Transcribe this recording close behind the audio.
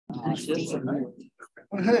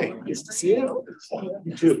Hey, nice to see you.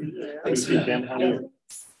 You too. Thanks, Cam. How are you?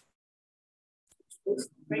 I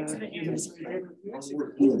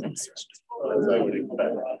would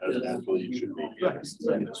expect you should be.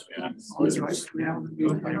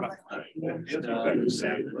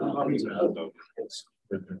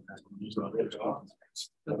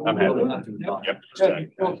 I'm happy. Yep.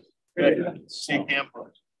 See you, Cam.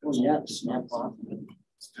 Oh, yeah, snap off.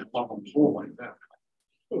 Step off on pull like that.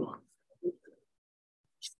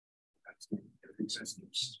 It's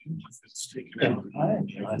taken out.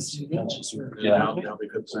 Yeah, now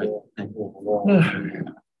because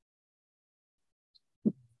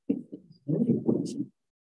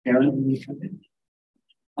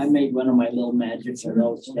I made one of my little magics of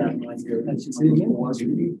those down like your backside.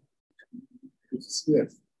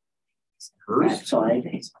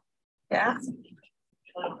 Yeah.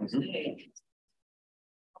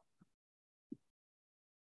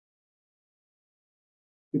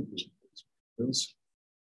 And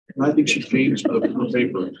I think she changed the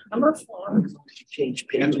paper. Number 4. Change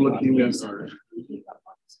Angela came in, or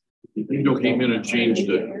Angel came in and changed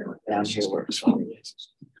it. down here works.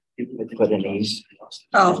 Put an E's.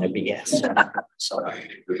 Oh. And a BS.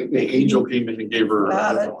 The Angel came in and gave her.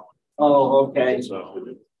 Got it. Oh, okay. So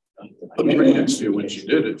let me bring next to you when she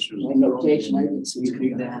did it. She My was, notation, I didn't see you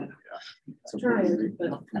do that. Trying,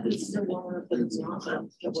 but it's still longer, but it's not. Well,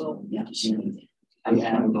 yeah. I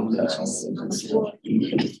have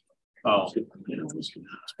oh.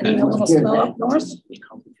 Any little snow up north?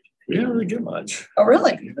 We didn't really get much. Oh,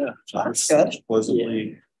 really? Yeah. That's good.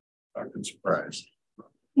 Pleasantly surprised.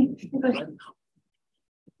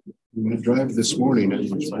 My drive this morning, it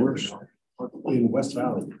was worse in West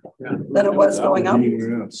Valley. Then it was going up.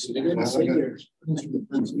 Interesting.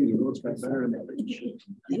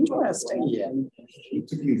 It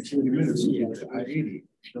took me 40 minutes to get to I-80.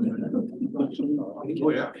 Oh,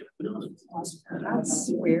 yeah. That's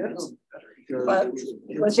weird. But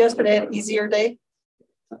was yesterday an easier day?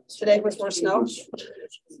 Today was more snow? Was it?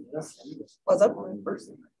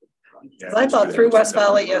 Because I thought through West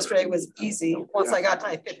Valley yesterday was easy. Once I got to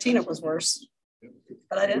I-15, it was worse.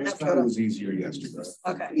 But I didn't have to go It to. was easier yesterday.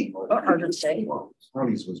 Okay. But harder today.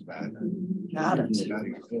 Counties was bad. Got it.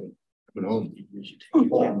 Went home.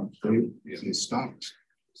 They stopped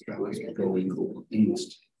traffic going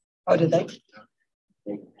east. Oh, did they?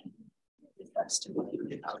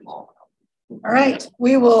 All right,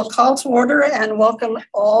 we will call to order and welcome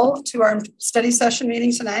all to our study session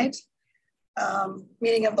meeting tonight.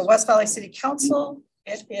 Meeting of the West Valley City Council.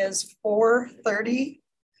 It is 4:30,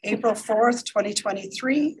 April 4th,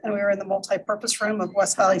 2023, and we are in the multi-purpose room of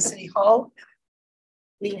West Valley City Hall.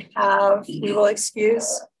 We will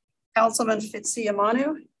excuse Councilman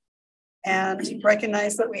Fitzsiamonu and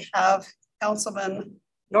recognize that we have Councilman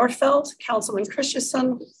Nordfeld, Councilman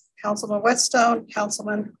Christensen, Councilman Whetstone,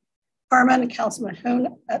 Councilman Harmon, Councilman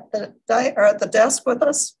Hoon at the desk with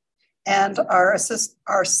us, and our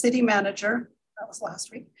city manager, that was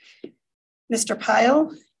last week, Mr.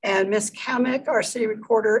 Pyle, and Ms. Kamek, our city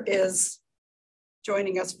recorder, is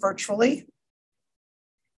joining us virtually.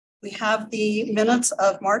 We have the minutes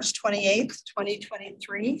of March 28th,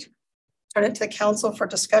 2023. Turn it to the council for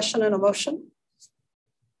discussion and a motion.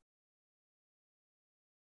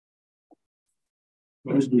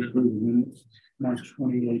 Motion to approve the minutes, March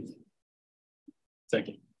 28th.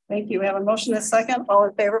 Second. Thank you. We have a motion and a second. All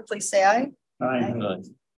in favor, please say aye. Aye.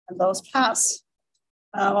 And those pass.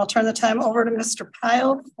 I'll turn the time over to Mr.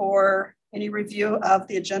 Pyle for any review of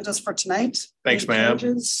the agendas for tonight. Thanks, Any ma'am.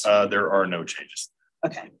 changes? There are no changes.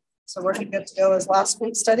 Okay, so we're good to go as last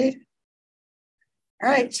week's study. All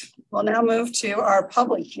right, we'll now move to our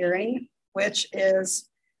public hearing, which is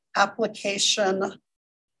application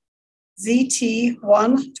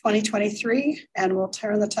ZT1 2023, and we'll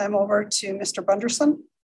turn the time over to Mr. Bunderson.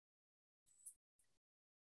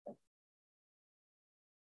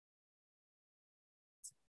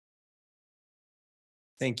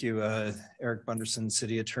 Thank you, Eric Bunderson,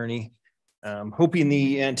 City Attorney. Hoping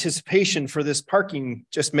the anticipation for this parking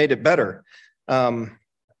just made it better.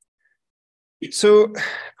 So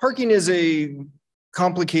parking is a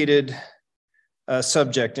complicated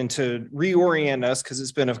subject, and to reorient us, because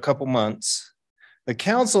it's been a couple months, the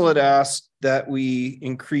council had asked that we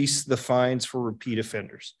increase the fines for repeat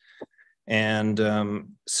offenders. And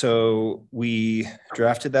so we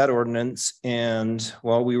drafted that ordinance, and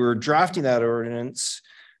while we were drafting that ordinance,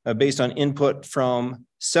 based on input from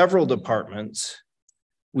several departments,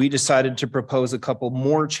 we decided to propose a couple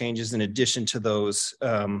more changes in addition to those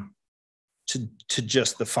to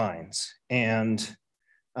just the fines. And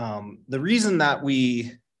the reason that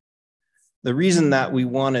we the reason that we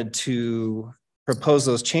wanted to propose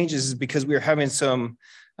those changes is because we were having some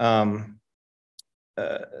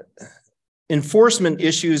enforcement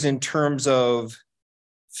issues in terms of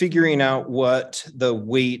figuring out what the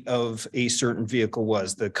weight of a certain vehicle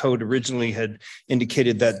was. The code originally had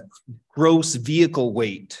indicated that gross vehicle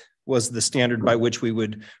weight was the standard by which we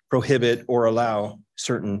would prohibit or allow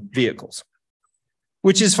certain vehicles,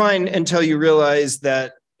 which is fine until you realize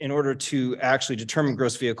that in order to actually determine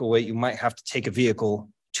gross vehicle weight, you might have to take a vehicle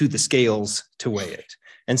to the scales to weigh it.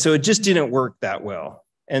 And so it just didn't work that well.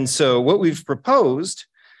 And so what we've proposed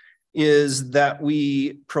is that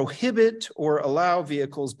we prohibit or allow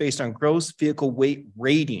vehicles based on gross vehicle weight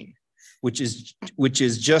rating, which is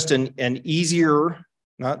just an easier,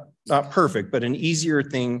 not perfect, but an easier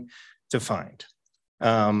thing to find.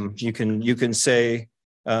 You can say,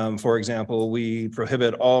 for example, we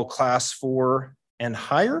prohibit all class 4 and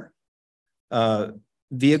higher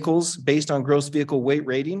vehicles based on gross vehicle weight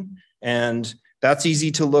rating. And that's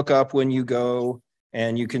easy to look up when you go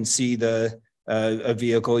and you can see a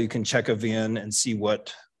vehicle, you can check a VIN and see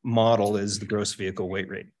what model is the gross vehicle weight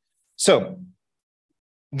rating. So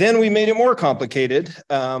then we made it more complicated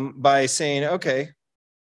by saying, okay,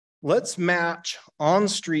 let's match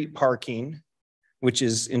on-street parking, which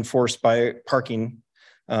is enforced by parking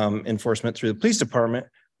enforcement through the police department,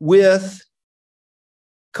 with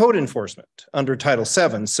code enforcement under Title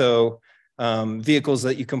VII. So vehicles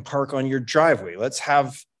that you can park on your driveway. Let's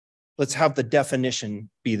have the definition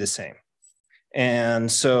be the same. And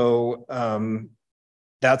so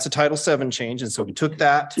that's a Title VII change. And so we took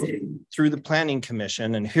that through the Planning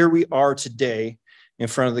Commission. And here we are today in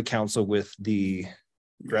front of the council with the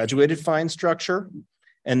graduated fine structure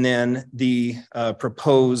and then the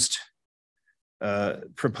proposed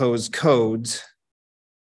codes,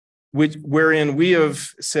 wherein we have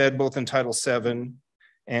said both in Title VII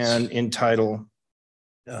and in Title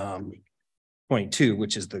 22,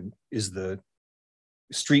 which is the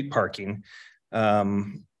street parking,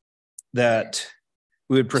 that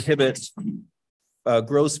we would prohibit a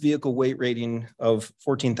gross vehicle weight rating of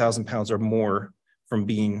 14,000 pounds or more from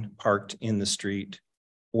being parked in the street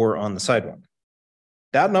or on the sidewalk.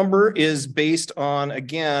 That number is based on,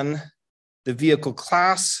 again, the vehicle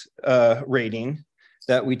class rating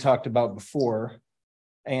that we talked about before,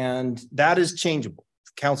 and that is changeable.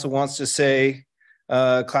 Council wants to say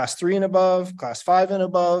class 3 and above, class 5 and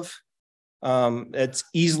above. It's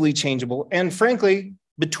easily changeable. And frankly,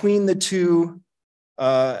 between the two,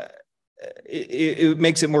 it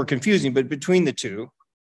makes it more confusing, but between the two,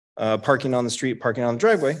 parking on the street, parking on the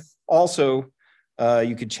driveway, also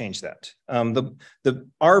you could change that.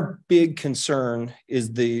 Our big concern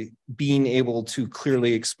is the being able to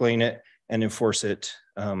clearly explain it and enforce it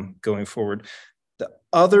going forward. The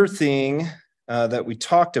other thing that we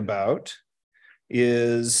talked about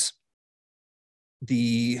is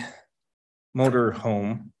the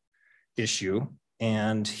motorhome issue.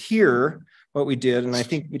 And here, what we did, and I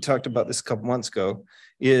think we talked about this a couple months ago,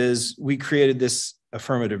 is we created this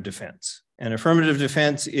affirmative defense. And affirmative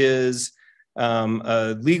defense is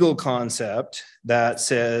a legal concept that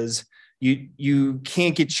says you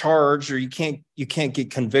can't get charged or you can't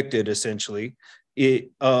get convicted essentially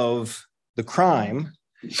of the crime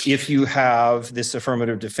if you have this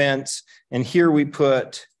affirmative defense. And here we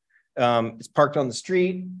put it's parked on the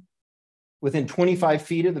street within 25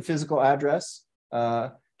 feet of the physical address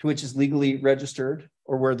to which is legally registered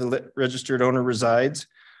or where the registered owner resides,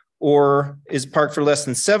 or is parked for less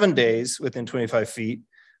than 7 days within 25 feet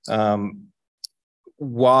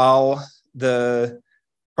while the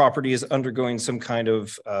property is undergoing some kind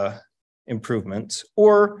of improvements,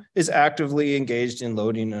 or is actively engaged in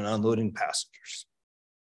loading and unloading passengers.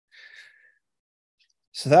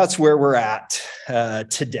 So that's where we're at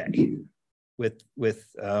today with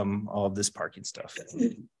all of this parking stuff.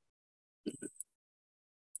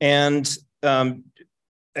 And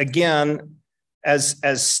again, as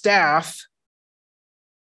staff,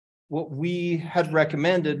 what we had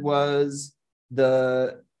recommended was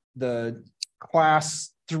the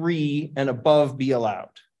class 3 and above be allowed.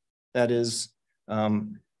 That is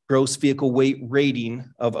gross vehicle weight rating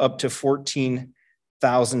of up to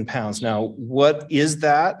 14,000 pounds. Now, what is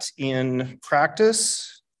that in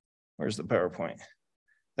practice? Where's the PowerPoint?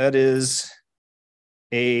 That is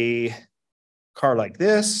a car like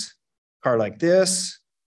this, car like this.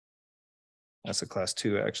 That's a class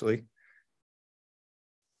 2, actually.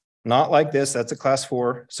 Not like this, that's a class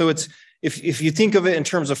 4. So it's, if you think of it in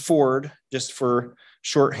terms of Ford, just for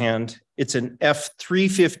shorthand, it's an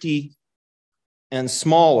F350 and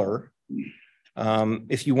smaller.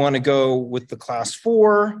 If you want to go with the class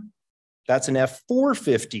 4, that's an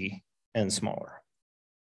F450 and smaller.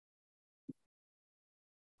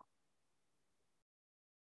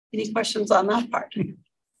 Any questions on that part?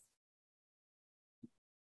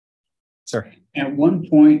 Sorry. At one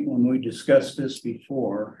point, when we discussed this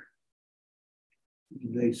before,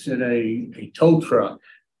 they said a tow truck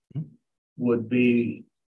would be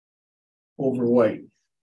overweight.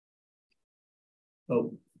 But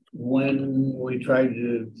when we tried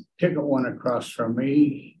to ticket one across from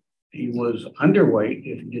me, he was underweight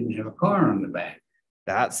if he didn't have a car on the back.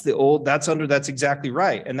 That's exactly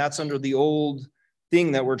right. And that's under the old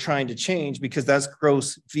thing that we're trying to change, because that's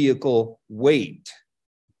gross vehicle weight.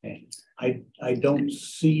 Okay. I don't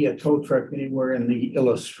see a tow truck anywhere in the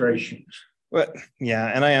illustrations. But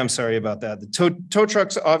yeah, and I am sorry about that. The tow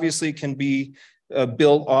trucks obviously can be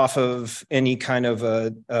built off of any kind of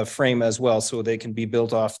a frame as well. So they can be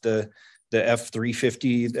built off the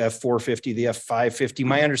F350, the F450, the F550.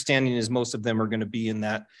 My understanding is most of them are going to be in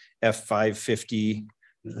that F550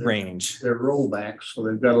 range. They're rollbacks, so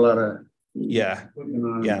they've got a lot of yeah,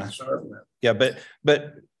 on yeah, to start with. yeah.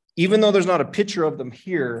 But even though there's not a picture of them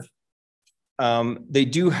here, they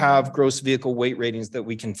do have gross vehicle weight ratings that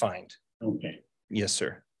we can find. Okay. Yes,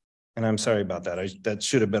 sir. And I'm sorry about that. That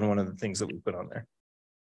should have been one of the things that we put on there.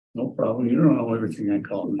 No problem. You don't know everything I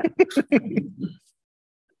call them.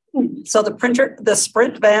 So the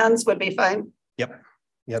sprint vans would be fine. Yep.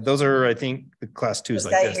 Yeah, those are, I think, the class 2s This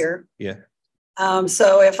like guy this. here. Yeah.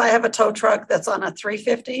 So if I have a tow truck that's on a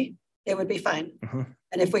 350, it would be fine. Mhm.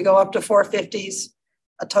 And if we go up to 450s,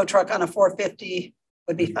 a tow truck on a 450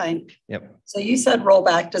 would be fine. Yep. So you said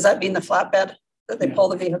rollback. Does that mean the flatbed that they Yeah. pull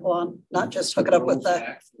the vehicle on, not just hook it up with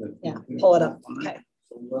the, yeah, pull it up. Okay.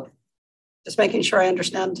 Just making sure I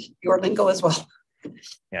understand your lingo as well.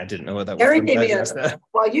 Yeah, I didn't know what that was. Gary I'm gave glad me you a, asked that.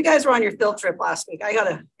 while you guys were on your field trip last week, I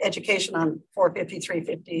got an education on 450,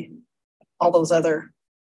 350, all those other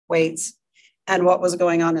weights and what was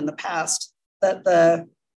going on in the past, that the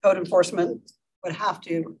code enforcement would have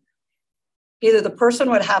to, either the person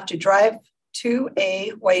would have to drive to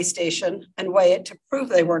a weigh station and weigh it to prove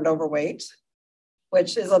they weren't overweight,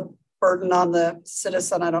 which is a burden on the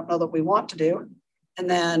citizen. I don't know that we want to do. And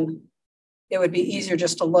then it would be easier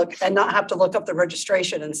just to look and not have to look up the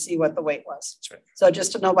registration and see what the weight was. That's right. So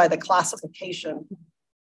just to know by the classification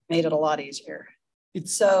made it a lot easier.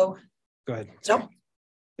 So Go ahead. nope.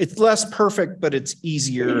 It's less perfect, but it's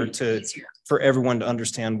easier Easier. for everyone to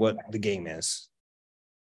understand what the game is.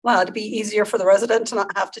 Well, it'd be easier for the resident to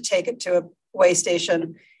not have to take it to a weigh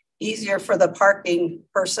station, easier for the parking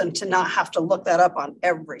person to not have to look that up on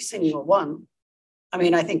every single one. I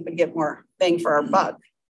mean, I think we'd get more bang for our buck.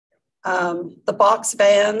 The box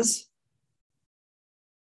vans.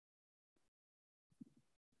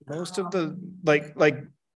 Most of the, like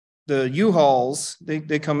the U-Hauls,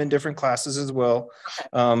 they come in different classes as well.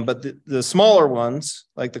 But the smaller ones,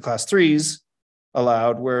 like the class 3s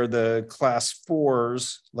allowed, where the class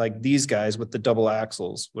 4s, like these guys with the double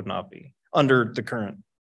axles, would not be under the current.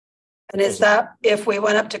 And is that, if we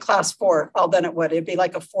went up to class 4, oh, then it'd be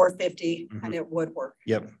like a 450 and it would work.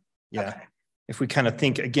 Yep. Yeah. Okay. If we kind of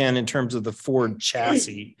think again in terms of the Ford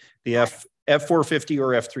chassis, the F450 or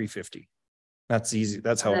F350, that's easy.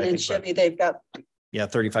 That's how And I in think about it. Chevy, they've got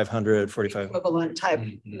 3,500, 45. equivalent type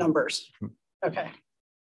Mhm. numbers. Okay.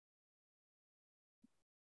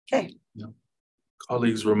 Okay.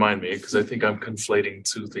 Colleagues remind me, because I think I'm conflating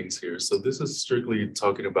two things here. So this is strictly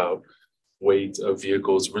talking about weight of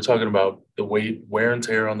vehicles. We're talking about the weight, wear and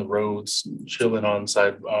tear on the roads, chilling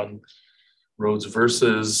on roads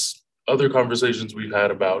versus other conversations we've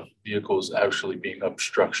had about vehicles actually being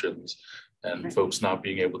obstructions and folks not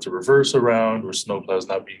being able to reverse around or snowplows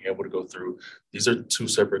not being able to go through. These are two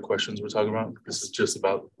separate questions we're talking about. This is just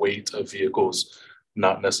about weight of vehicles,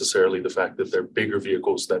 not necessarily the fact that they're bigger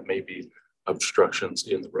vehicles that may be obstructions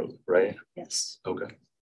in the road, right? Yes. Okay.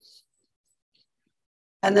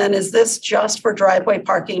 And then is this just for driveway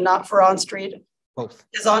parking, not for on-street? Both.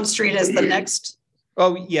 Is on-street is the next?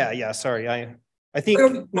 Oh, yeah. Sorry. I think,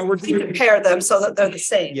 We compare them so that they're the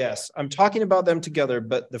same. yes, I'm talking about them together,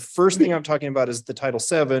 but the first thing I'm talking about is the Title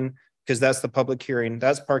 7, because that's the public hearing.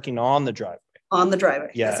 That's parking on the driveway. On the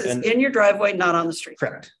driveway. Yeah, This is and- in your driveway, not on the street.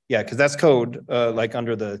 Correct. Yeah, because that's code, like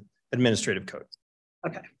under the administrative code.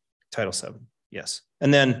 Okay. Title 7, yes.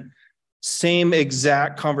 And then same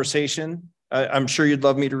exact conversation. I'm sure you'd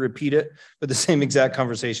love me to repeat it, but the same exact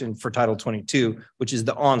conversation for Title 22, which is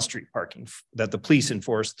the on-street parking that the police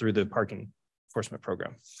enforce through the parking enforcement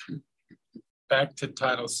program. Back to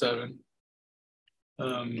Title 7.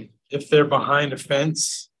 If they're behind a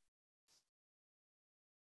fence,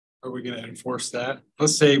 are we going to enforce that?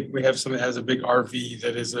 Let's say we have someone that has a big RV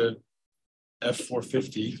that is a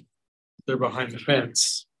F450 they're behind the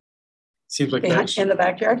fence. Seems like Behind, that's, in the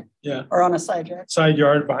backyard yeah, or on a side yard side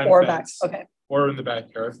yard behind or the back? fence. Okay. Or in the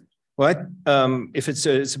backyard. What, if it's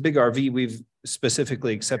a big RV, we've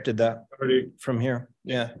specifically accepted that Already, from here.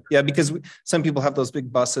 Yeah, yeah, because some people have those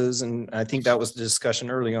big buses, and I think that was the discussion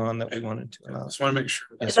early on that we wanted to allow. just want to make sure.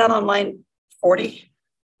 Is that on line 40?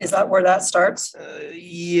 Is that where that starts?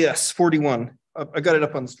 Yes, 41. I got it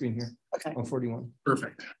up on the screen here. Okay. On 41.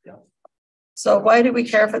 Perfect. So why do we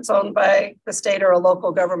care if it's owned by the state or a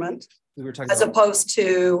local government We were talking as about, opposed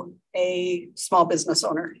to a small business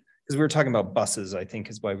owner? because we were talking about buses, I think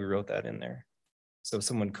is why we wrote that in there. So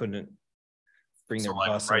someone couldn't bring their So like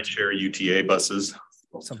bus. ride share UTA buses,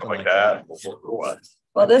 Something something like like that. Or what?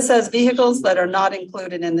 Well, this says vehicles that are not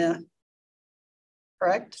included in the,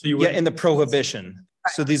 correct? So you Yeah, would, in the prohibition.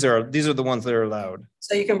 So these are the ones that are allowed.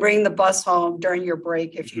 So you can bring the bus home during your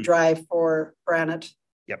break if you drive for granted.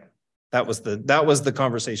 Yep. That was the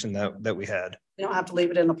conversation that we had. You don't have to leave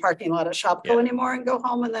it in the parking lot at Shopko Yeah. anymore and go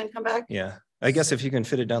home and then come back. Yeah. I guess if you can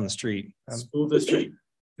fit it down the street. school district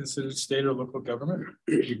considered state or local government?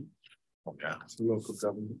 Yeah. It's a local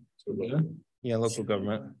government. So, Yeah. Yeah, local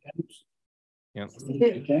government. Yeah.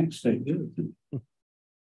 They tax they do. They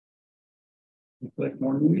collect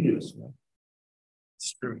more than we do.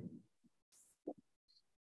 It's true.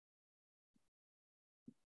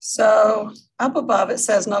 So up above, it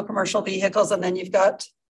says no commercial vehicles, and then you've got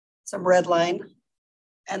some red line.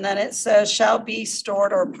 And then it says shall be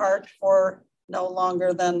stored or parked for no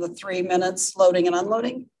longer than the 3 minutes loading and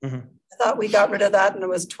unloading. Mhm. I thought we got rid of that and it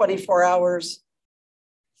was 24 hours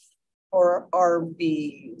for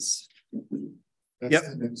RVs That's Yep.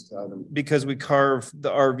 the next item. Because we carve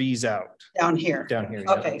the RVs out down here. down here.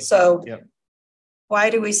 yeah. Okay, so Yep. why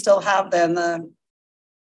do we still have then the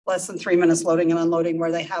less than 3 minutes loading and unloading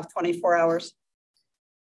where they have 24 hours?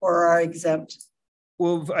 Or are exempt?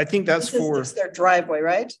 Well, I think that's This is for, just their driveway,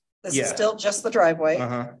 right? This is Yeah. still just the driveway.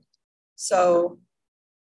 uh-huh. So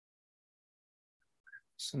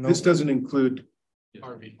So no- This doesn't include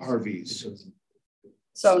RV. RVs.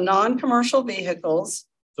 So non-commercial vehicles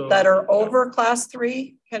So that are over class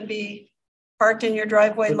 3 can be parked in your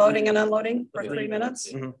driveway, loading and unloading for 3 minutes?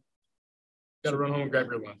 gotta run home and grab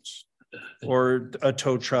your lunch. Or a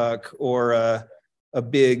tow truck or a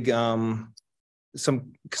big, some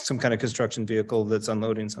kind of construction vehicle that's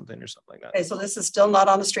unloading something or something like that. Okay, so this is still not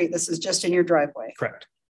on the street. This is just in your driveway. Correct.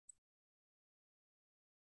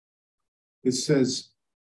 It says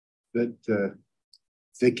that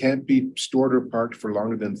they can't be stored or parked for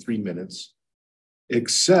longer than 3 minutes,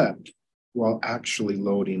 except while actually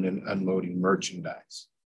loading and unloading merchandise.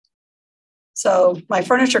 So my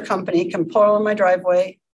furniture company can pull in my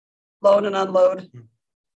driveway, load and unload.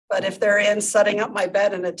 But if they're in setting up my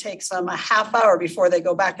bed and it takes them a half hour before they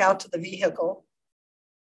go back out to the vehicle,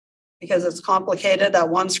 because it's complicated, that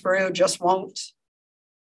one screw just won't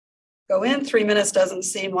go in, 3 minutes doesn't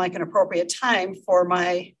seem like an appropriate time for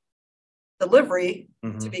my delivery to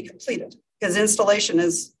Mhm. be completed. Because installation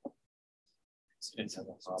is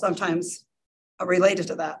sometimes related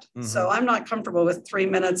to that. So I'm not comfortable with 3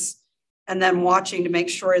 minutes and then watching to make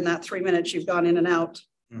sure in that 3 minutes you've gone in and out,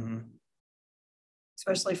 Mhm.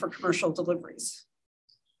 especially for commercial deliveries.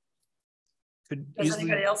 Could Does easily-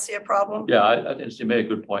 anybody else see a problem? Yeah, I think she made a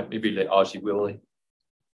good point. Maybe like RC Willie,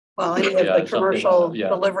 Well, any of Yeah, the something like commercial that, yeah.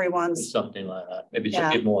 delivery ones, something like that. Maybe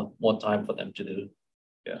Yeah. just give more time for them to do.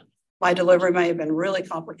 my delivery may have been really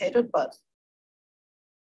complicated, but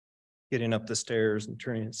Getting up the stairs and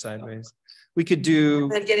turning it sideways. We could do,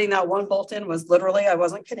 then getting that one bolt in was literally, I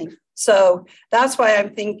wasn't kidding. So that's why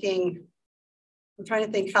I'm thinking, I'm trying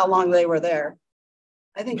to think how long they were there.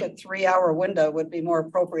 I think a 3-hour window would be more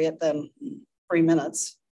appropriate than 3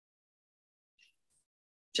 minutes.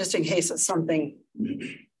 Just in case it's something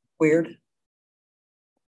weird.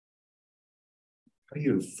 How do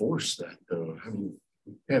you enforce that though? I mean,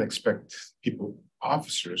 you can't expect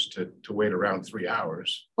officers to wait around 3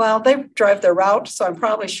 hours. Well, they drive their route, so I'm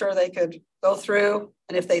probably sure they could go through.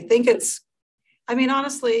 And if they think it's, I mean,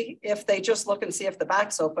 honestly, if they just look and see if the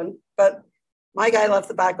back's open, but my guy left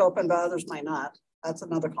the back open, but others might not. That's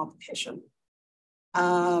another complication.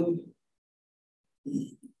 I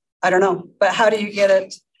don't know, but how do you get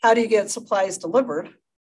it? How do you get supplies delivered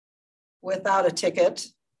without a ticket?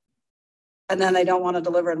 And then they don't want to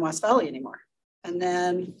deliver in West Valley anymore. And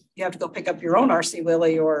then you have to go pick up your own RC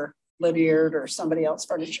Willie or Lydiard or somebody else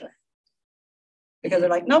furniture. Because they're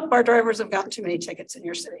like, nope, our drivers have gotten too many tickets in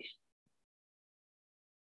your city.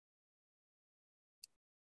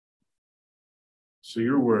 So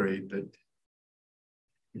you're worried that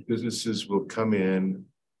businesses will come in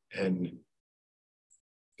and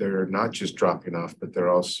they're not just dropping off, but they're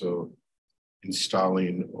also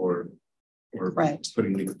installing or Right.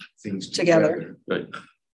 putting the things Together. together.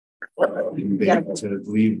 Right. They Yeah. to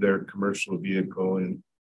leave their commercial vehicle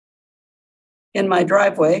In my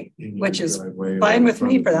driveway, in which your is driveway fine or with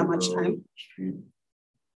me in for that front of much your time. street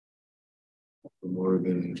for more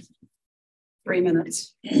than 3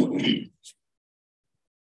 minutes.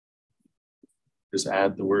 Just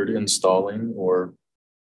add the word installing or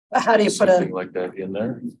But how do you put something a, like that in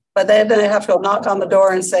there. but then I have to go knock on the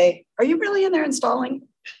door and say, are you really in there installing?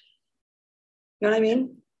 You know what I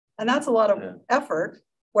mean? And that's a lot Yeah. of effort,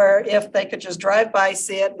 where if they could just drive by,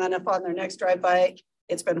 see it, and then if on their next drive by,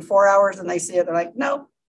 it's been 4 hours and they see it, they're like, no,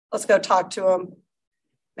 let's go talk to them,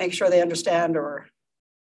 make sure they understand, or,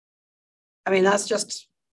 I mean, that's just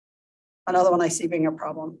another one I see being a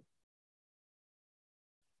problem.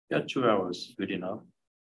 Yeah, 2 hours, good enough.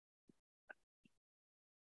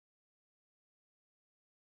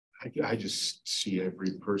 I just see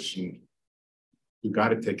every person who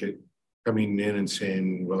got a ticket coming in and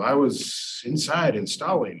saying, well, I was inside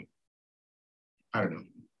installing. I don't know.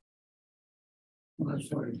 Well,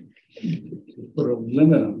 that's why you put a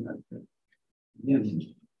limit on that.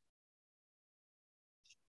 Again,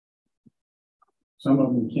 some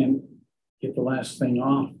of them can't get the last thing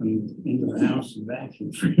off and into the house and back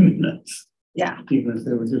in 3 minutes. Yeah, Even if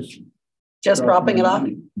they were just dropping it off,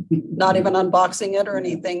 money. not even unboxing it or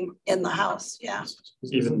anything in the house. Yeah.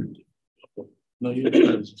 Even, No, you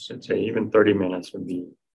I'd say even 30 minutes would be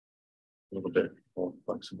a little bit more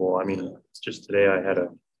flexible. I mean, it's just today I had a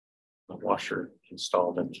washer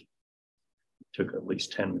installed and it took at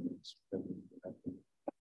least 10 minutes.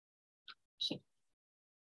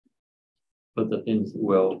 But the thing is,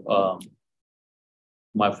 well,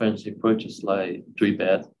 my friends, they purchased like 3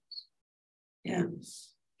 beds. Yeah.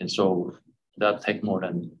 And so that take more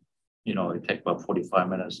than, it take about 45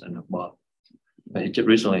 minutes and about. It just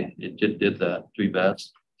recently, it just did the 3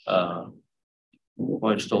 beds, for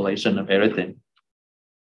installation of everything.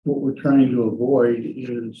 What we're trying to avoid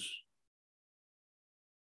is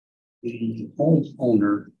the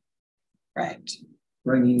homeowner Right.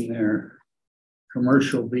 bringing their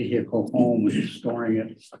commercial vehicle home and storing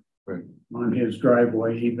it Right. on his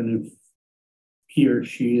driveway, even if he or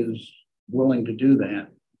she is willing to do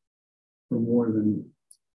that for more than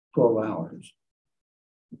 12 hours.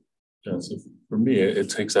 Yeah, so for me, it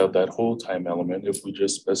takes out that whole time element if we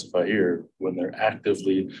just specify here when they're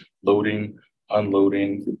actively loading,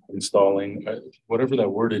 unloading, installing, whatever that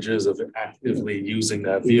wordage is of actively using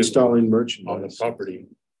that vehicle Installing on the merchandise. property.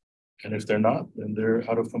 And if they're not, then they're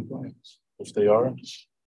out of compliance. If they are,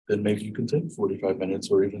 then maybe you can take 45 minutes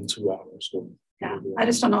or even 2 hours. So Yeah. I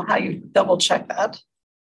just don't know how you double check that.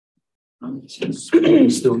 it's still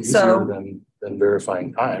easier So- than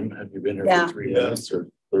verifying time. Have you been here Yeah. for 3 minutes or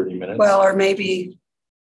 30 minutes? Well, or maybe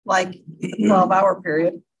like a 12-hour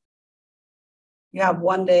period. You have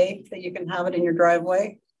one day that you can have it in your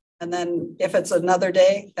driveway. And then if it's another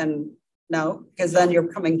day, then no, because then you're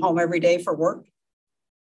coming home every day for work.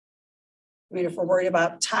 I mean, if we're worried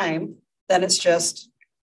about time, then it's just,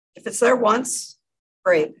 if it's there once,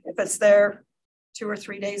 great. If it's there 2 or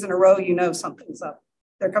 3 days in a row, something's up.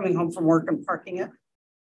 They're coming home from work and parking it.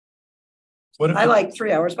 What if, I like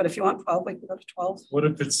 3 hours, but if you want 12, we can go to 12. what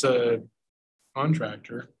if it's a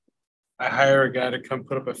contractor? I hire a guy to come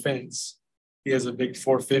put up a fence. He has a big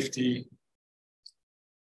 450.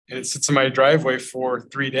 And it sits in my driveway for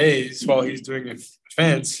 3 days while he's doing a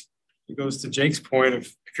fence. It goes to Jake's point of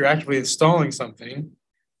if you're actively installing something,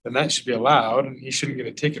 then that should be allowed, and he shouldn't get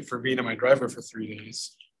a ticket for being in my driveway for 3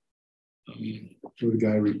 days. To the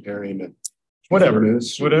guy repairing it. Whatever,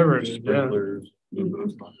 Furnace or whatever it is, yeah. Sprinklers.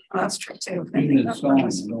 Mhm. That's true too. Even installing, I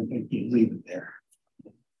don't think you leave it there.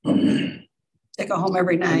 Take it home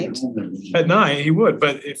every night. At night, he would,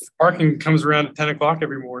 but if parking comes around at 10 o'clock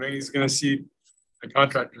every morning, he's gonna see a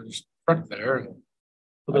contractor's truck there.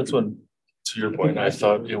 Well, that's when, to your point, I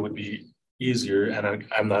thought it would be easier, and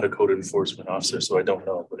I'm not a code enforcement officer, so I don't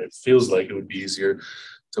know, but it feels like it would be easier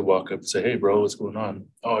to walk up and say, hey, bro, what's going on?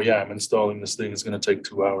 Oh, yeah, I'm installing this thing. It's going to take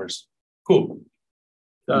 2 hours. Cool.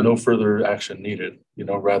 No further action needed,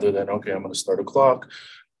 rather than, okay, I'm going to start a clock.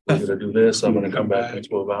 I'm going to do this. I'm going to come back in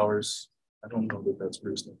 12 hours. I don't know that that's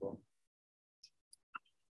reasonable.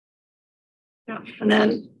 Yeah, and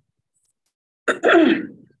then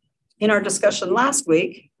in our discussion last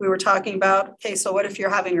week, we were talking about, okay, so what if you're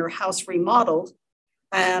having your house remodeled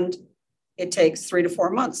and it takes 3 to 4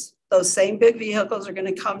 months? Those same big vehicles are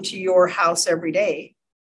going to come to your house every day.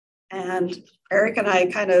 And Eric and I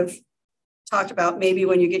kind of talked about maybe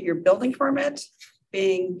when you get your building permit,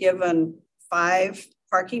 being given 5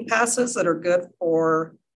 parking passes that are good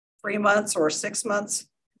for 3 months or 6 months,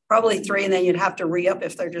 probably 3, and then you'd have to re-up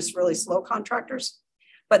if they're just really slow contractors.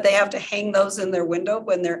 But they have to hang those in their window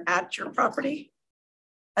when they're at your property.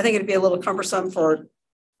 I think it'd be a little cumbersome for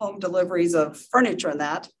home deliveries of furniture and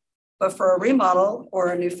that. But for a remodel or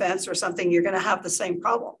a new fence or something, you're going to have the same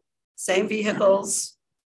problem. Same vehicles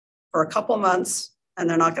for a couple months, and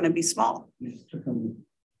they're not going to be small. It took them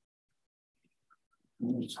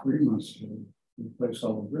almost 3 months to replace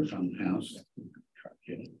all the brick on the house.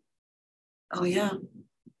 Oh, yeah.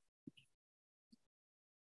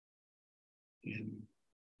 And,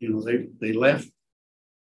 you know, they left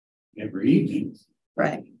every evening,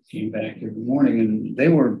 Right. came back every morning, and they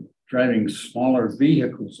were driving smaller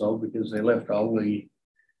vehicles though, because they left all the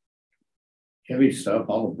heavy stuff,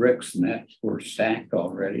 all the bricks and that were stacked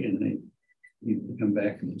already, and they needed to come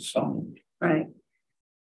back and install them. Right.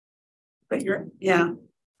 But yeah.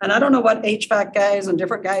 And I don't know what HVAC guys and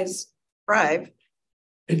different guys drive.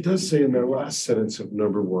 It does say in the last sentence of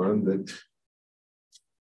number 1 that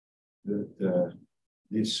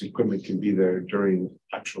this equipment can be there during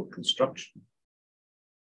actual construction.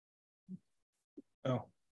 Oh.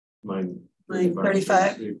 Line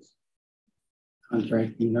 35.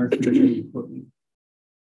 Contracting nursery equipment.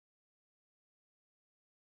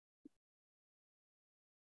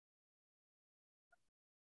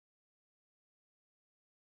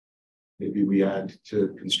 Maybe we add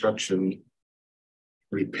to construction,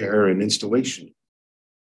 repair and installation.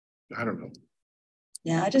 I don't know.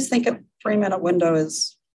 Yeah, I just think a 3-minute window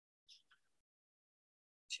is.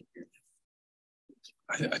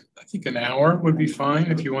 I think an hour would be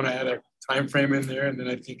fine if you want to add a time frame in there, and then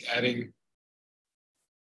I think adding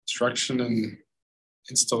construction and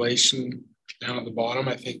installation down at the bottom.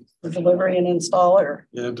 I think The delivery and install, or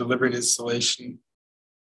delivery and installation.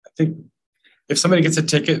 I think if somebody gets a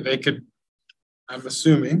ticket, they could. I'm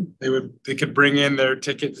assuming they could bring in their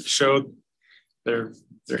ticket that showed their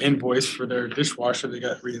invoice for their dishwasher they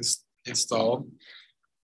got reinstalled,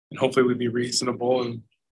 and hopefully we'd be reasonable and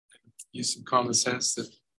use some common sense that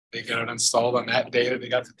they got it installed on that day that they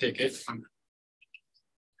got the ticket.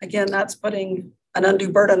 again, that's putting an undue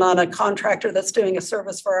burden on a contractor that's doing a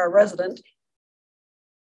service for our resident.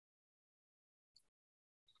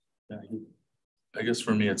 I guess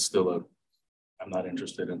for me, it's still I'm not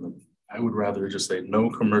interested in them. I would rather just say no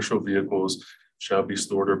commercial vehicles shall be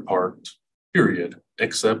stored or parked, period,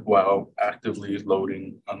 except while actively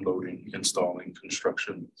loading, unloading, installing,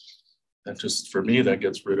 construction. That just, for me, that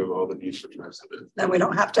gets rid of all the need for the rest of it. Then we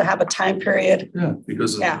don't have to have a time period. Yeah,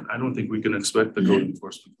 because Yeah. I don't think we can expect the code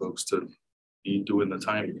enforcement folks to be doing the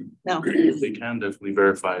timing. No. They can definitely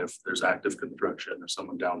verify if there's active construction or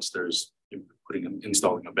someone downstairs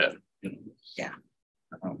installing a bed, you know? Yeah.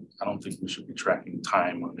 I don't think we should be tracking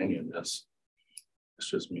time on any of this.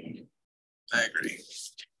 It's just me. I agree.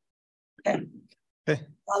 Okay. Okay.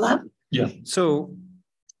 On that? Yeah. So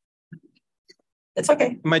it's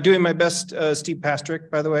okay. Am I doing my best, Steve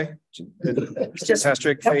Pastrick, by the way? Just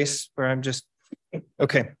Pastrick face where I'm just,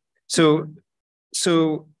 okay. So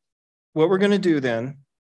what we're going to do then,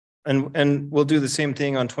 and we'll do the same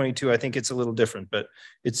thing on 22. I think it's a little different, but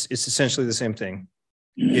it's essentially the same thing.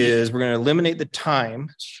 Is we're going to eliminate the time, and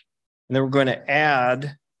then we're going to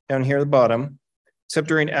add down here at the bottom, except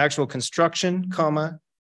during actual construction, comma,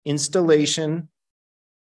 installation,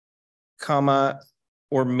 comma,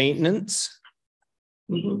 or maintenance.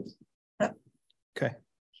 Okay.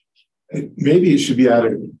 Maybe it should be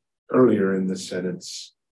added earlier in the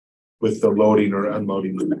sentence with the loading or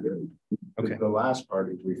unloading. Okay. The last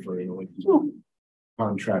part is referring only to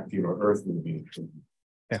contracting or earth moving.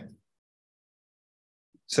 Yeah.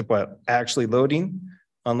 Except what? Actually loading,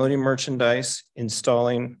 unloading merchandise,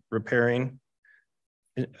 installing, repairing,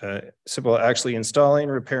 simple actually installing,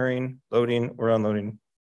 repairing, loading, or unloading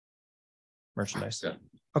merchandise. Yeah.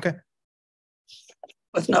 Okay.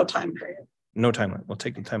 With no time period. No time limit. We'll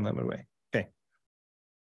take the time limit away. Okay.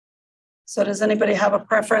 So does anybody have a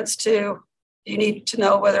preference to, you need to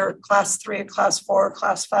know whether class 3, class 4,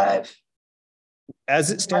 class 5? As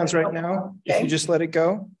it stands right now, if you just let it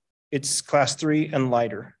go, it's class 3 and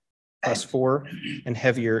lighter. Class 4 and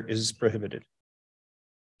heavier is prohibited.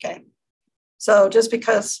 Okay. So just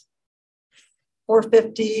because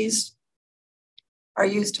 450s are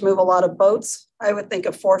used to move a lot of boats, I would think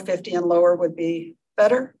a 450 and lower would be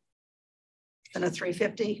better than a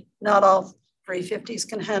 350. Not all 350s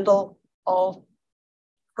can handle all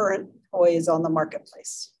current toys on the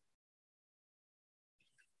marketplace.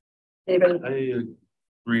 Anybody? I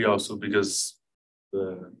agree also because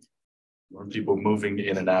the more people moving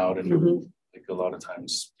in and out and like a lot of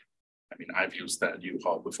times, I mean, I've used that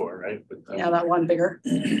U-Haul before, right? But yeah, that one bigger.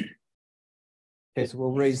 Okay, so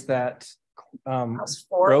we'll raise that Class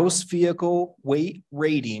 4. gross vehicle weight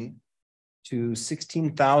rating to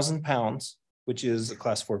 16,000 pounds, which is a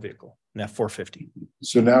class 4 vehicle, an F-450.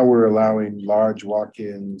 So now we're allowing large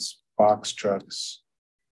walk-ins, box trucks,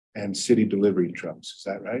 and city delivery trucks. Is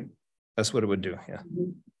that right? That's what it would do, yeah.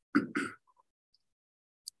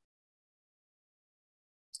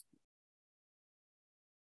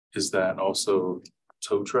 Is that also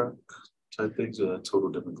tow truck type things or a total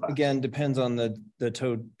different class? Again, depends on the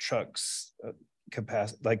tow truck's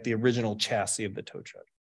capacity, like the original chassis of the tow truck.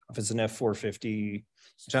 If it's an F-450,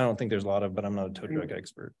 which I don't think there's a lot of, but I'm not a tow truck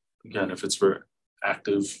expert. Again, if it's for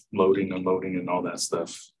active loading, unloading and all that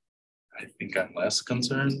stuff, I think I'm less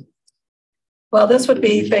concerned. Well, this would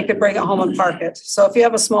be, they could bring it home and park it. So if you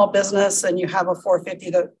have a small business and you have a 450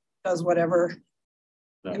 that does whatever,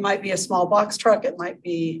 it might be a small box truck, it might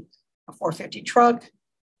be a 450 truck,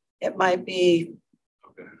 it might be.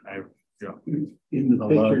 Okay, In the A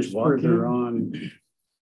large pictures further walk-in? on,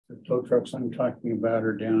 the tow trucks I'm talking about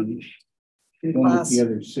are down one with Class. the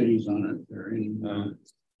other cities on it. They're in,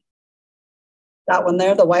 That one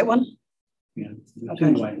there, the white one? yeah, the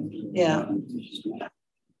Okay. two white ones. Yeah.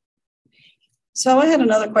 So I had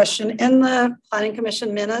another question. In the planning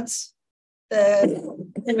commission minutes, the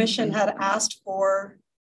commission had asked for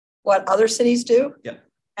what other cities do. Yeah.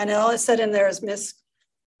 And all it said in there is Miss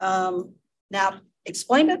Knapp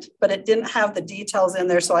explained it, but it didn't have the details in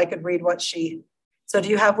there so I could read what she, so do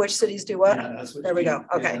you have which cities do what? Yeah, that's what There we she- go.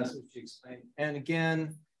 yeah, Okay. that's what she explained. And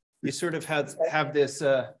again, you sort of have this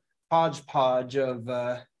hodgepodge of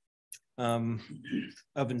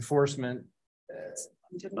enforcement.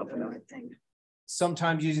 I didn't open the right thing.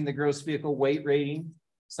 Sometimes using the gross vehicle weight rating,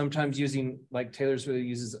 sometimes using, like Taylorsville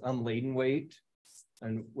uses unladen weight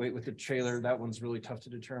and weight with the trailer. That one's really tough to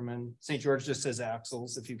determine. St. George just says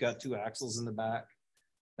axles. If you've got 2 axles in the back,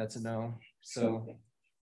 that's a no. So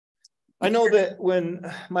I know that when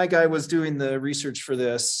my guy was doing the research for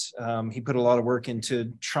this, he put a lot of work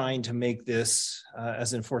into trying to make this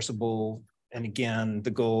as enforceable. And again,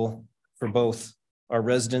 the goal for both our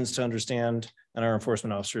residents to understand and our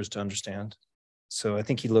enforcement officers to understand. So I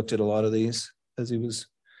think he looked at a lot of these as he was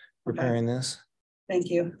preparing this. Thank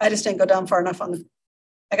you. I just didn't go down far enough on the,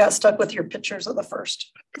 I got stuck with your pictures of the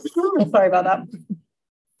first. Sorry about that.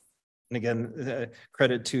 And again,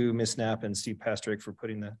 credit to Ms. Knapp and Steve Pastrick for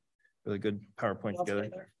putting the really good PowerPoint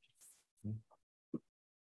together.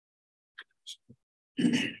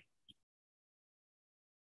 Okay,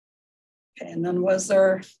 and then was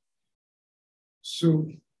there? So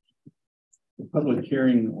the public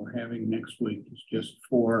hearing that we're having next week is just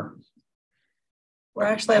for We're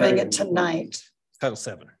actually having it tonight. Title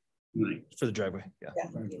 7 tonight. for the driveway. Yeah.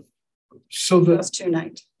 Yeah, So that's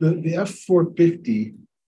tonight. the F-450,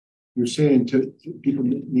 you're saying to people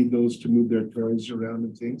need those to move their toys around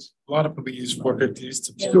and things? A lot of people use 450s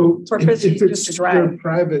to. Yeah. So For if business, if just to it's drive. a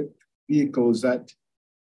private vehicle, is that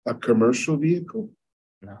a commercial vehicle?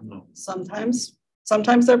 No. Sometimes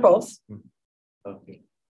they're both. Okay.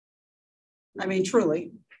 I mean,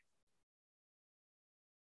 truly.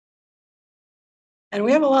 And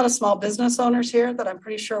we have a lot of small business owners here that I'm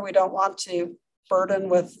pretty sure we don't want to burden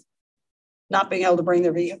with not being able to bring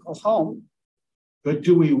their vehicle home. But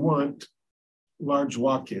do we want large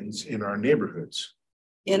walk-ins in our neighborhoods?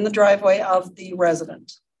 In the driveway of the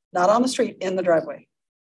resident, not on the street, in the driveway.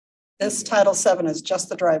 This Title 7 is just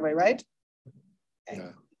the driveway, right?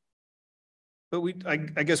 Yeah. But I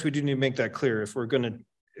guess we do need to make that clear. If we're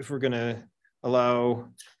gonna allow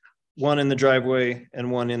one in the driveway and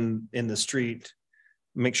one in the street,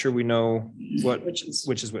 make sure we know which is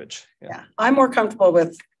which. Yeah, I'm more comfortable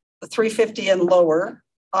with the 350 and lower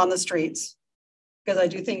on the streets because I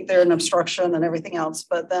do think they're an obstruction and everything else,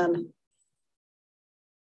 but then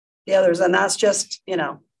the others, and that's just, you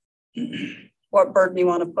know, what burden you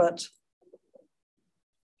want to put.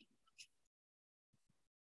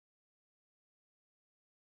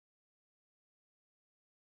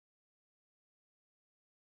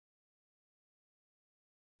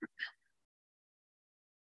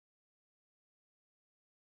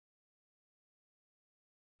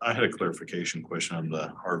 I had a clarification question on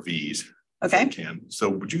the RVs. Okay. So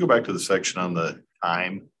would you go back to the section on the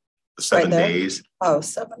time, the 7 there? days? Oh,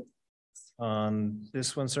 7. On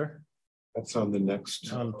this one, sir, That's on the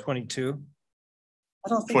next. on 22. I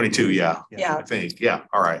don't think. 22, yeah. Yeah. I think, yeah,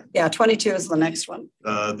 all right. Yeah, 22 is the next one.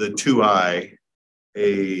 The 2I,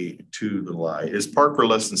 A2 little I, is parked for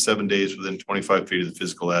less than 7 days within 25 feet of the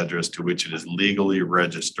physical address to which it is legally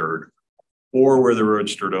registered or where the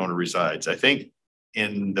registered owner resides. I think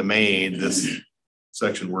in the main, this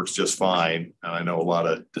section works just fine. And I know a lot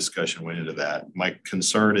of discussion went into that. My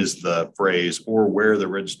concern is the phrase or where the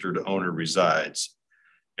registered owner resides.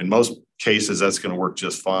 In most cases, that's going to work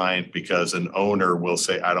just fine because an owner will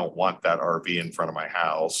say, I don't want that RV in front of my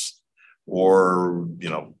house. Or, you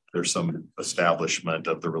know, there's some establishment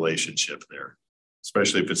of the relationship there,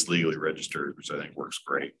 especially if it's legally registered, which I think works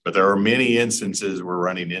great. But there are many instances we're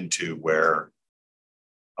running into where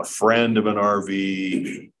a friend of an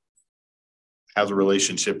RV has a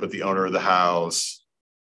relationship with the owner of the house.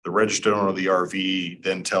 The registered owner of the RV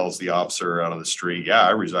then tells the officer out on the street, yeah,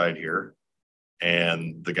 I reside here.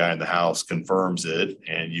 And the guy in the house confirms it.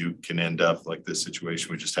 And you can end up like this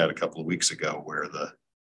situation we just had a couple of weeks ago where the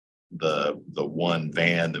one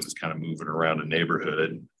van that was kind of moving around a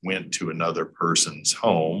neighborhood went to another person's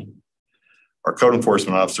home. Our code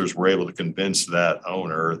enforcement officers were able to convince that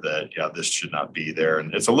owner that, yeah, this should not be there.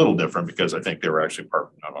 And it's a little different because I think they were actually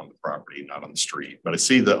parked not on the property, not on the street. But I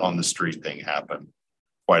see the on the street thing happen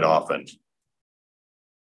quite often.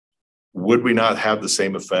 Would we not have the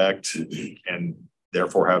same effect and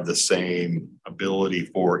therefore have the same ability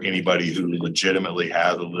for anybody who legitimately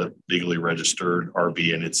has a legally registered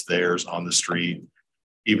RV and it's theirs on the street,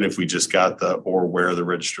 even if we just got the or where the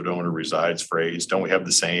registered owner resides phrase? Don't we have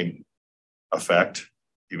the same effect,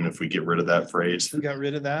 even if we get rid of that phrase? We got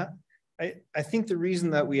rid of that. I think the reason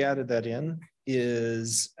that we added that in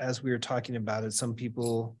is, as we were talking about it, some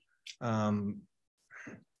people.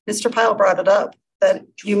 Mr. Pyle brought it up that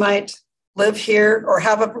you might live here or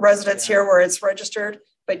have a residence here where it's registered,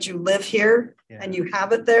 but you live here and you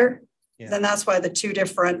have it there. Then that's why the two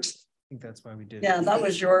different. I think that's why we did. Yeah, that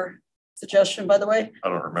was your suggestion, by the way. I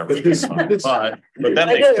don't remember this one, but that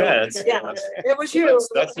makes sense. Yeah, it was you.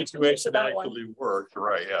 That situation actually worked,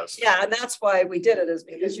 right? Yes. Yeah, and that's why we did it, is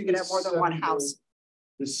because you can have more than one house.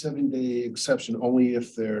 The 7-day exception only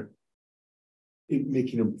if they're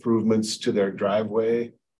making improvements to their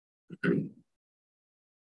driveway.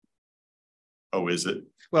 Oh, is it?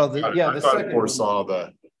 Well, I thought it foresaw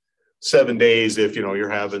the 7 days if, you know, you're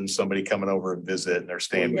having somebody coming over and visit and they're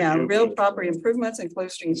staying. Yeah, with you. real property improvements,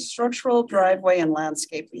 including structural, driveway, and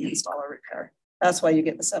landscaping install or repair. That's why you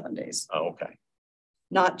get the 7 days. Oh, okay.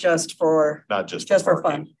 Not just for for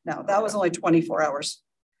fun. No, that was only 24 hours.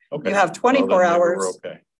 Okay. You have 24 Well, then hours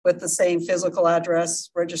okay. with the same physical address,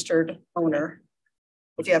 registered owner.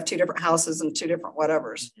 If you have two different houses and two different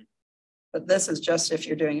whatevers. But this is just if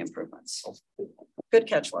you're doing improvements. Good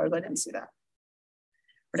catch, Lars. I didn't see that.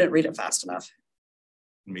 Or didn't read it fast enough.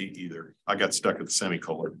 Me either. I got stuck at the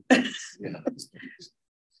semicolon. Yeah.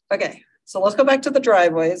 Okay, so let's go back to the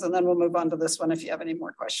driveways and then we'll move on to this one if you have any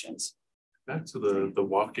more questions. Back to the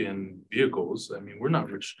walk-in vehicles. I mean, we're not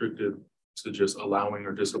restricted to just allowing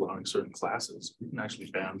or disallowing certain classes. We can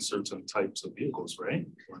actually ban certain types of vehicles, right?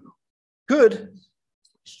 Good.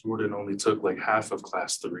 Jordan only took like half of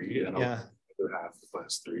class 3 and other half of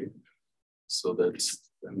class 3. So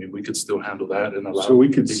that's, I mean, we could still handle that and allow. So we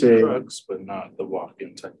could say trucks, but not the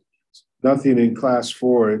walk-in type. Nothing in class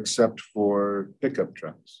 4 except for pickup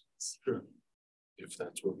trucks. Sure. If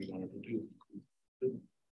that's what we wanted to do.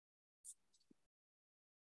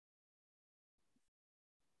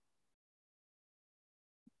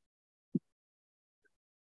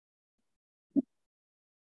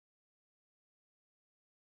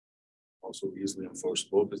 Also easily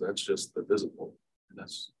enforceable because that's just the visible. And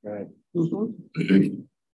that's right.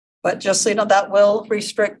 But just so you know, that will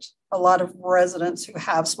restrict a lot of residents who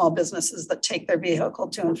have small businesses that take their vehicle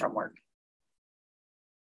to and from work.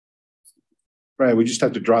 Right. We just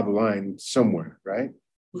have to draw the line somewhere, right?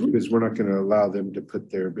 Because we're not going to allow them to put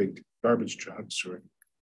their big garbage trucks or.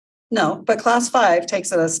 No, but class 5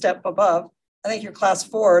 takes it a step above. I think your class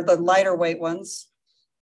 4, the lighter weight ones,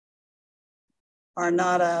 are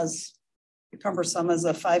not as cumbersome as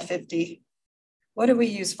a 550. What do we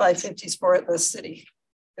use 550s for at this city?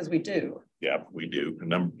 Because we do. Yeah, we do a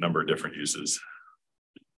number of different uses.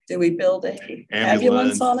 Do we build a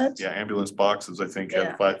ambulance on it? Yeah, ambulance boxes, I think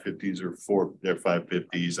have 550s or they're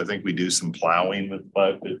 550s. I think we do some plowing with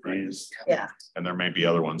 550s. Yeah. And there may be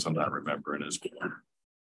other ones I'm not remembering as well.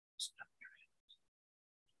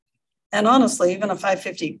 And honestly, even a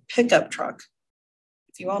 550 pickup truck,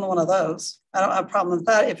 if you own one of those, I don't have a problem with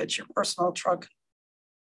that if it's your personal truck.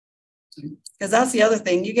 Because that's the other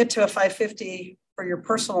thing. You get to a 550 for your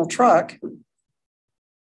personal truck,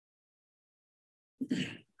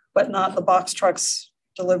 but not the box trucks,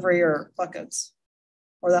 delivery or buckets,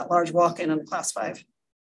 or that large walk-in in class 5.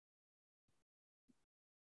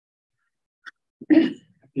 I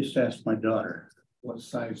just asked my daughter what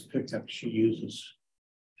size pickup she uses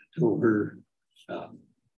to tow her stuff.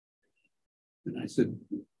 And I said,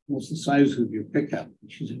 What's the size of your pickup?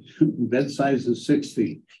 She said, bed size is 6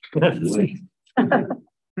 feet.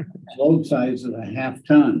 Load size is a half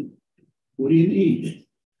ton. What do you need?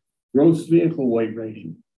 Gross vehicle weight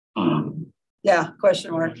rating. Yeah,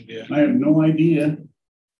 question mark. I have no idea.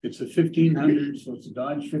 It's a 1500, so it's a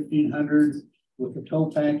Dodge 1500 with a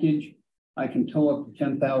tow package. I can tow up to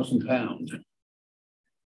 10,000 pounds.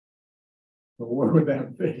 So where would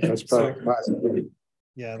that fit? That's probably class three.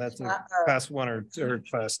 Yeah, that's a class 1 or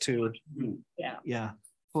class 2. Yeah. Yeah.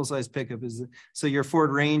 Full size pickup is, so your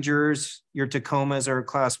Ford Rangers, your Tacomas are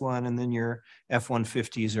class 1, and then your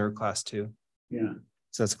F-150s are class 2. Yeah.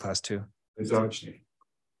 So that's class 2. It's actually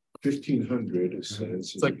 1500. It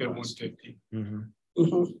says. It's like a 150.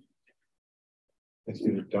 It's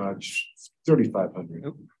gonna Dodge 3500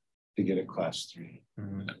 Nope. to get a class 3.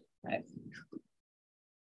 Right.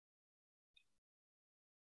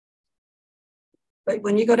 But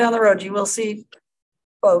when you go down the road, you will see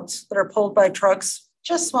boats that are pulled by trucks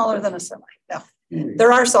just smaller than a semi. Yeah,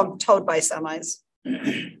 there are some towed by semis,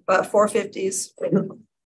 but 450s. I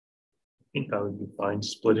think that would be fine,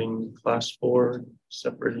 splitting class 4,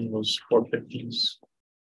 separating those 450s.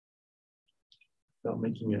 Without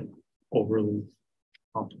making it overly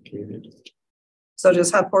complicated. So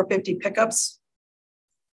just have 450 pickups.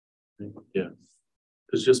 Yeah.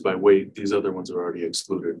 Because just by weight, these other ones are already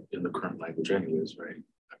excluded in the current language anyways, right?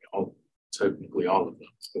 I mean, technically all of them.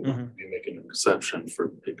 But we make an exception for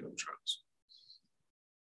pickup trucks.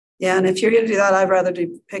 Yeah, and if you're going to do that, I'd rather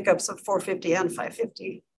do pickups of 450 and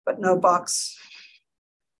 550, but no box.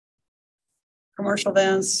 Commercial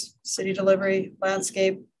vans, city delivery,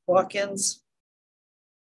 landscape, walk-ins.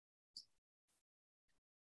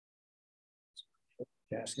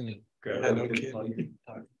 Yeah, it's gonna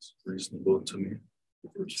Reasonable to me.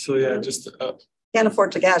 So yeah, just Can't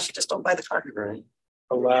afford to gas, you just don't buy the car. Right.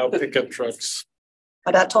 allow pickup trucks.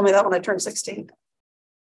 My dad told me that when I turned 16.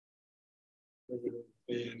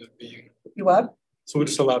 They end up being, You what? so we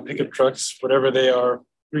just allow pickup trucks, whatever they are,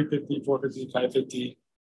 350, 450, 550.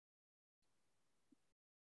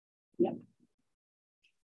 Yeah.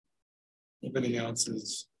 Everything else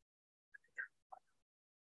is.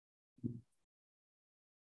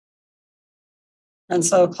 And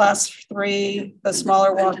so class 3, the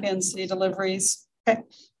smaller walk-in city deliveries. Okay.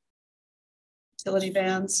 Utility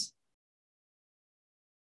vans.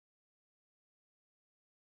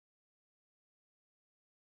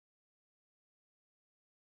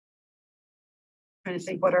 Trying to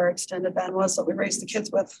think what our extended van was that we raised the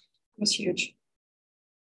kids with. It was huge.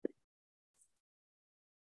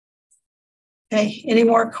 Okay, any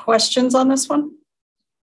more questions on this one?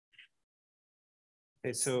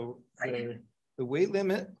 Okay, so the weight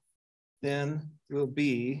limit then will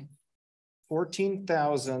be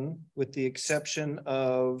 14,000 with the exception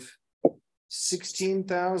of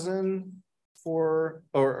 16,000 for,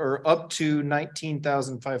 or up to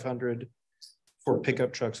 19,500 for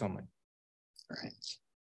pickup trucks only. Right.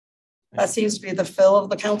 That seems to be the fill of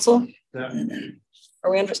the council. Yeah. Are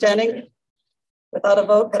we understanding? Without a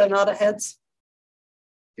vote, but a nod of heads?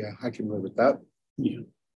 Yeah, I can live with that. Yeah.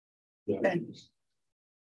 Okay.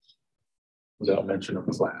 Without mention of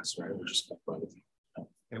class, right? We're just.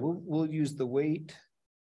 Okay, we'll use the weight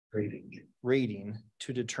rating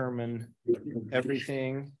to determine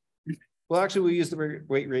everything. Well, actually, we'll use the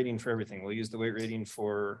weight rating for everything. We'll use the weight rating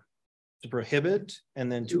for to prohibit and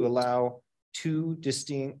then to allow 2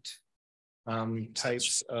 distinct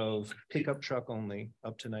types of pickup truck only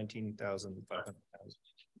up to 19,500 pounds.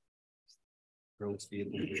 Gross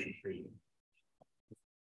vehicle rating.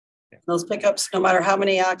 Those pickups, no matter how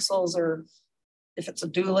many axles or if it's a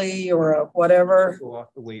dually or a whatever. Go off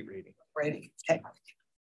the weight rating. Rating. Okay.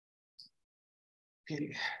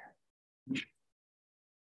 Okay.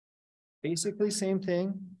 Basically same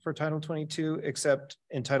thing for Title 22, except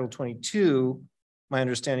in Title 22, my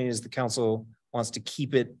understanding is the council wants to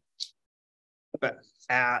keep it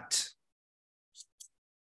at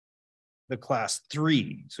the class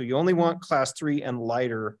 3. So you only want class 3 and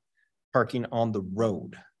lighter parking on the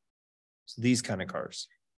road. So these kind of cars.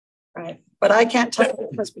 Right. But I can't tell the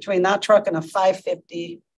difference between that truck and a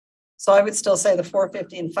 550. So I would still say the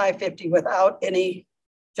 450 and 550 without any,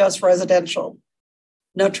 just residential.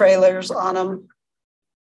 No trailers on them.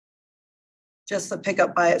 Just the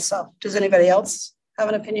pickup by itself. Does anybody else have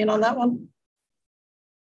an opinion on that one?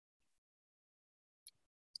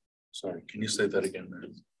 Sorry, can you say that again,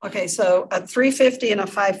 man? Okay, so a 350 and a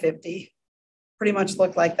 550 pretty much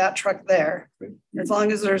look like that truck there. As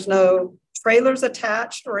long as there's no trailers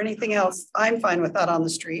attached or anything else, I'm fine with that on the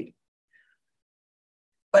street.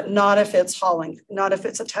 But not if it's hauling, not if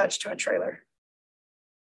it's attached to a trailer.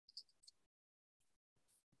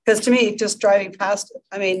 Because to me, just driving past,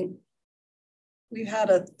 I mean, we've had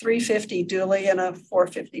a 350 dually and a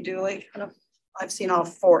 450 dually. And I've seen all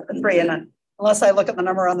three, and unless I look at the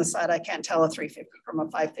number on the side, I can't tell a 350 from a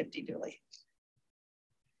 550 dually.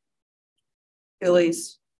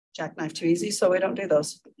 Dualies, jackknife too easy, so we don't do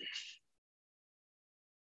those.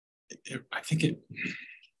 I think it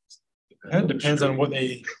kind of depends on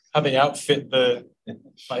how they outfit the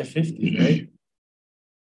 550, right?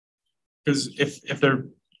 Because if they're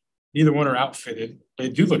neither one are outfitted, they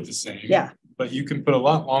do look the same. Yeah. But you can put a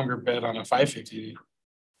lot longer bed on a 550.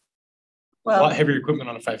 Well, a lot heavier equipment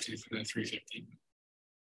on a 550 than a 350.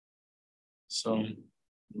 So the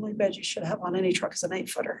only bed you should have on any truck is an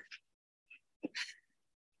 8-footer.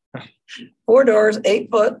 4 doors,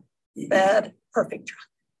 8-foot bed, perfect truck.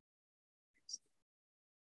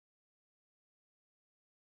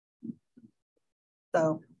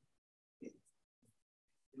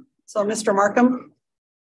 So Mr. Markham,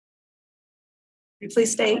 you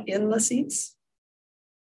please stay in the seats.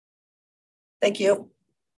 Thank you.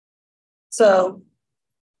 So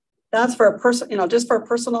that's for a person, just for a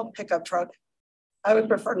personal pickup truck. I would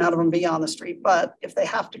prefer none of them be on the street, but if they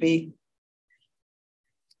have to be.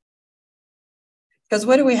 Because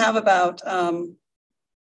what do we have about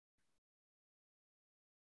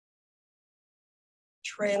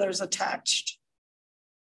trailers attached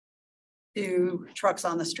to trucks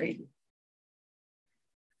on the street?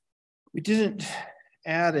 We didn't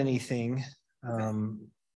add anything.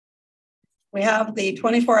 We have the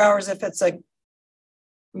 24 hours if it's a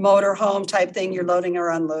motor home type thing, you're loading or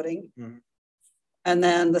unloading. Mm-hmm. And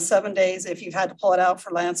then the 7 days if you've had to pull it out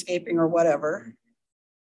for landscaping or whatever.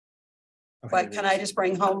 Okay, but can I just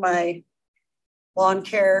bring home my lawn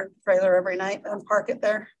care trailer every night and park it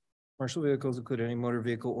there? Commercial vehicles include any motor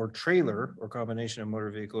vehicle or trailer or combination of motor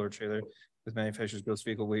vehicle or trailer with manufacturer's gross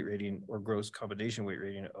vehicle weight rating or gross combination weight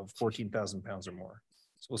rating of 14,000 pounds or more.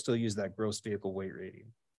 So we'll still use that gross vehicle weight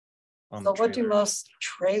rating. So what do most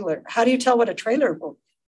how do you tell what a trailer will?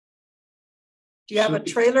 Do you have a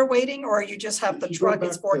trailer weighting or you just have the truck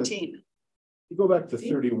is 14? You go back to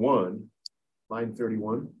 31, line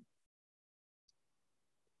 31.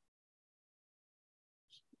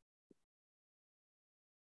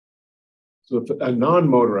 So if a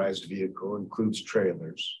non-motorized vehicle includes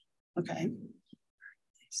trailers. Okay.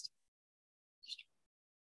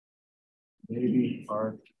 Maybe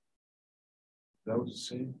parked. That was the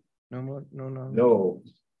same? No. No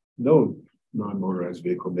non-motorized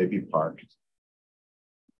vehicle may be parked,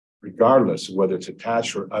 regardless of whether it's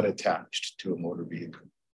attached or unattached to a motor vehicle.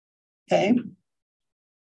 Okay.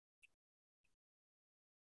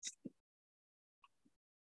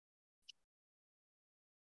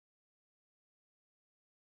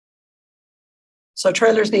 So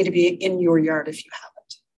trailers need to be in your yard if you have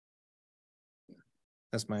it.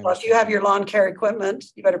 That's my. Well, if you have your lawn care equipment,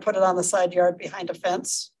 you better put it on the side yard behind a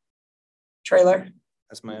fence. Trailer.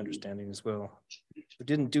 That's my understanding as well. We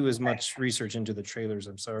didn't do as much research into the trailers.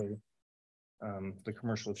 I'm sorry. The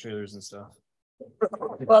commercial trailers and stuff.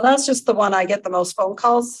 Well, that's just the one I get the most phone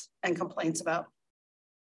calls and complaints about.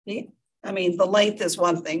 I mean, the length is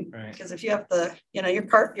one thing, right? Because if you have the,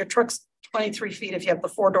 your truck's 23 feet, if you have the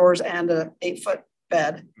 4 doors and a 8-foot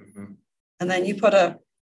bed, mm-hmm. and then you put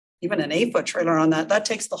even an 8-foot trailer on that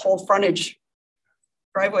takes the whole frontage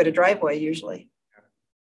driveway to driveway usually.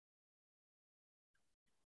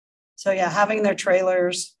 So yeah, having their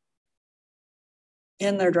trailers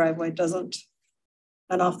in their driveway doesn't,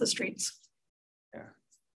 and off the streets. Yeah.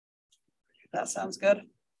 That sounds good.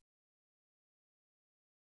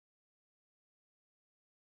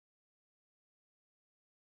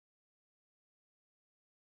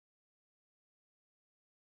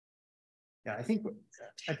 Yeah, I think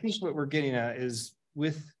what we're getting at is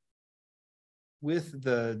with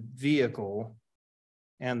the vehicle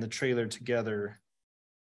and the trailer together,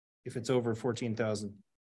 if it's over 14,000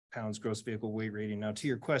 pounds gross vehicle weight rating. Now, to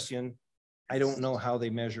your question, I don't know how they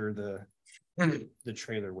measure the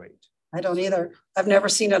trailer weight. I don't either. I've never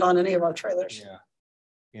seen it on any of our trailers.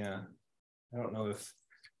 Yeah. I don't know if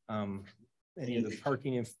any of the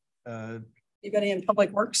parking, anybody in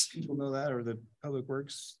Public Works people know that, or the Public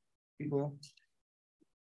Works people.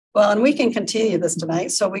 Well, and we can continue this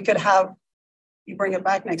tonight, so we could have you bring it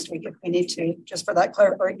back next week if we need to, just for that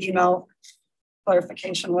or email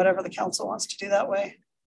clarification, whatever the council wants to do that way.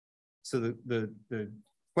 So the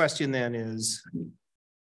question then is,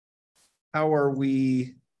 how are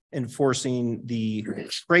we enforcing the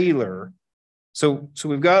trailer? So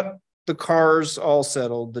we've got the cars all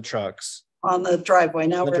settled, the trucks on the driveway.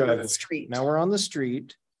 Now we're on the street. Now we're on the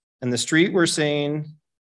street, and the street we're saying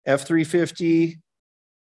F-350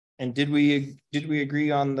 And did we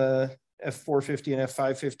agree on the F450 and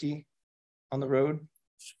F550 on the road?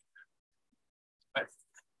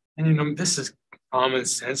 And you know, this is common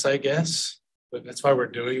sense, I guess, but that's why we're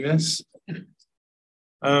doing this.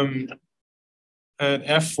 An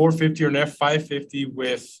F450 or an F550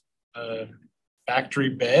 with a factory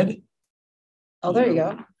bed. Oh, there you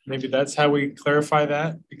go. Maybe that's how we clarify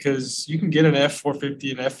that, because you can get an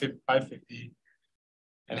F450 and F550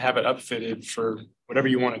 and have it upfitted for whatever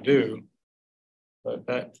you want to do. But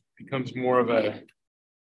that becomes more of a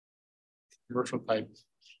commercial type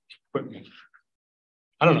equipment.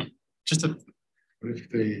 I don't know, just a. What if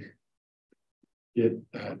they get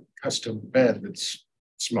a custom bed that's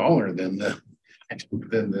smaller than the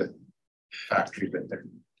factory bed there?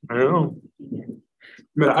 I don't know.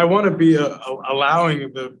 But I want to be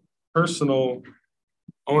allowing the personal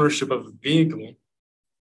ownership of the vehicle,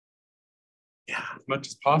 yeah, as much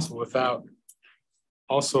as possible, without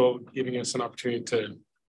also giving us an opportunity to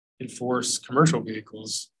enforce commercial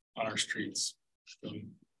vehicles on our streets. So I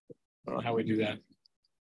don't know how we do that.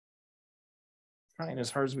 Trying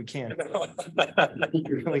as hard as we can. We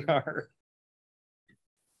really are.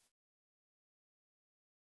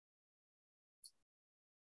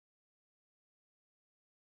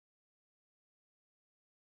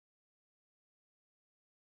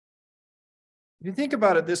 If you think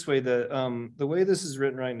about it this way, the way this is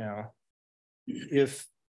written right now, if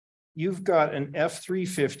you've got an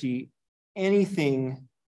F350, anything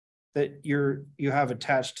that you have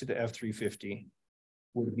attached to the F350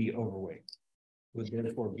 would be overweight, would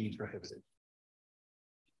therefore be prohibited.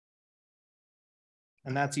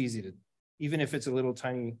 And that's easy to, even if it's a little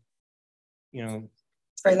tiny, you know,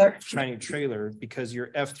 tiny trailer, because your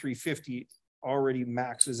F350 already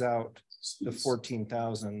maxes out the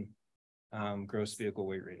 14,000 gross vehicle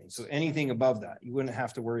weight rating. So anything above that, you wouldn't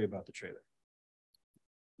have to worry about the trailer.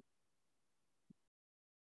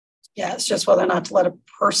 Yeah, it's just whether or not to let a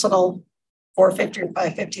personal 450 or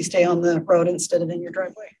 550 stay on the road instead of in your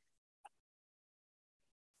driveway.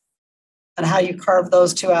 And how you carve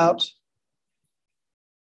those two out.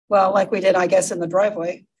 Well, like we did, I guess, in the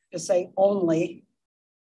driveway, just say only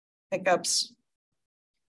pickups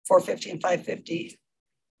 450 and 550,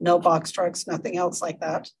 no box trucks, nothing else like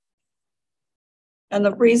that. And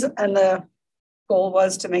the reason and the goal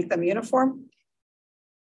was to make them uniform.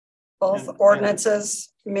 Both ordinances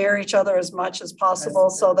mirror each other as much as possible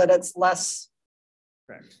so that it's less.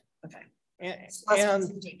 Correct. Okay.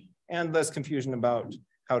 And less confusion about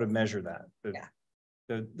how to measure that.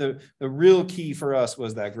 The real key for us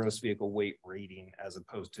was that gross vehicle weight rating as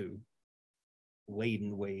opposed to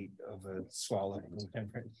laden weight of a swallow.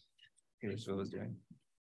 Here's what I was doing.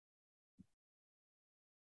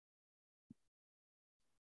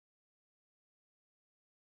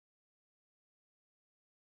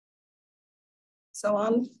 So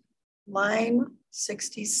on line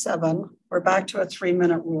 67, we're back to a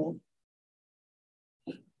 3-minute rule.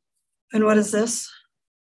 And what is this?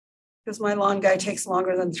 Because my lawn guy takes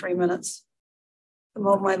longer than 3 minutes to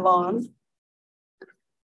mow my lawn.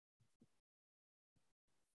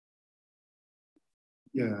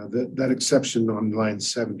 Yeah, that exception on line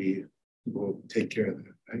 70 will take care of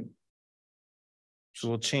that, right? So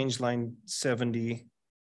we'll change line 70.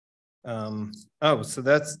 Oh, so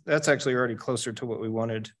that's actually already closer to what we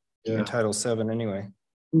wanted in Title 7 anyway.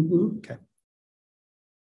 Mm-hmm. Okay.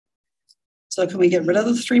 So can we get rid of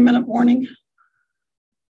the 3-minute warning?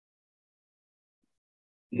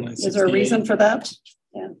 Is there a reason for that?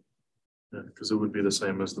 Yeah. Yeah, because it would be the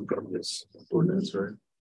same as the previous ordinance, right?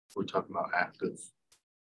 We're talking about active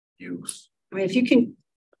use. I mean, if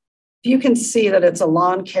you can see that it's a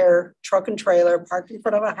lawn care truck and trailer parked in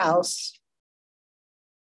front of a house,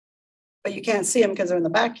 but you can't see them because they're in the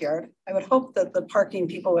backyard, I would hope that the parking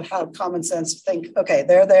people would have common sense to think, okay,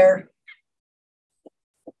 they're there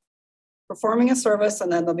performing a service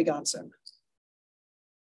and then they'll be gone soon.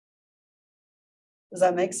 Does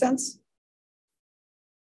that make sense?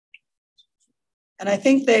 And I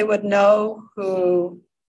think they would know who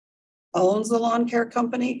owns the lawn care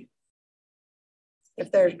company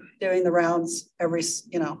if they're doing the rounds every,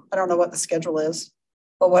 I don't know what the schedule is,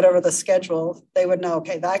 but whatever the schedule, they would know,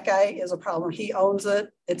 okay, that guy is a problem. He owns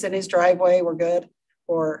it. It's in his driveway. We're good.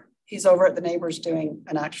 Or he's over at the neighbors doing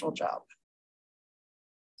an actual job.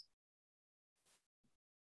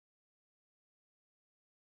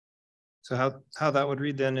 So how that would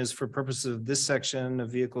read then is, for purposes of this section, a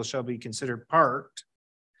vehicle shall be considered parked,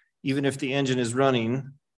 even if the engine is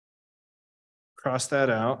running. Cross that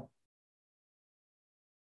out.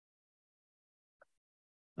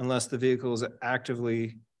 Unless the vehicle is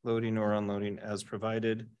actively loading or unloading as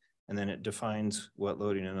provided. and then it defines what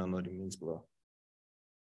loading and unloading means below.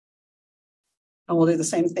 And we'll do the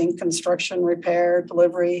same thing, construction, repair,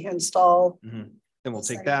 delivery, install. Then we'll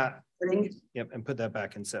take that, Bring. yep, and put that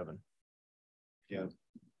back in 7. Yeah.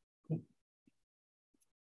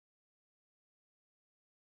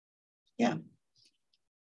 Yeah.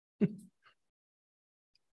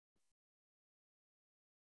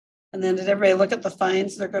 And then did everybody look at the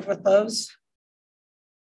fines? They're good with those?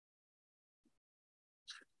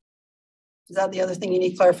 Is that the other thing you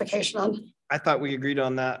need clarification on? I thought we agreed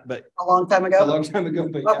on that, but A long time ago? a long time ago,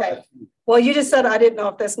 but Okay. Well, you just said I didn't know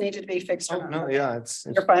if this needed to be fixed or yeah. not. No, yeah, it's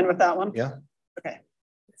You're fine with that one? yeah. Okay.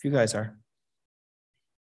 If you guys are.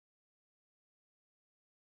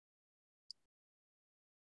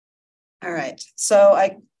 All right, so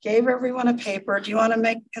I gave everyone a paper. Do you want to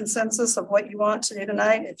make consensus of what you want to do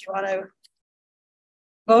tonight? If you want to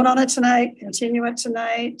vote on it tonight, continue it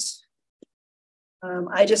tonight.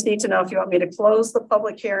 I just need to know if you want me to close the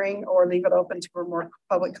public hearing or leave it open for more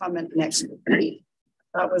public comment next week.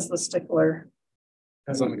 That was the stickler.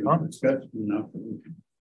 That's on the comments. That's enough.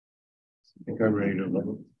 I think I'm ready to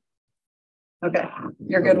vote. Okay,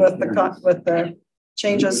 you're good with the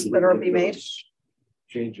changes that are be made?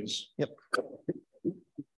 Changes. Yep.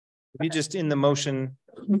 If you just in the motion,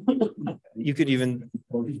 you could even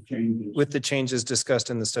Changes. with the changes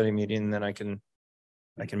discussed in the study meeting, then I can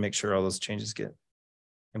make sure all those changes get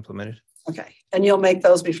implemented. Okay, and you'll make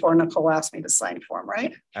those before Nicole asks me to sign for them,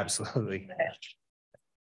 right? Absolutely.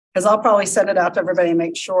 Because I'll probably send it out to everybody and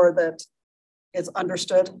make sure that it's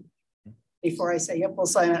understood before I say, yep, we'll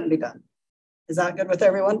sign it and be done. Is that good with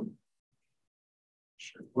everyone?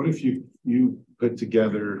 Sure. What if you put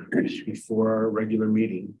together before our regular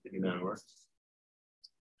meeting in an hour?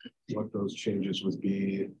 What those changes would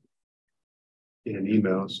be in an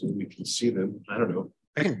email so we can see them. I don't know.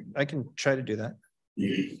 I can try to do that.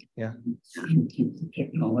 Yeah. Keep the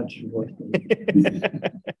technology working.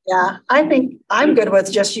 Yeah, I think I'm good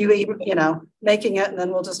with just you making it and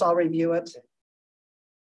then we'll just all review it.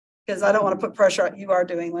 Because I don't want to put pressure on you. Are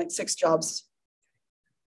doing like 6 jobs.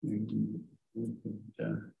 In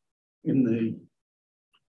the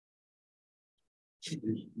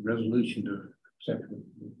resolution to accept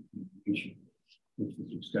we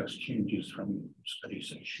discuss changes from study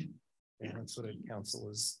session. Yeah, that's what council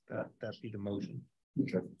is, that be the motion.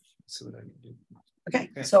 Okay. So that I can do. Okay,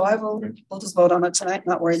 so we'll just vote on it tonight,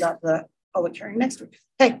 not worry about the public hearing next week.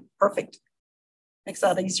 Okay, perfect. Makes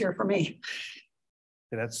that easier for me.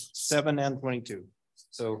 Okay, that's 7 and 22.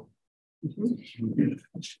 So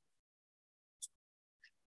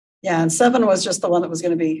Yeah, and 7 was just the one that was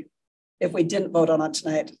going to be, if we didn't vote on it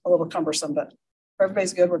tonight, a little cumbersome, but if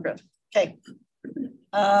everybody's good, we're good. Okay.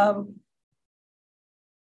 So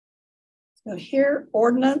here,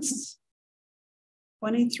 ordinance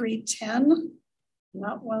 2310,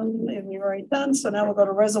 not one you've already done. So now we'll go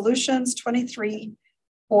to resolutions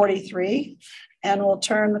 2343, and we'll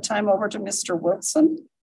turn the time over to Mr. Wilson.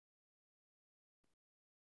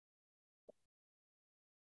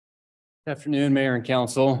 Good afternoon, Mayor and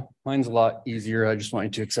Council. Mine's a lot easier. I just want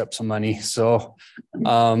you to accept some money. So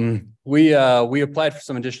we applied for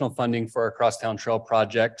some additional funding for our Crosstown Trail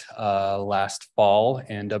project last fall,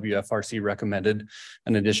 and WFRC recommended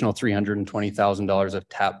an additional $320,000 of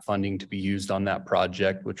TAP funding to be used on that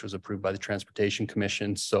project, which was approved by the Transportation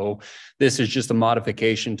Commission. So this is just a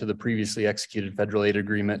modification to the previously executed federal aid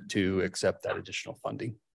agreement to accept that additional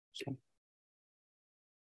funding. So.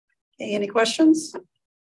 Okay, any questions?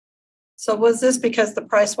 So was this because the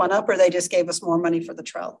price went up or they just gave us more money for the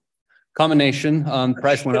trail? Combination,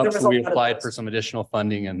 price went up, so we applied for those. some additional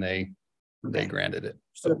funding and they granted it.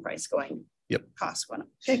 So the price going. Yep. Cost went up.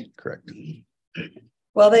 Okay. Correct.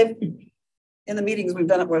 Well, in the meetings we've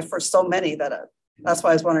done it with for so many that that's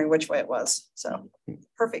why I was wondering which way it was. So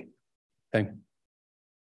perfect. Okay.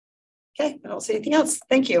 Okay, I don't see anything else.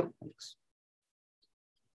 Thank you.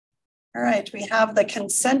 All right, we have the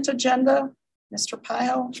consent agenda. Mr.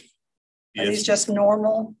 Pyle. Are these just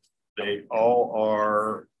normal? They all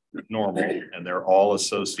are normal and they're all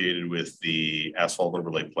associated with the asphalt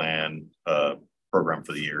overlay plan program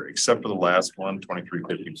for the year, except for the last one,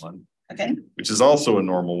 2351. Okay. Which is also a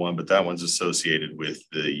normal one, but that one's associated with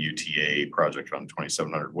the UTA project on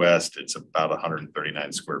 2700 West. It's about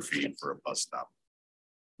 139 square feet for a bus stop.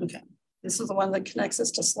 Okay. This is the one that connects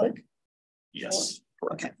us to Slick? Yes.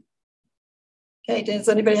 Okay. Okay, does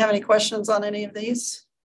anybody have any questions on any of these?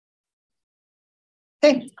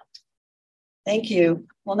 Okay. Thank you.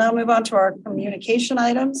 We'll now move on to our communication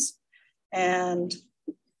items, and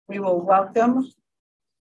we will welcome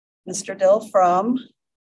Mr. Dill from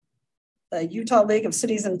the Utah League of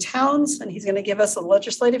Cities and Towns, and he's going to give us a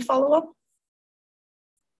legislative follow-up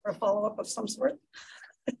or a follow-up of some sort.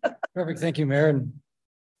 Perfect. Thank you, Mayor.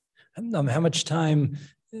 And how much time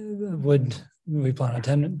would we plan on?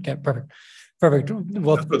 10 minutes? Okay, perfect. Perfect.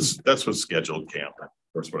 Well, that's what's scheduled, Cam. Of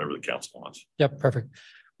course, whatever the council wants. Yep, perfect.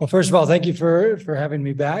 Well, first of all, thank you for having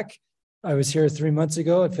me back. I was here 3 months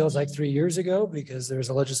ago. It feels like 3 years ago because there was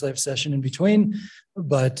a legislative session in between.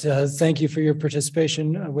 But thank you for your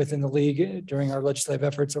participation within the league during our legislative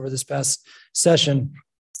efforts over this past session.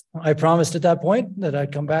 I promised at that point that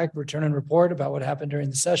I'd come back, return and report about what happened during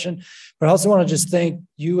the session. But I also want to just thank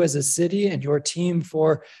you as a city and your team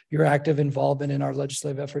for your active involvement in our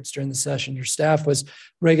legislative efforts during the session. Your staff was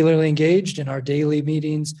regularly engaged in our daily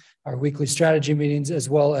meetings, our weekly strategy meetings, as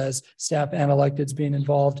well as staff and electeds being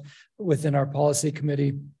involved within our policy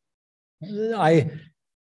committee. I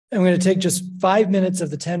am going to take just 5 minutes of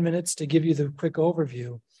the 10 minutes to give you the quick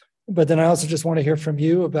overview. But then I also just want to hear from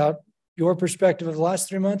you about your perspective of the last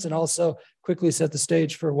 3 months and also quickly set the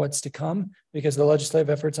stage for what's to come, because the legislative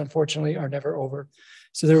efforts, unfortunately, are never over.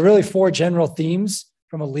 So there are really 4 general themes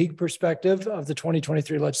from a league perspective of the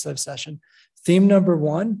 2023 legislative session. Theme number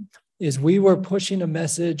 1 is we were pushing a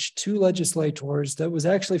message to legislators that was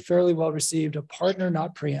actually fairly well received: a partner,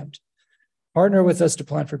 not preempt. Partner with us to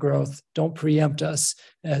plan for growth. Don't preempt us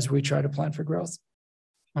as we try to plan for growth.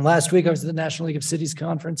 And last week, I was at the National League of Cities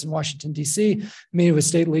Conference in Washington, D.C., meeting with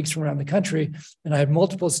state leagues from around the country. And I had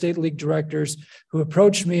multiple state league directors who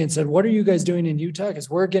approached me and said, what are you guys doing in Utah? Because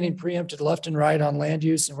we're getting preempted left and right on land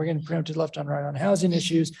use, and we're getting preempted left and right on housing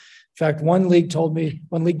issues. In fact, one league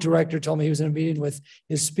director told me he was in a meeting with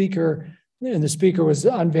his speaker, and the speaker was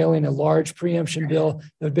unveiling a large preemption bill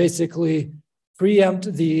that would basically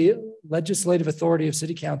preempt the legislative authority of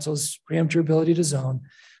city councils, preempt your ability to zone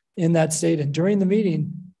in that state. And during the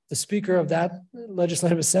meeting, the speaker of that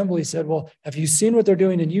legislative assembly said, well, have you seen what they're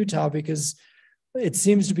doing in Utah? Because it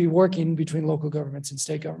seems to be working between local governments and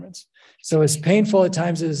state governments. So as painful at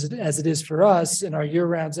times as it is for us in our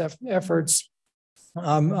year-round efforts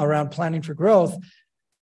around planning for growth,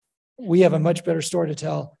 we have a much better story to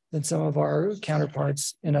tell than some of our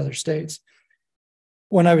counterparts in other states.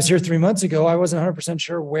 When I was here 3 months ago, I wasn't 100%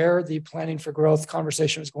 sure where the planning for growth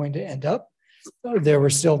conversation was going to end up. There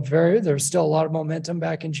was still a lot of momentum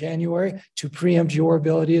back in January to preempt your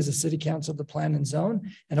ability as a city council to plan and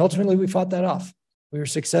zone. And ultimately we fought that off. We were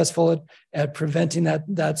successful at preventing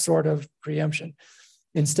that sort of preemption.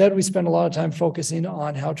 Instead, we spent a lot of time focusing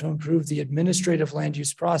on how to improve the administrative land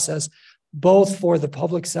use process, both for the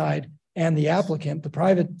public side and the applicant, the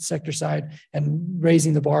private sector side, and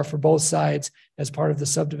raising the bar for both sides as part of the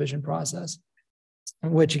subdivision process,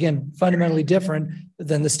 which again, fundamentally different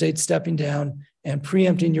than the state stepping down and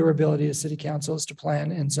preempting your ability as city councils to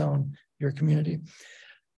plan and zone your community.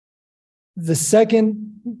 The second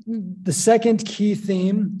key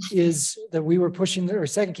theme is that we were pushing, or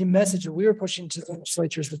second key message that we were pushing to the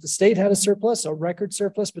legislatures, that the state had a surplus, a record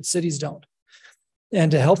surplus, but cities don't.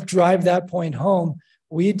 And to help drive that point home,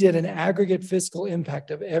 we did an aggregate fiscal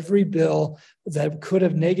impact of every bill that could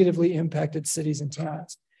have negatively impacted cities and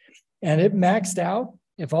towns. And it maxed out,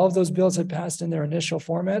 if all of those bills had passed in their initial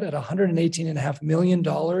format, at $118.5 million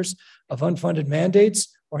of unfunded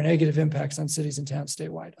mandates or negative impacts on cities and towns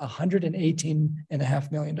statewide,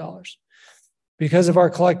 $118.5 million. Because of our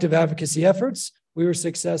collective advocacy efforts, we were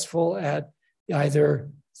successful at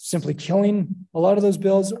either simply killing a lot of those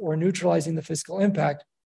bills or neutralizing the fiscal impact.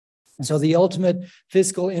 And so the ultimate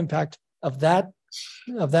fiscal impact of that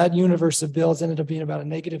universe of bills ended up being about a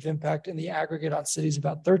negative impact in the aggregate on cities,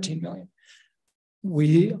 about 13 million.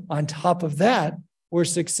 We, on top of that, were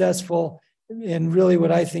successful in really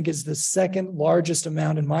what I think is the second largest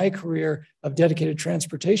amount in my career of dedicated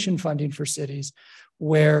transportation funding for cities,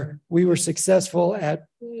 where we were successful at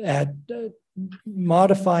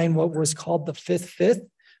modifying what was called the fifth,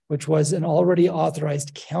 which was an already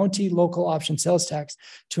authorized county local option sales tax,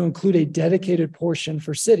 to include a dedicated portion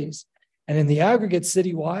for cities. And in the aggregate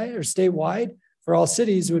citywide or statewide, for all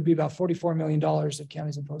cities, it would be about $44 million if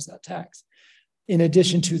counties imposed that tax. In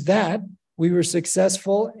addition to that, we were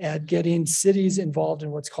successful at getting cities involved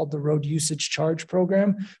in what's called the Road Usage Charge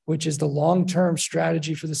Program, which is the long-term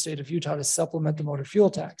strategy for the state of Utah to supplement the motor fuel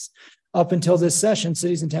tax. Up until this session,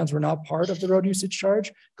 cities and towns were not part of the road usage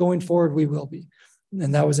charge. Going forward, we will be.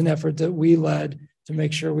 And that was an effort that we led to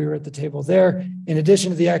make sure we were at the table there, in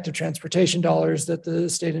addition to the active transportation dollars that the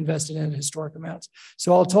state invested in historic amounts.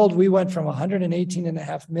 So all told, we went from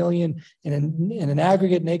 $118.5 million in an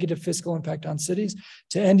aggregate negative fiscal impact on cities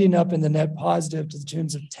to ending up in the net positive to the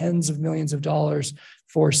tunes of tens of millions of dollars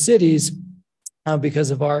for cities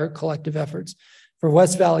because of our collective efforts. For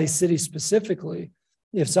West Valley City specifically,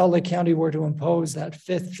 if Salt Lake County were to impose that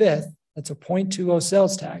fifth, that's a 0.20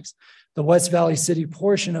 sales tax, the West Valley City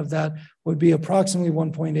portion of that would be approximately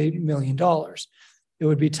 $1.8 million. It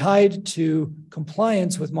would be tied to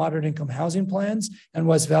compliance with moderate income housing plans and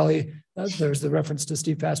West Valley. There's the reference to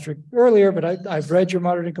Steve Pastrick earlier, but I've read your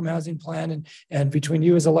moderate income housing plan, and between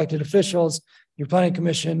you as elected officials, your planning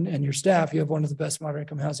commission and your staff, you have one of the best moderate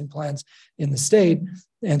income housing plans in the state.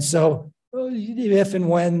 And so if and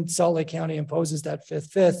when Salt Lake County imposes that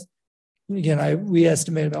fifth, again, we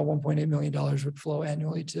estimate about $1.8 million would flow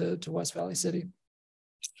annually to West Valley City.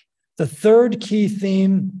 The third key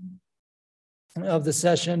theme of the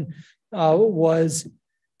session was,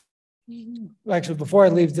 actually, before I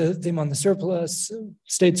leave the theme on the surplus,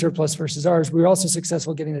 state surplus versus ours, we were also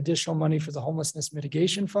successful getting additional money for the homelessness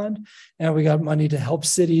mitigation fund. And we got money to help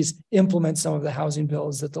cities implement some of the housing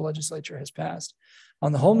bills that the legislature has passed.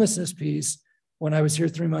 On the homelessness piece, when I was here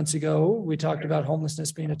 3 months ago, we talked about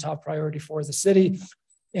homelessness being a top priority for the city.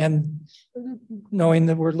 And knowing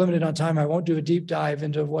that we're limited on time, I won't do a deep dive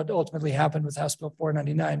into what ultimately happened with House Bill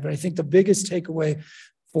 499. But I think the biggest takeaway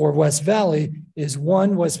for West Valley is,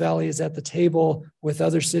 one, West Valley is at the table with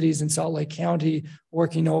other cities in Salt Lake County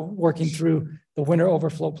working through the winter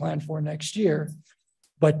overflow plan for next year.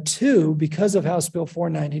 But two, because of House Bill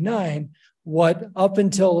 499, what up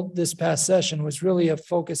until this past session was really a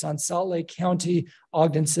focus on Salt Lake County,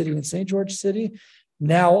 Ogden City, and St. George City,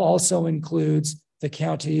 now also includes the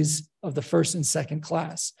counties of the first and second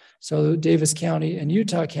class. So Davis County and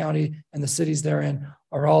Utah County and the cities therein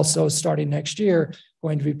are also, starting next year,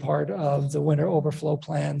 going to be part of the winter overflow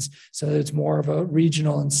plans. So that it's more of a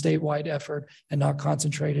regional and statewide effort and not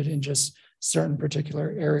concentrated in just certain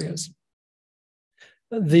particular areas.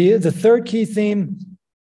 The third key theme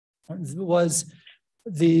was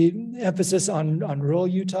the emphasis on rural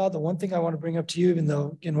Utah. The one thing I want to bring up to you, even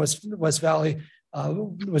though in West Valley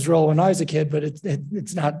was rural when I was a kid, but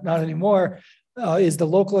it's not anymore, is the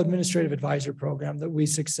local administrative advisor program that we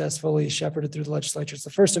successfully shepherded through the legislature. It's the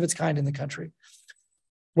first of its kind in the country.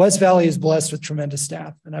 West Valley is blessed with tremendous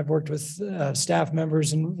staff, and I've worked with staff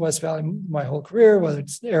members in West Valley my whole career, whether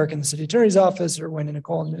it's Eric in the city attorney's office or Wayne in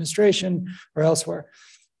Nicole administration or elsewhere.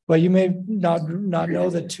 But you may not know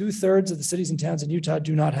that 2/3 of the cities and towns in Utah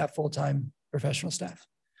do not have full-time professional staff.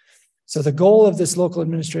 So the goal of this local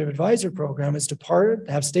administrative advisor program is to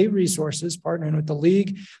have state resources partnering with the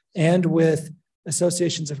league and with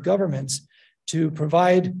associations of governments to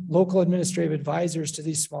provide local administrative advisors to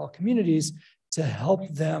these small communities to help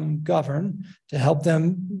them govern, to help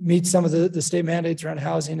them meet some of the state mandates around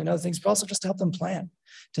housing and other things, but also just to help them plan,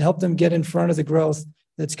 to help them get in front of the growth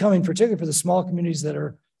that's coming, particularly for the small communities that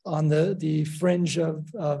are on the fringe of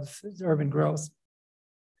urban growth.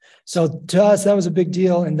 So to us, that was a big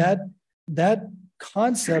deal. And that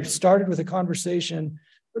concept started with a conversation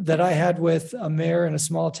that I had with a mayor in a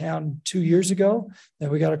small town 2 years ago that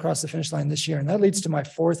we got across the finish line this year. And that leads to my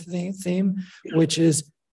fourth theme, which is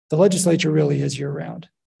the legislature really is year-round.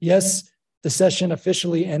 Yes, the session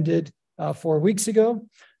officially ended 4 weeks ago,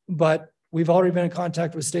 but we've already been in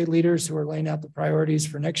contact with state leaders who are laying out the priorities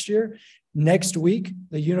for next year. Next week,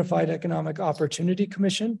 the Unified Economic Opportunity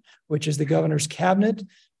Commission, which is the governor's cabinet,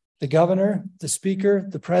 the governor, the speaker,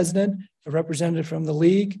 the president, a representative from the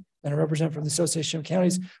league, and a representative from the Association of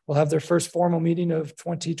Counties will have their first formal meeting of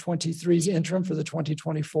 2023's interim for the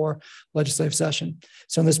 2024 legislative session.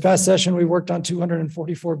 So in this past session, we worked on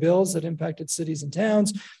 244 bills that impacted cities and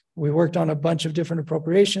towns. We worked on a bunch of different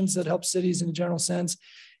appropriations that help cities in a general sense,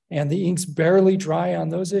 and the ink's barely dry on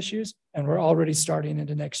those issues, and we're already starting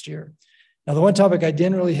into next year. Now, the one topic I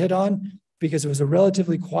didn't really hit on, because it was a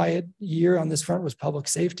relatively quiet year on this front, was public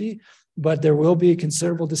safety, but there will be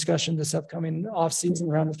considerable discussion this upcoming off-season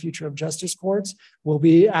around the future of justice courts. We'll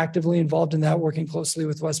be actively involved in that, working closely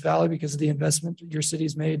with West Valley because of the investment your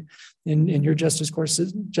city's made in your justice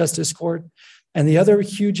court. And the other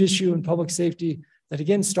huge issue in public safety that,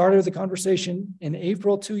 again, started with a conversation in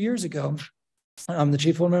April 2 years ago. The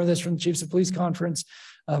chief will remember this from the Chiefs of Police Conference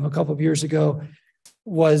a couple of years ago.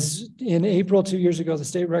 Was in April 2 years ago, the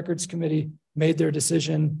State Records Committee made their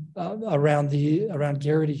decision around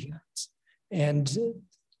Garrity hearings. And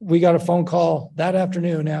we got a phone call that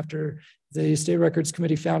afternoon after the State Records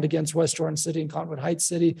Committee found against West Jordan City and Cottonwood Heights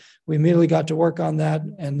City. We immediately got to work on that,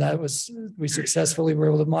 and we successfully were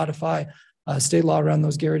able to modify state law around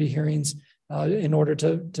those Garrity hearings in order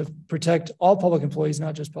to protect all public employees,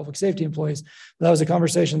 not just public safety employees. But that was a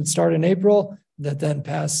conversation that started in April that then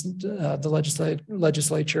passed the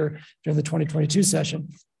legislature during the 2022 session.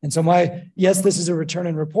 And so yes, this is a return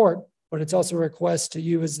and report, but it's also a request to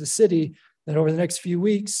you as the city that over the next few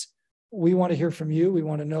weeks, we want to hear from you. We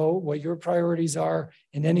want to know what your priorities are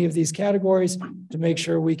in any of these categories to make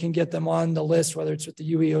sure we can get them on the list, whether it's with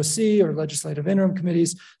the UEOC or legislative interim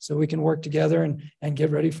committees, so we can work together and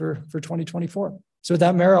get ready for 2024. So with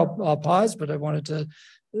that, Mayor, I'll pause, but I wanted to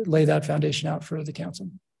lay that foundation out for the council.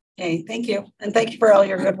 Okay, thank you. And thank you for all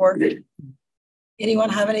your good work. Anyone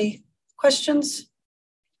have any questions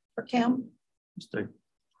for Cam? Just a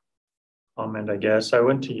comment, I guess. I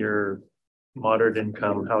went to your moderate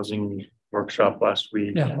income housing workshop last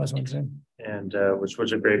week. Yeah, last Wednesday. And which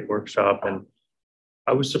was a great workshop. And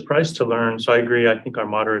I was surprised to learn. So I agree. I think our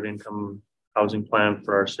moderate income housing plan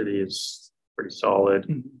for our city is pretty solid.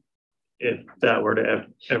 Mm-hmm. If that were to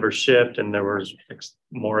ever shift and there was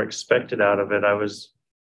more expected out of it,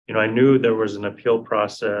 I knew there was an appeal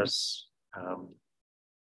process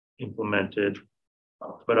implemented,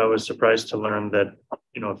 but I was surprised to learn that,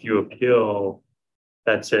 if you appeal,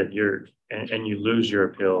 that's it, and you lose your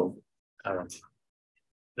appeal,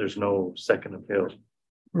 there's no second appeal.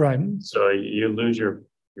 Right. So you lose your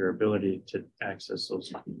ability to access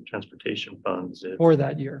those transportation funds for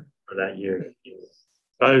that year.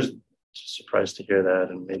 I was surprised to hear that,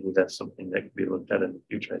 and maybe that's something that could be looked at in the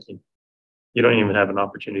future. I think you don't even have an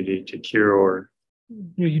opportunity to cure, or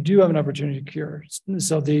you do have an opportunity to cure.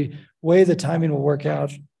 So the way the timing will work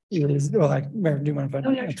out is, Mayor, do you mind if I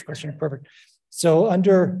answer the question? Perfect. So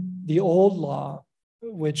under the old law,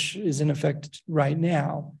 which is in effect right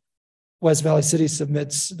now, West Valley City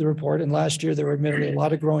submits the report. And last year, there were admittedly a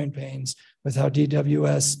lot of growing pains with how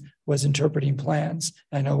DWS was interpreting plans.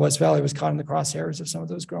 I know West Valley was caught in the crosshairs of some of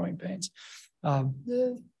those growing pains.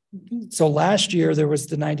 So last year, there was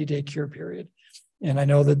the 90-day cure period. And I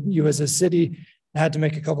know that you as a city had to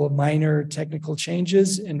make a couple of minor technical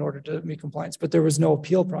changes in order to meet compliance, but there was no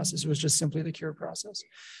appeal process. It was just simply the cure process.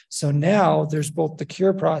 So now there's both the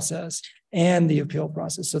cure process and the appeal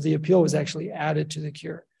process. So the appeal was actually added to the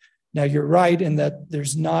cure. Now you're right in that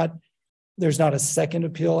there's not a second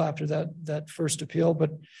appeal after that first appeal,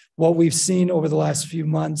 but what we've seen over the last few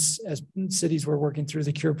months as cities were working through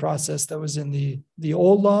the cure process that was in the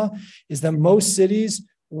old law is that most cities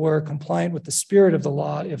were compliant with the spirit of the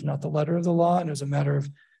law, if not the letter of the law. And it was a matter of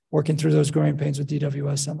working through those growing pains with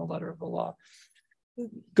DWS and the letter of the law.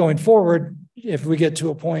 Going forward, if we get to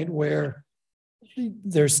a point where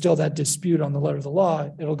there's still that dispute on the letter of the law,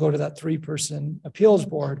 it'll go to that 3-person appeals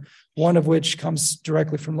board, one of which comes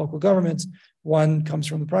directly from local governments, one comes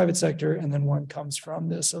from the private sector, and then one comes from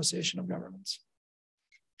the Association of Governments.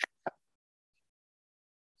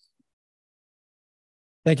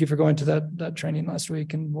 Thank you for going to that training last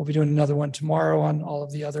week, and we'll be doing another one tomorrow on all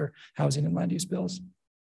of the other housing and land use bills.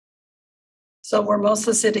 So were most of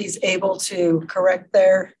the cities able to correct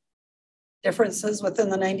their differences within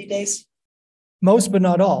the 90 days? Most, but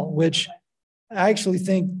not all, which I actually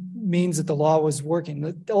think means that the law was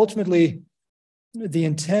working. Ultimately, the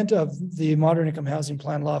intent of the Moderate Income Housing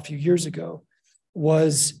Plan law a few years ago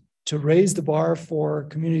was to raise the bar for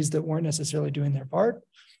communities that weren't necessarily doing their part,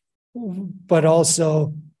 but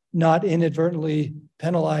also not inadvertently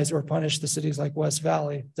penalize or punish the cities like West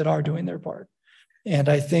Valley that are doing their part. And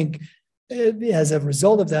I think as a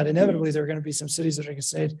result of that, inevitably, there are going to be some cities that are going to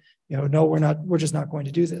say, no, we're just not going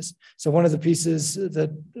to do this. So one of the pieces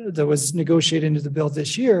that was negotiated into the bill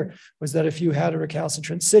this year was that if you had a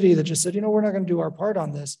recalcitrant city that just said, we're not going to do our part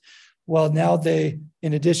on this, well, now they,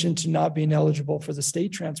 in addition to not being eligible for the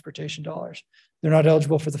state transportation dollars, they're not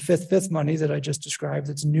eligible for the fifth money that I just described.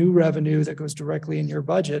 That's new revenue that goes directly in your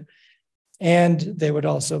budget. And they would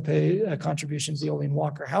also pay a contribution to the Olin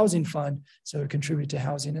Walker Housing Fund. So it would contribute to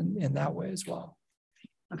housing in that way as well.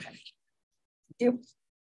 Okay. Thank you.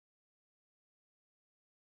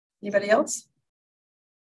 Anybody else?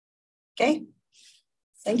 Okay.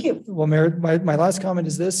 Thank you. Well, Mayor, my last comment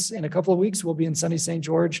is this. In a couple of weeks, we'll be in sunny St.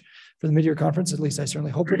 George for the mid-year conference. At least I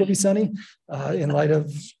certainly hope it'll be sunny in light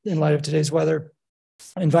of today's weather.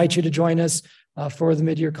 I invite you to join us for the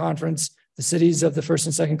mid-year conference. The cities of the first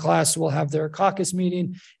and second class will have their caucus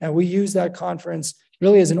meeting, and we use that conference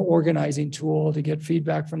really as an organizing tool to get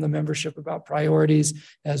feedback from the membership about priorities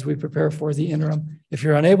as we prepare for the interim. If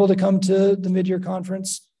you're unable to come to the mid-year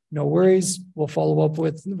conference, no worries. We'll follow up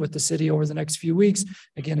with the city over the next few weeks,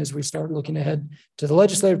 again, as we start looking ahead to the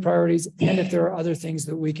legislative priorities, and if there are other things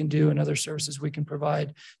that we can do and other services we can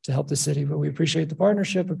provide to help the city. But we appreciate the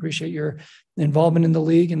partnership, appreciate your involvement in the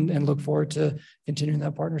league, and look forward to continuing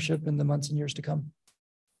that partnership in the months and years to come.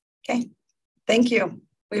 Okay, thank you.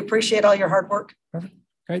 We appreciate all your hard work. Perfect.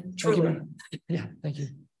 Great. Truly. Thank you. Yeah, thank you.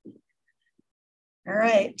 All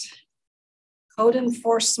right. Code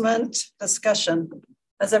enforcement discussion.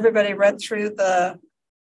 Has everybody read through the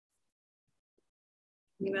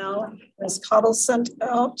email Ms. Cottle sent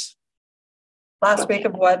out last week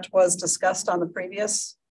of what was discussed on the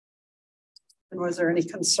previous. And was there any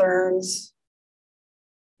concerns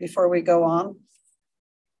before we go on?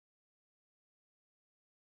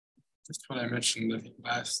 Just what I mentioned, I think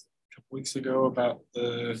last couple weeks ago about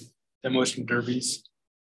the demolition derbies.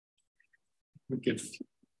 We could,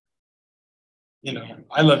 you know,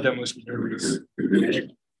 I love demolition derbies. I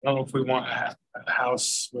don't know if we want a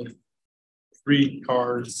house with 3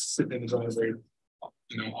 cars sitting in the driveway,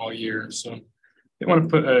 you know, all year. So they want to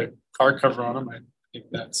put a car cover on them. I think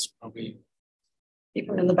that's probably Keep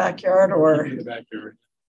them in the backyard or in the backyard.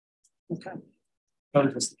 okay. That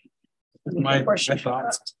was just my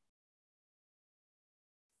thoughts.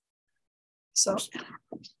 So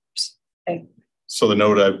okay. So the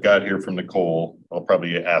note I've got here from Nicole, I'll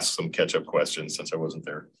probably ask some catch-up questions since I wasn't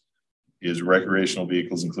there. Is recreational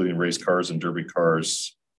vehicles, including race cars and derby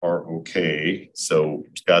cars, are okay? So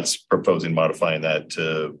Scott's proposing modifying that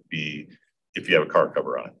to be if you have a car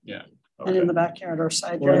cover on it. Yeah. And Okay. in the backyard or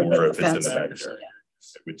side yard. Or with if it's in fence. the backyard. Yeah.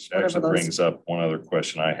 Which Whatever actually those- brings up one other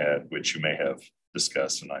question I had, which you may have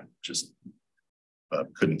discussed, and I just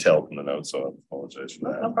couldn't tell from the notes, so I apologize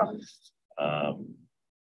for that. No problem.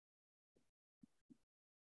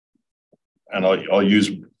 And I'll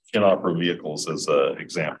use inoperable vehicles as an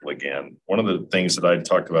example again. One of the things that I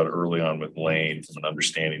talked about early on with Lane from an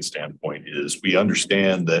understanding standpoint is we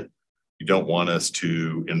understand that you don't want us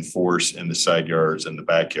to enforce in the side yards and the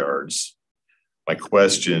backyards. My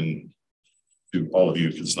question to all of you,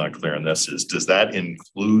 because it's not clear on this, is does that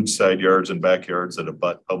include side yards and backyards that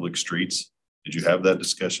abut public streets? Did you have that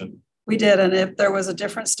discussion? We did, and if there was a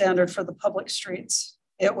different standard for the public streets,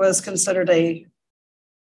 it was considered a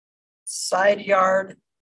side yard.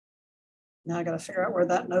 Now I got to figure out where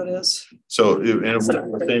that note is. So, and it was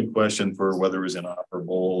the same question for whether it was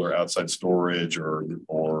inoperable or outside storage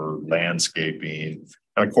or landscaping.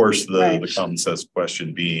 And of course, the common sense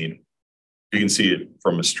question being, you can see it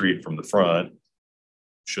from a street from the front.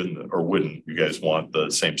 Shouldn't or wouldn't you guys want the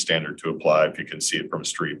same standard to apply if you can see it from a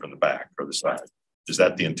street from the back or the side? Is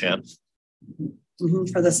that the intent?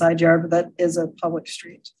 For the side yard, but that is a public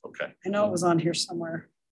street. Okay. I know it was on here somewhere,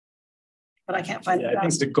 but I can't find it. I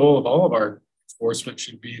think the goal of all of our enforcement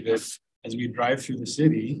should be that as we drive through the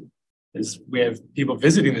city, is we have people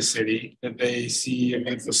visiting the city, that they see a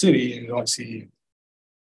beautiful city and don't see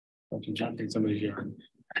something jumping somebody's yard.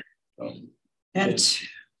 And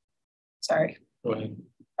sorry. Go ahead.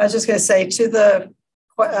 I was just going to say to the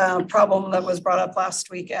problem that was brought up last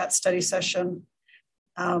week at study session,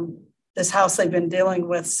 this house they've been dealing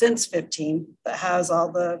with since 15 that has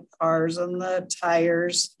all the cars and the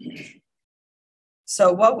tires.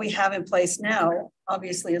 So what we have in place now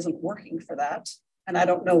obviously isn't working for that. And I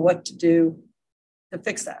don't know what to do to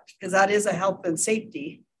fix that because that is a health and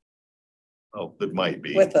safety. Oh, it might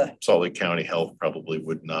be. With a Salt Lake County Health probably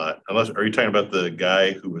would not, unless, are you talking about the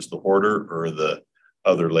guy who was the hoarder or the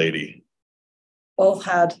other lady? Both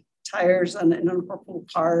had tires and inoperable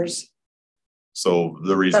cars. So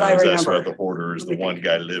the reason But I was I asking about remember. the hoarder is the one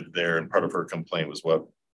guy lived there and part of her complaint was what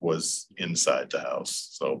was inside the house.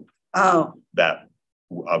 So that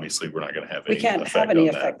obviously we're not going to have We any can't effect have any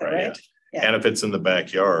on that, effect, right? Yeah. And if it's in the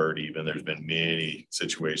backyard, even there's been many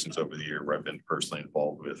situations over the year where I've been personally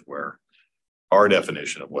involved with where our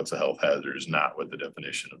definition of what's a health hazard is not what the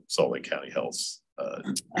definition of Salt Lake County Health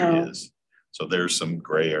is. So there's some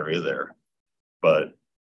gray area there. But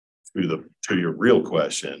to your real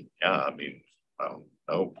question, yeah, I mean, I don't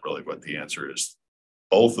know really what the answer is.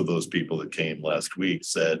 Both of those people that came last week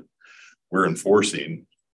said we're enforcing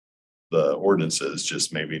the ordinances,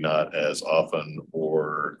 just maybe not as often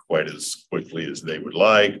or quite as quickly as they would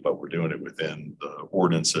like, but we're doing it within the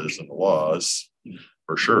ordinances and the laws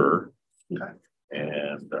for sure. Okay.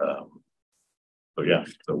 And so yeah,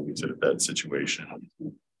 so we consider that situation.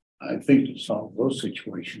 I think to solve those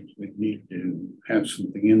situations, we need to have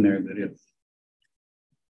something in there that if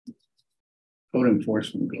code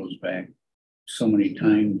enforcement goes back so many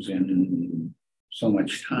times and in so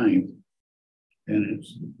much time, then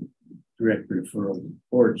it's direct referral to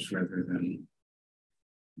courts rather than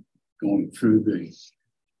going through the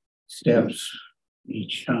steps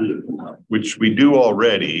each time. Which we do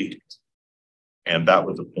already. And that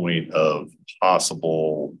was a point of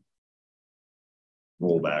possible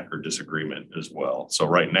rollback or disagreement as well. So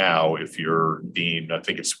right now, if you're deemed, I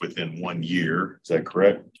think it's within 1 year, is that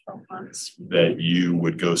correct? 12 months. That you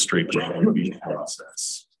would go straight to the NOV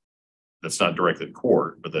process. That's not directly to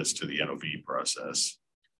court, but that's to the NOV process.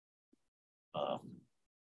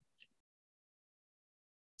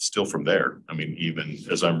 Still from there, I mean, even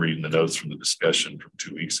as I'm reading the notes from the discussion from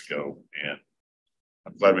 2 weeks ago, and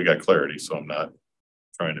I'm glad we got clarity, so I'm not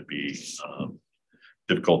trying to be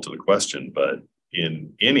difficult to the question, but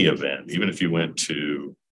in any event, even if you went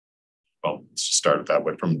to, well, let's just start it that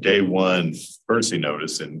way, from day one courtesy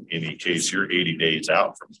notice, in any case, you're 80 days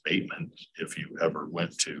out from abatement if you ever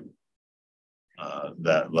went to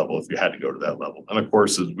that level, if you had to go to that level. And of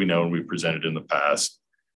course, as we know, and we presented in the past,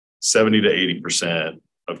 70 to 80%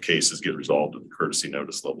 of cases get resolved at the courtesy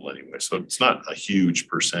notice level anyway. So it's not a huge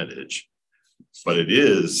percentage, but it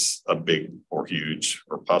is a big or huge,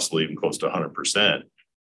 or possibly even close to 100%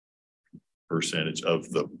 percentage of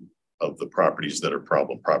the properties that are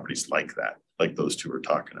problem properties like that, like those two are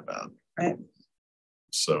talking about. Right.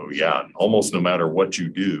 So yeah, almost no matter what you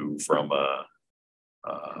do from a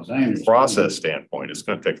process standpoint, it's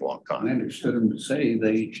going to take a long time. I understood them to say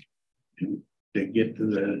they get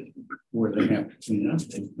to where they have to clean up,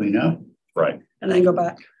 they clean up. Right. And then go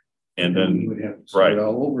back. And then we would have to start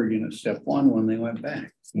all over again at step one when they went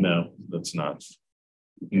back. No, that's not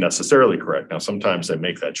necessarily correct. Now, sometimes they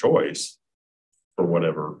make that choice for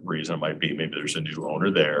whatever reason it might be. Maybe there's a new owner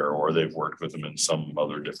there, or they've worked with them in some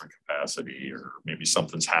other different capacity, or maybe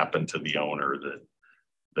something's happened to the owner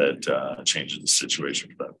that changes the situation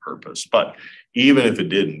for that purpose. But even if it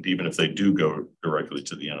didn't, even if they do go directly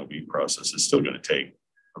to the NOV process, it's still going to take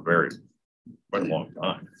quite a long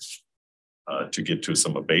time to get to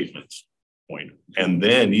some abatement point. And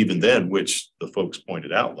then, even then, which the folks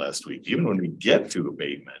pointed out last week, even when we get to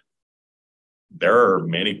abatement, there are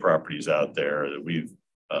many properties out there that we've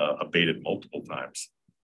abated multiple times,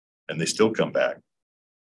 and they still come back.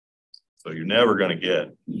 So you're never going to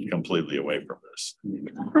get completely away from this. You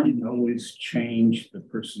can always change the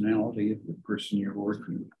personality of the person you're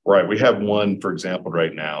working with. Right. We have one, for example,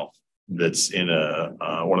 right now that's in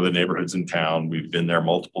one of the neighborhoods in town. We've been there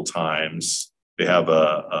multiple times. They have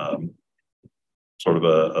an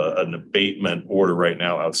abatement order right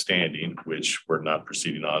now outstanding, which we're not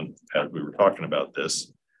proceeding on as we were talking about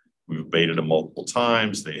this. We've abated them multiple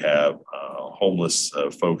times. They have homeless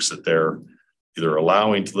folks that they're either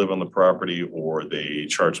allowing to live on the property, or they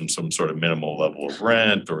charge them some sort of minimal level of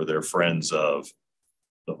rent, or they're friends of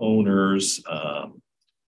the owners.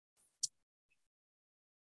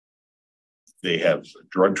 They have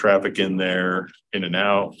drug traffic in there, in and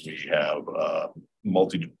out. We have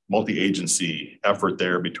multi-agency effort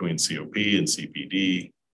there between COP and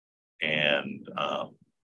CPD. And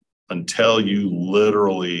until you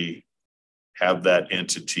literally have that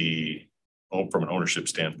entity, from an ownership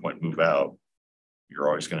standpoint, move out, you're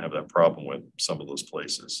always going to have that problem with some of those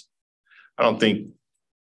places. I don't think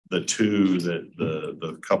the two that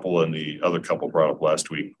the couple and the other couple brought up last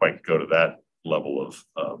week quite go to that level of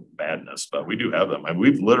badness, but we do have them. And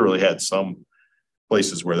we've literally had some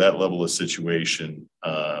places where that level of situation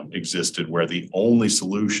existed, where the only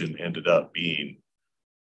solution ended up being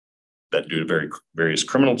that due to various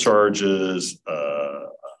criminal charges,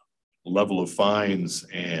 level of fines,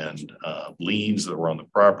 and liens that were on the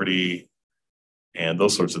property, and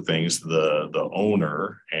those sorts of things, the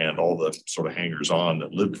owner and all the sort of hangers-on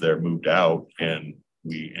that lived there moved out, and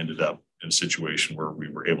we ended up in a situation where we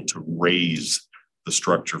were able to raise the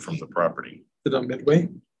structure from the property. Is it on Midway?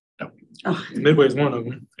 No. Oh. Midway is one of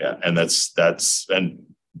them. Yeah, and and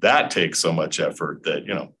that takes so much effort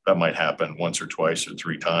that, that might happen once or twice or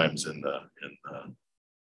three times in the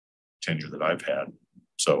tenure that I've had.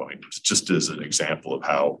 So just as an example of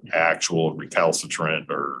how actual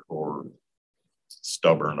recalcitrant or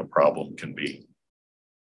stubborn a problem can be.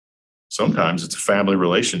 Sometimes it's a family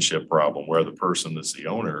relationship problem where the person that's the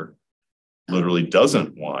owner literally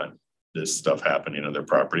doesn't want this stuff happening on their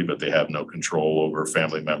property, but they have no control over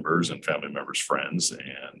family members and family members' friends.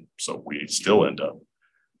 And so we still end up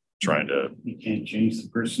trying to. You can't change the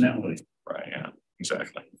personality. Right, yeah,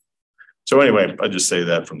 exactly. So anyway, I just say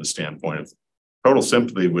that from the standpoint of total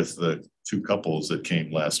sympathy with the two couples that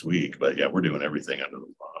came last week. But yeah, we're doing everything under the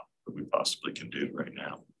law that we possibly can do right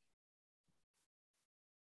now.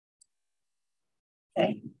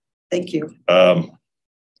 Okay, thank you.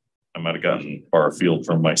 I might have gotten far afield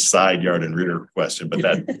from my side yard and rear question, but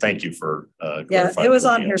thank you for yeah, it was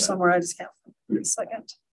on here somewhere. I just can't find it a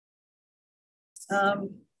second.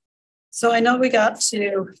 So I know we got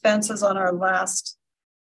to fences on our last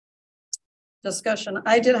discussion.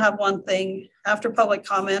 I did have one thing after public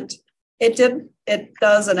comment. It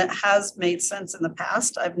does, and it has made sense in the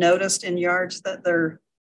past. I've noticed in yards that they're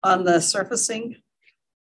on the surfacing,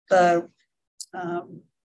 the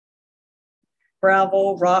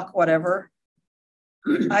gravel, rock, whatever.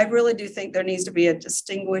 I really do think there needs to be a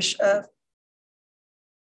distinguish of,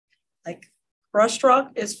 like, crushed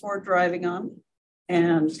rock is for driving on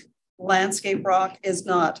and landscape rock is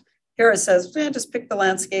not. Here it says, just pick the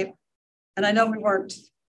landscape. And I know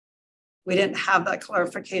we didn't have that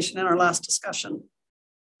clarification in our last discussion.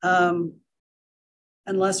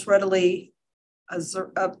 Unless readily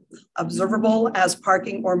observable as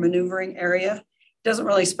parking or maneuvering area. It doesn't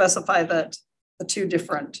really specify that the two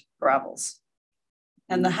different gravels.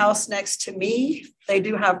 And the house next to me, they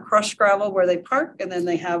do have crushed gravel where they park, and then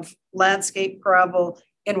they have landscape gravel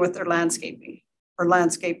in with their landscaping or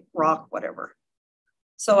landscape rock, whatever.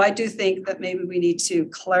 So I do think that maybe we need to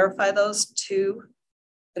clarify those two,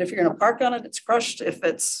 that if you're going to park on it, it's crushed. If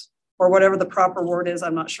it's, or whatever the proper word is,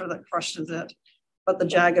 I'm not sure that crushed is it, but the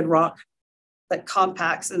jagged rock that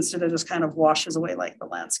compacts instead of just kind of washes away like the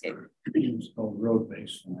landscape. It's called road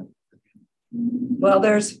base. Well,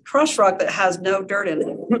 there's crushed rock that has no dirt in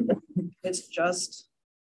it. It's just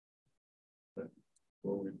Where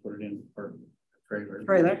we put it in for trailer.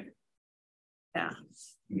 trailer. Yeah.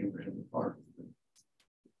 Get rid of the park.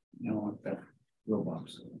 You don't want that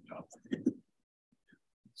robots on the top.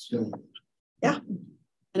 Still. Yeah.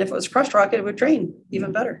 And if it was crushed rock, it would drain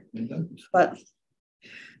even better. But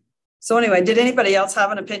so anyway, did anybody else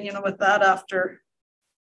have an opinion with that after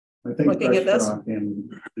looking at this?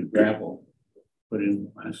 And the gravel put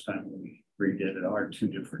in last time we redid it are two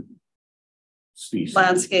different species.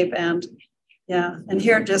 Landscape and yeah, and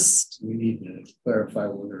here just we need to clarify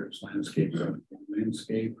whether it's landscape or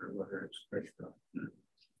landscape or whether it's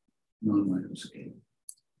non-landscape.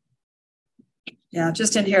 yeah,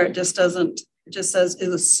 just in here it just doesn't. It just says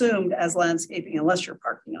is assumed as landscaping unless you're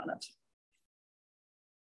parking on it.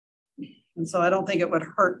 And so I don't think it would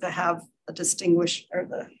hurt to have a distinguish or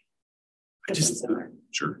the difference in there.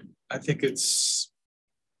 Sure. I think it's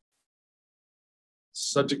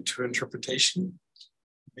subject to interpretation.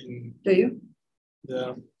 I mean, Do you?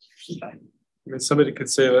 yeah. I mean, somebody could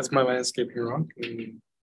say that's my landscaping rock, and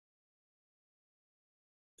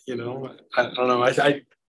you know, I don't know. I think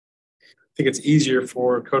it's easier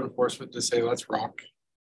for code enforcement to say that's rock.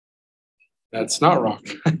 That's not rock.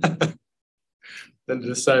 Than to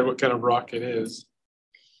decide what kind of rock it is.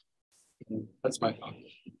 That's my thought.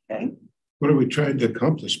 Okay. What are we trying to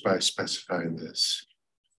accomplish by specifying this?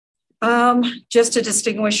 Just to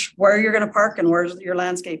distinguish where you're going to park and where your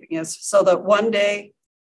landscaping is. So that one day,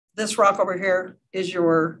 this rock over here is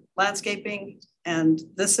your landscaping and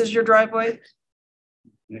this is your driveway.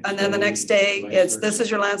 And then the next day, it's this is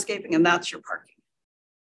your landscaping and that's your parking.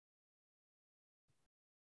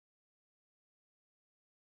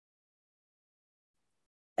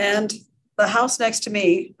 And the house next to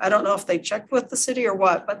me, I don't know if they checked with the city or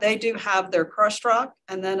what, but they do have their crushed rock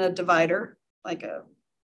and then a divider, like a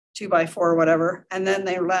 2x4 or whatever, and then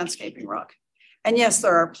their landscaping rock. And yes,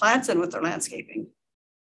 there are plants in with their landscaping,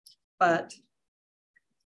 but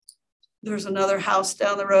there's another house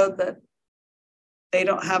down the road that they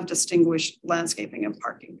don't have distinguished landscaping and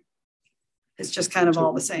parking. It's just kind of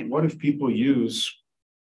all the same. What if people use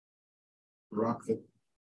rock that,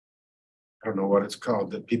 I don't know what it's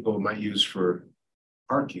called, that people might use for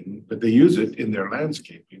parking, but they use it in their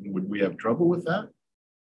landscaping? Would we have trouble with that?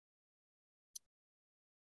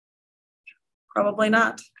 Probably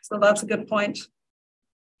not. So that's a good point.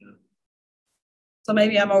 So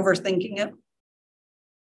maybe I'm overthinking it.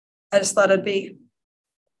 I just thought it'd be,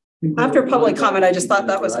 after public comment, I just thought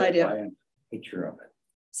that was an idea. Picture of it.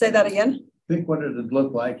 Say that again. Think what it'd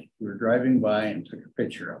look like if you were driving by and took a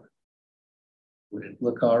picture of it. Would it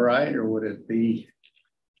look all right or would it be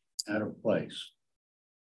out of place?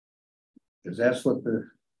 Because that's what the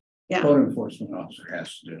code enforcement officer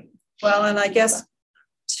has to do. Well, and I guess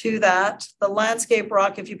to that, the landscape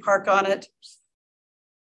rock, if you park on it,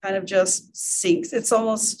 kind of just sinks. It's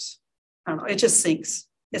almost, I don't know, it just sinks.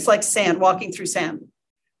 It's like sand, walking through sand.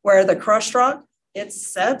 Where the crushed rock, it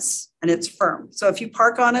sets and it's firm. So if you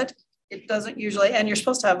park on it, it doesn't usually, and you're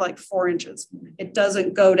supposed to have like 4 inches. It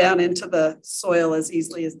doesn't go down into the soil as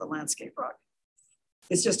easily as the landscape rock.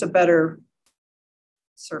 It's just a better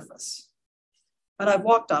surface. But I've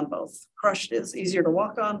walked on both. Crushed is easier to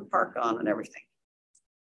walk on, park on, and everything.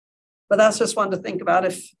 But that's just one to think about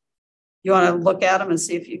if you want to look at them and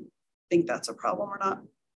see if you think that's a problem or not.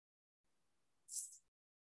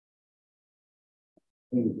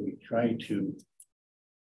 We try to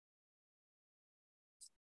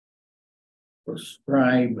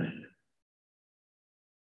prescribe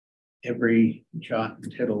every jot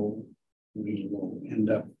and tittle, we will end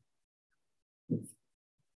up with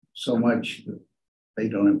so much that they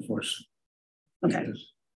don't enforce. Okay.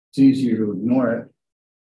 It's easier to ignore it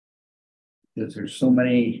because there's so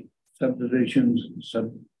many subdivisions and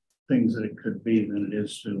sub things that it could be than it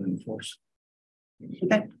is to enforce.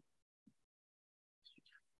 Okay.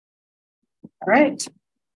 All right.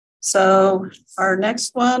 So our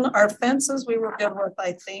next one, our fences, we were good with,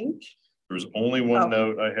 I think. There's only one Oh.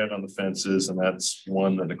 note I had on the fences, and that's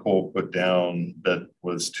one that Nicole put down that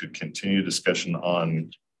was to continue discussion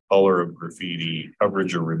on color of graffiti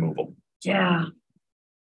coverage or removal. Yeah.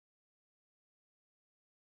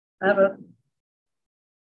 I have a,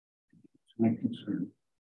 My concern.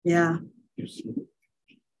 yeah, is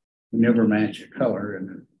we never match a color,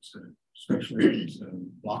 and it's especially if it's a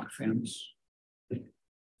block fence,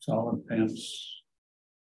 solid fence.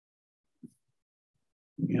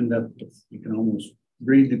 You end up with, you can almost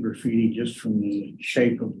read the graffiti just from the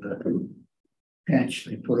shape of the patch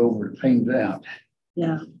they put over to paint it out.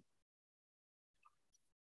 yeah.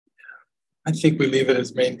 I think we leave it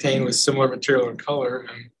as maintained with similar material and color,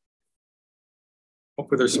 and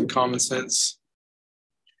hopefully there's some common sense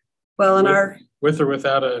Well, in With- our, with or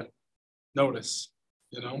without a notice.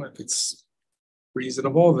 You know, if it's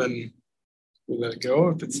reasonable, then we let it go.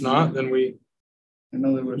 If it's not, then we, I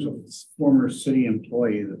know there was a former city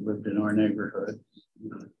employee that lived in our neighborhood.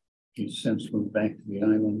 He's since moved back to the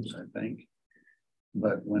islands, I think.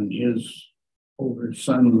 But when his older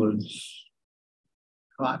son was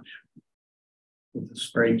caught with a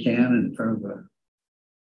spray can in front of a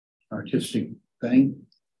artistic thing,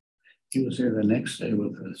 he was there the next day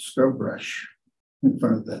with a scrub brush in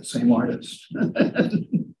front of that same artist.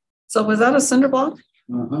 so was that a cinder block?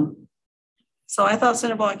 Uh-huh. So I thought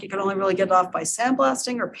cinder block, you could only really get it off by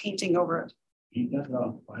sandblasting or painting over it. He got it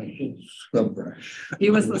off by his scrub brush. He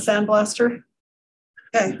was the sandblaster?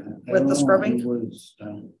 Okay, I with don't the know, scrubbing? he was,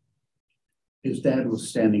 his dad was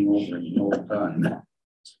standing over him the whole time.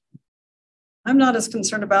 I'm not as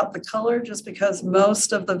concerned about the color just because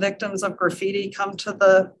most of the victims of graffiti come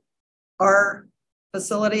to our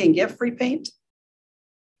facility and get free paint.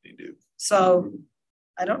 They do. So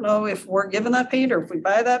I don't know if we're given that paint or if we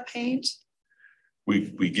buy that paint.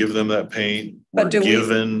 We give them that paint. But We're do we-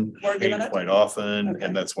 given we're given paint it? quite often, Okay.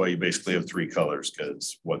 and that's why you basically have three colors,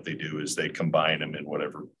 because what they do is they combine them in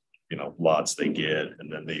whatever, lots they get, and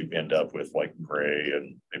then they end up with like gray,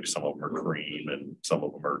 and maybe some of them are cream and some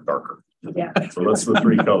of them are darker. Yeah. So that's the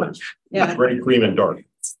three colors. Yeah. Gray, cream, and dark.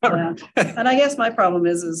 Yeah. And I guess my problem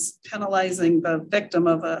is penalizing the victim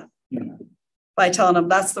of by telling them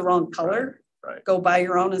that's the wrong color. Right. Go buy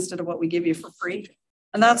your own instead of what we give you for free.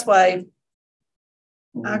 And that's why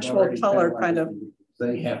We've actual already color penalized kind of- them.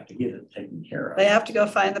 They have to get it taken care of. they have to go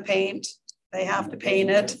find the paint. They have to paint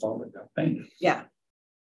it. All they got painted. Yeah.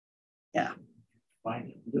 Yeah. Find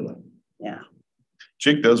it, do it. Yeah.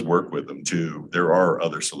 Jake does work with them too. There are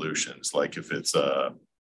other solutions, like if it's a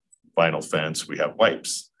vinyl fence, we have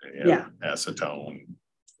wipes. Yeah. Acetone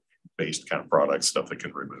based kind of products, stuff that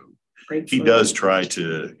can remove. Great. He food. does try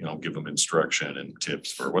to, give them instruction and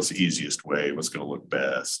tips for what's the easiest way, what's going to look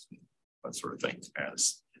best, that sort of thing,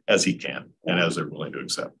 as he can and as they're willing to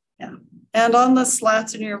accept. Yeah. And on the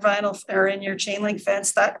slats in your vinyl or in your chain link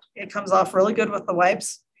fence, that it comes off really good with the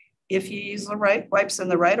wipes. If you use the right wipes in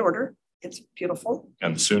the right order, it's beautiful.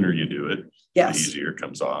 And the sooner you do it, the Yes. easier it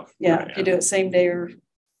comes off. Yeah. If you do it same day or,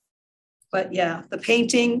 but yeah, the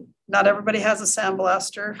painting, not everybody has a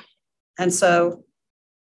sandblaster. And so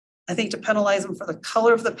I think to penalize them for the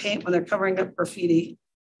color of the paint when they're covering up graffiti.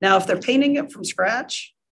 Now, if they're painting it from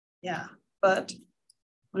scratch, yeah, but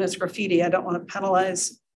when it's graffiti, I don't want to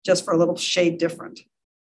penalize just for a little shade different.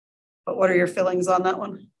 But what are your feelings on that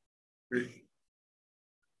one?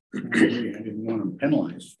 I didn't want them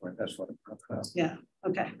penalized for it. That's what it brought up. Yeah,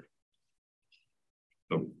 okay.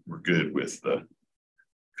 So we're good with the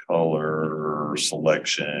color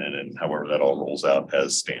selection and however that all rolls out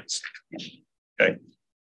as stands. Okay.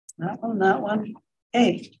 That one.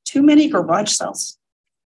 Hey, too many garage sales.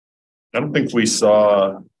 I don't think we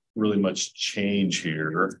saw really much change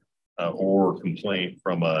here or complaint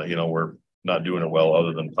from we're not doing it well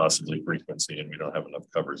other than possibly frequency and we don't have enough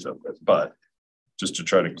coverage of it. But just to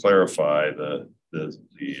try to clarify, the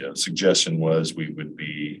suggestion was we would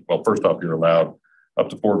be, well, first off, you're allowed up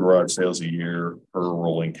to 4 garage sales a year per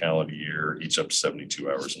rolling calendar year, each up to 72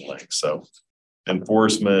 hours in length. So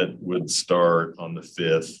enforcement would start on the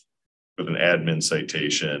 5th with an admin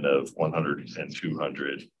citation of 100 and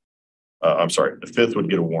 200. I'm sorry, the 5th would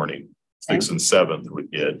get a warning. 6th and 7th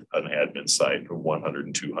would get an admin cite of 100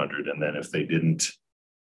 and 200. And then if they didn't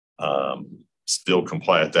still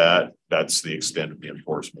comply at that, that's the extent of the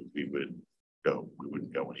enforcement we would go. We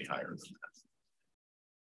wouldn't go any higher than that.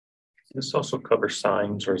 This also covers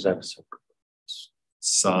signs, or is that a separate?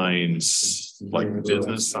 Signs, like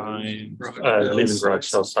business signs. Leaving garage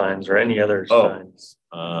sale signs or any other Oh. signs.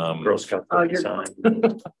 Girl Girl Scout Oh, cookie you're-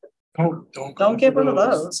 sign. Don't get rid of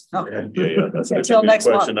those. No. Yeah, that's Until a good next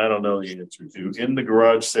question. month. I don't know the answer to. In the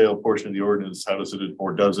garage sale portion of the ordinance, how does it,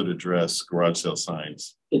 or does it address garage sale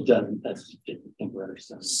signs? It doesn't, that's temporary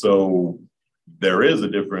stuff. So there is a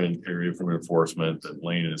different area from enforcement that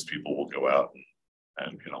Lane and his people will go out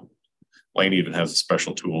and Lane even has a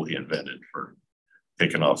special tool he invented for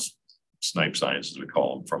taking off snipe signs, as we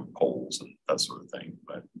call them, from poles and that sort of thing,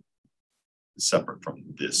 but it's separate from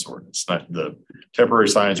this ordinance. Not the temporary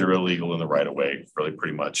signs are illegal in the right of way, really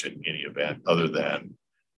pretty much in any event other than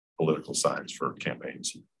political signs for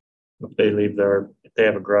campaigns. If they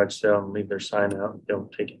have a garage sale and leave their sign out,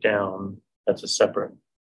 don't take it down, that's a separate.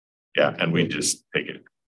 Yeah, and we just take it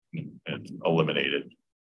and eliminate it.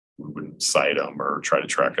 We wouldn't cite them or try to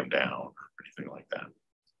track them down or anything like that.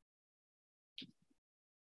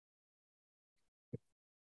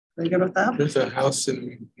 Are you good with that? There's a house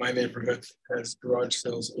in my neighborhood that has garage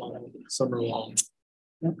sales all summer long.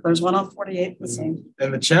 Yep, there's one on 48, the same.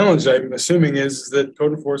 And the challenge, I'm assuming, is that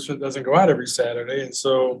code enforcement doesn't go out every Saturday, and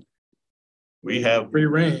so we have free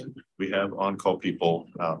reign. We have on-call people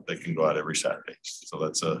that can go out every Saturday, so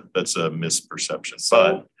that's a misperception.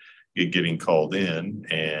 But you're getting called in,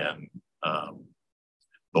 and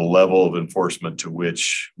the level of enforcement to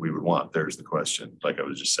which we would want, there's the question. Like I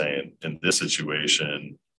was just saying, in this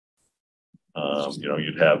situation,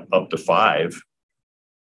 you'd have up to 5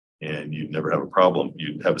 and you'd never have a problem.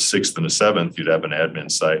 You'd have a 6th and a 7th, you'd have an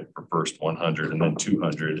admin site for first 100 and then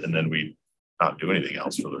 200, and then we'd not do anything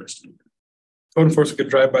else for the rest of the year. Code enforcement could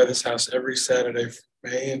drive by this house every Saturday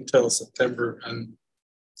from May until September, and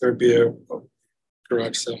there'd be a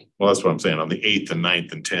garage sale. Well, that's what I'm saying. On the 8th and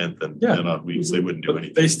 9th and 10th and then on weeks, they wouldn't do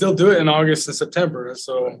anything. They still do it in August and September.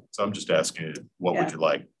 So I'm just asking you, what would you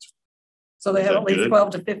like? So they have at least 12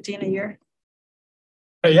 to 15 a year?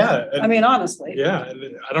 Yeah. I mean, honestly. Yeah.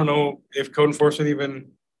 And I don't know if code enforcement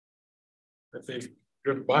if they've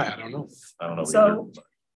driven by, I don't know. I don't know. So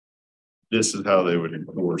this is how they would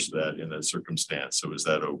enforce that in that circumstance. So is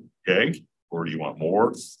that okay? Or do you want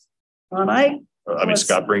more?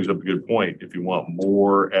 Scott brings up a good point. If you want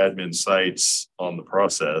more admin sites on the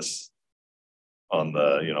process on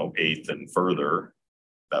the 8th and further,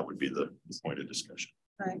 that would be the point of discussion.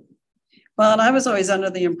 Right. Well, and I was always under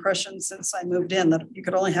the impression since I moved in that you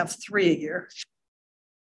could only have 3 a year.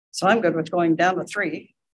 So I'm good with going down to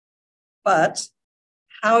 3. But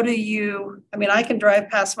how do you, I can drive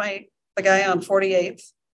past the guy on 48th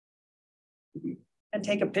and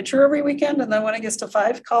take a picture every weekend, and then when it gets to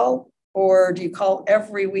 5, call? Or do you call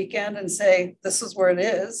every weekend and say, this is where it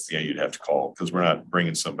is? Yeah, you'd have to call, because we're not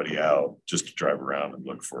bringing somebody out just to drive around and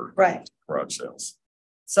look for garage sales.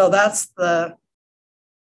 So that's the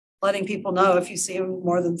letting people know if you see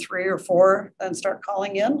more than 3 or 4, then start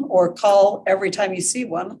calling in, or call every time you see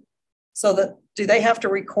one. So that, do they have to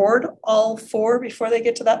record all 4 before they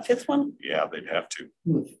get to that 5th one? Yeah, they'd have to.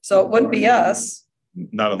 So it wouldn't be us.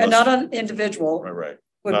 Not unless, and not an individual. Right.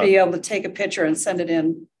 Would be able to take a picture and send it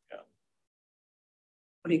in. Yeah.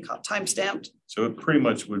 What do you call it? Time-stamped? So it pretty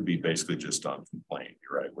much would be basically just on complaint.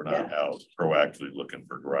 You're right. We're not out proactively looking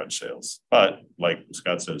for garage sales. But like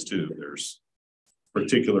Scott says too, there's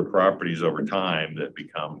particular properties over time that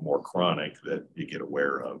become more chronic that you get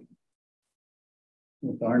aware of.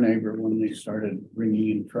 With our neighbor, when they started bringing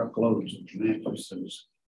in truckloads of mattresses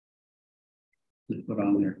to put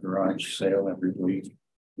on their garage sale every week,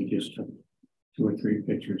 we just took 2 or 3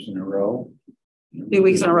 pictures in a row. 2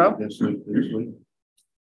 weeks in a row? This week.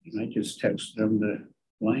 And I just texted them to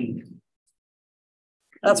Lane.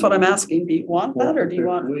 That's what I'm asking. Do you want that, or do you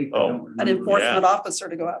want an enforcement officer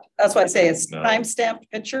to go out? That's why I say it's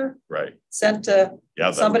time-stamped picture. Right. Sent to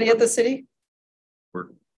somebody at the city.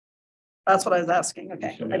 That's what I was asking.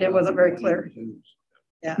 Okay, I wasn't very clear.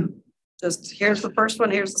 Yeah, just here's the first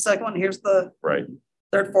one, here's the second one, here's the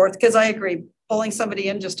 3rd, 4th. Because I agree, pulling somebody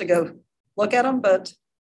in just to go look at them, but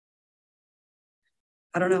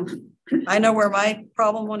I don't know. I know where my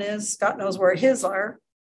problem one is. Scott knows where his are.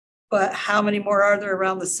 But how many more are there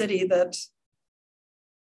around the city that?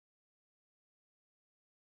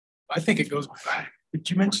 I think it goes back. Did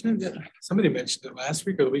you mention it? Somebody mentioned it last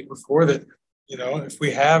week or the week before that, if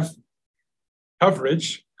we have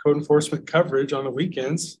coverage, code enforcement coverage on the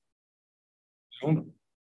weekends,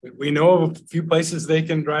 we know of a few places they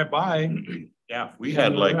can drive by. Yeah, we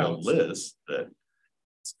had like a list that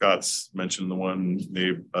Scott's mentioned the one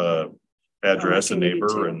address, a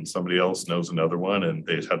neighbor, and somebody else knows another one, and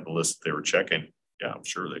they had the list they were checking. Yeah, I'm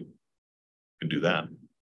sure they can do that.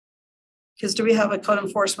 Because do we have a code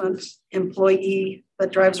enforcement employee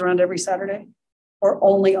that drives around every Saturday, or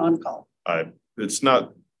only on call? It's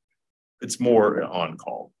not. It's more on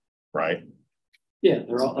call, right? Yeah,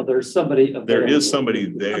 there's somebody. There is somebody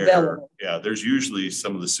there. Available. Yeah, there's usually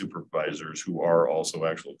some of the supervisors who are also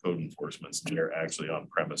actual code enforcement. They're actually on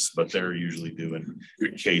premise, but they're usually doing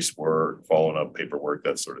casework, following up paperwork,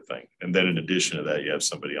 that sort of thing. And then in addition to that, you have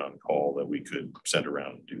somebody on call that we could send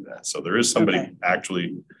around and do that. So there is somebody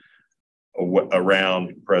actually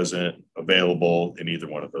around, present, available in either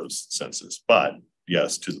one of those senses. But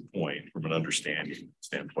yes, to the point, from an understanding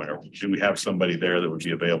standpoint, do we have somebody there that would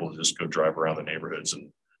be available to just go drive around the neighborhoods and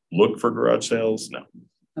look for garage sales? No.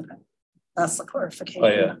 Okay, that's the clarification. Oh,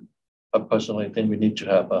 yeah. I personally think we need to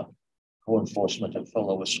have a code enforcement and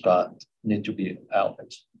follow with Scott need to be out.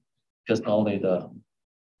 Because not only the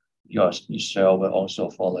yours sell, but also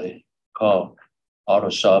for the car auto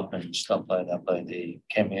shop and stuff like that. But they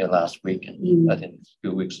came here last week and I think a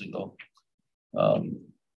few weeks ago.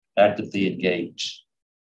 Actively engaged.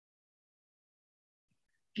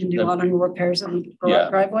 And do you want any repairs in the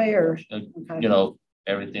driveway or? Okay. You know,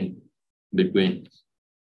 everything between.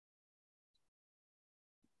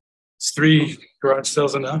 Is 3 garage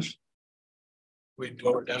sales enough? We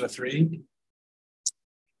lower it down to 3.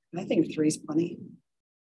 I think 3 is plenty.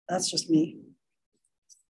 That's just me.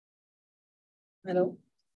 I don't.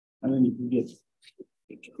 I mean, if you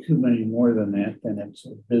get too many more than that, then it's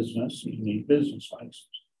a business. You need business license.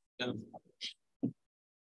 Yeah.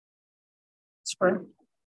 Sure.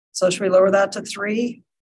 So should we lower that to 3?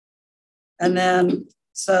 And then,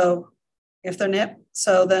 so if they're net,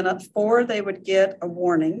 so then at 4, they would get a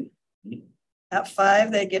warning. At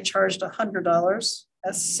 5, they get charged $100.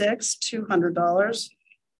 At 6, $200.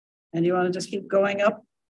 And you want to just keep going up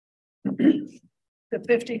to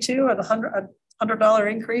 52 or the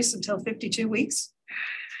 $100 increase until 52 weeks?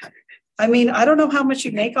 I mean, I don't know how much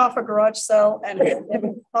you make off a garage sale and if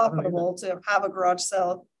it's profitable to have a garage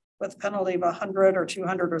sale with penalty of 100 or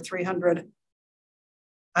 200 or 300.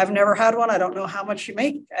 I've never had one. I don't know how much you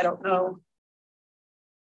make. I don't know.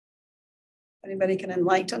 Anybody can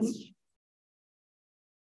enlighten?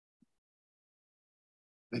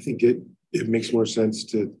 I think it makes more sense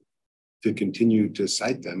to continue to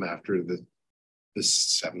cite them after the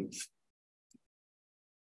 7th.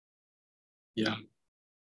 Yeah.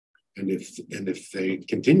 And if they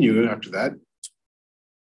continue after that,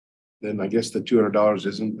 then I guess the $200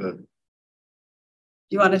 isn't the.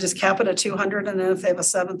 You want to just cap it at 200, and then if they have a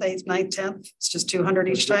 7th, 8th, 9th, 10th, it's just 200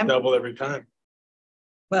 each time? Double every time.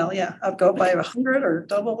 Well, yeah, I'll go by 100 or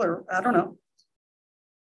double, or I don't know.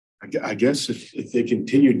 I guess if they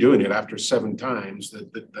continue doing it after 7 times,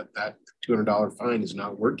 that $200 fine is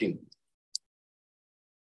not working.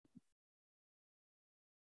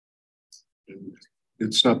 And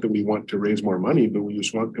it's not that we want to raise more money, but we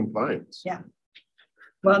just want compliance. Yeah.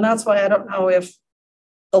 Well, and that's why I don't know if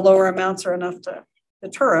the lower amounts are enough to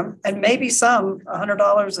deter them. And maybe some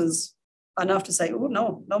 $100 is enough to say, oh,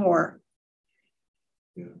 no more.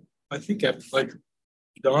 Yeah. I think like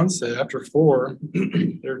Don said, after 4,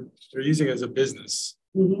 they're using it as a business.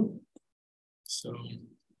 Mm-hmm. So.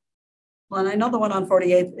 Well, and I know the one on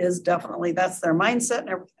 48th is definitely, that's their mindset and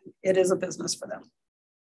everything. It is a business for them.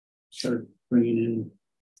 Start bringing in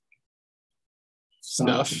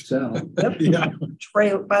Stuff. Yep. Yeah.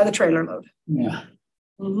 By the trailer load. Yeah.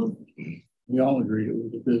 Mm-hmm. We all agreed it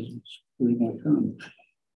was a business. We won't come.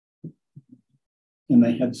 And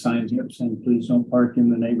they had signs up saying, please don't park in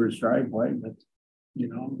the neighbor's driveway. But, you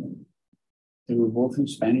know, they were both in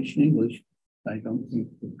Spanish and English. I don't think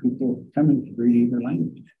the people coming to read either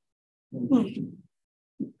language.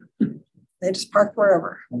 They just park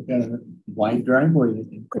wherever. I've got a wide driveway. They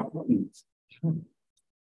can go.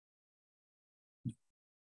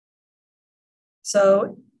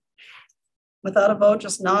 So without a vote,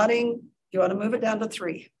 just nodding, you want to move it down to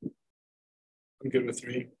 3? I'm good with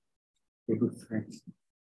 3. Good with 3.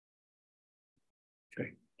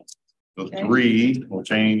 Okay. So 3 will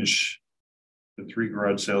change the 3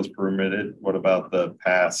 garage sales permitted. What about the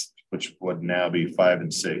past, which would now be 5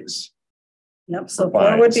 and 6? Yep. So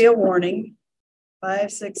 4 would be a warning.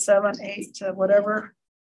 5, 6, 7, 8, whatever.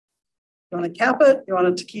 You want to cap it? You want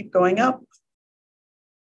it to keep going up?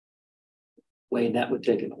 Wayne, that would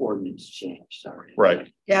take an ordinance change, sorry. Right.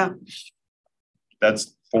 Yeah.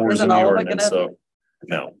 That's 4 in the ordinance, so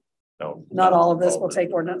no. Not all of this will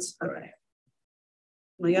take ordinance. Okay.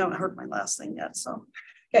 Well, you haven't heard my last thing yet, so,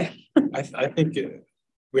 okay. I think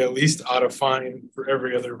we at least ought to fine for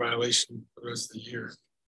every other violation for the rest of the year.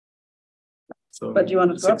 So, but do you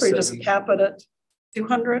want to go up or you just cap it at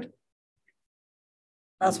 200?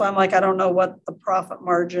 That's why I'm like, I don't know what the profit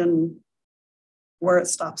margin, where it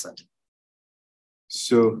stops it.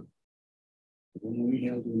 So when we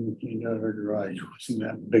had them cleaned out our garage, it wasn't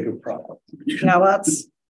that big a problem. Now that's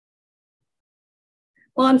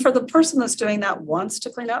Well, and for the person that's doing that wants to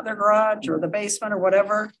clean out their garage or the basement or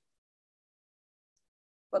whatever.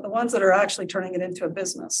 But the ones that are actually turning it into a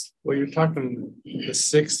business. Well, you're talking the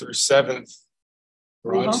 6th or 7th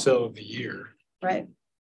garage sale of the year. Right.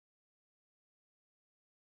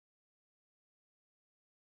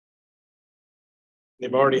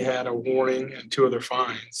 They've already had a warning and 2 other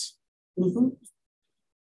fines. Mm-hmm.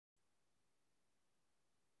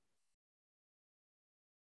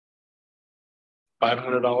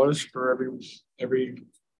 $500 for every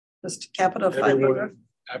Just cap it at everyone 500.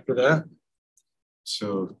 after that.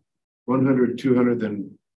 So 100, 200,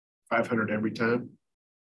 then 500 every time.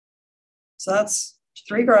 So that's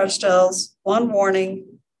 3 garage sales, 1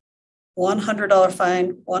 warning, $100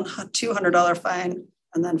 fine, $200 fine,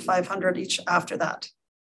 and then 500 each after that.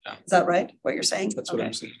 Yeah. Is that right? What you're saying? That's what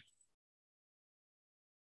I'm saying.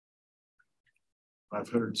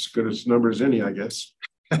 500 is good as number as any, I guess.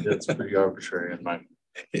 It's pretty arbitrary in my.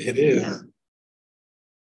 It is. Yeah.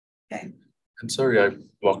 Okay. I'm sorry I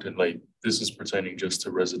walked in late. This is pertaining just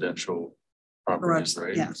to residential properties,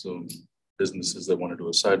 right? yeah. So businesses that want to do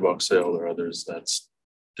a sidewalk sale or others, that's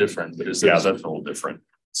different, but is there? Yeah, that's a little different.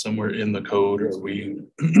 Somewhere in the code, are we,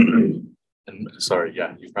 and sorry,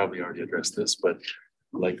 yeah, you probably already addressed this, but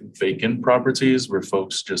like vacant properties where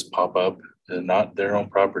folks just pop up and not their own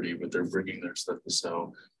property, but they're bringing their stuff to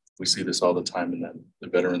sell. We see this all the time in the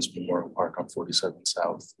Veterans Memorial Park on 47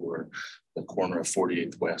 South or the corner of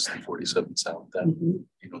 48th West and 47 South, that, you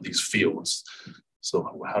know, these fields. So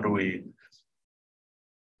what do we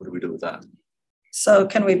do with that? So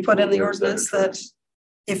can we put in the Where's that ordinance that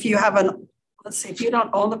if you have let's see, if you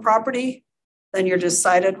don't own the property, then you're just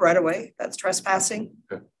cited right away? That's trespassing?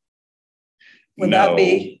 Okay. Would that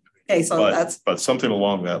be, okay, so But something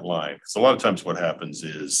along that line, because a lot of times what happens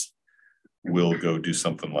is we'll go do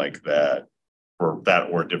something like that for that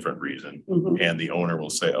or a different reason. And the owner will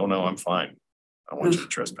say, oh no, I'm fine. I want you to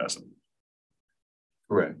trespass them.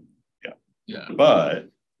 Correct. Yeah. Yeah. But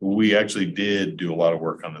we actually did do a lot of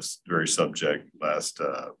work on this very subject last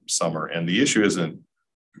summer. And the issue isn't,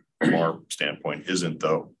 from our standpoint, isn't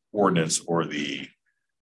the ordinance or the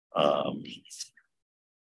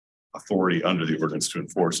authority under the ordinance to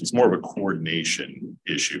enforce. It's more of a coordination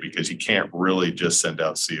issue because you can't really just send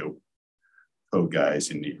out CO code guys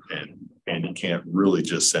and you can't really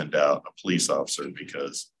just send out a police officer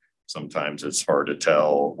because sometimes it's hard to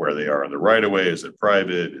tell where they are in the right of way. Is it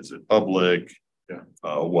private? Is it public? Yeah.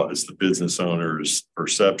 What is the business owner's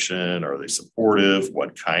perception? Are they supportive?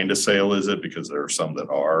 What kind of sale is it? Because there are some that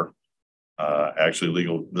are actually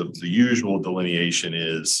legal. The usual delineation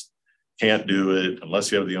is can't do it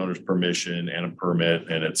unless you have the owner's permission and a permit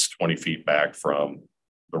and it's 20 feet back from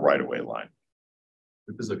the right of way line.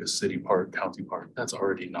 If it's like a city park, county park, that's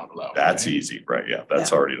already not allowed. That's right? easy, right? Yeah,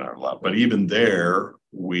 that's already not allowed. But even there,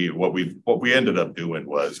 what we ended up doing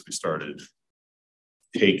was we started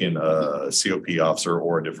taking a COP officer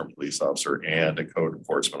or a different police officer and a code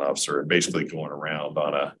enforcement officer and basically going around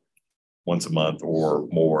on a once a month or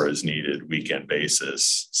more as needed weekend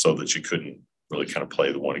basis so that you couldn't really kind of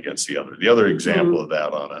play the one against the other. The other example of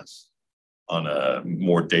that on a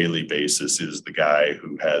more daily basis is the guy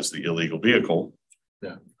who has the illegal vehicle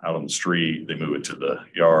out on the street. They move it to the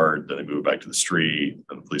yard, then they move it back to the street,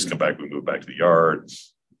 then the police come back, we move back to the yard.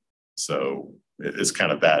 So it's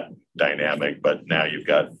kind of that dynamic, but now you've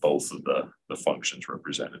got both of the functions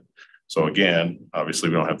represented. So again, obviously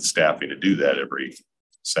we don't have the staffing to do that every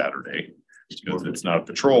Saturday. Because it's not a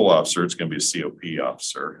patrol officer, it's going to be a COP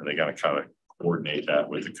officer, and they got to kind of coordinate that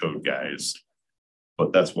with the code guys.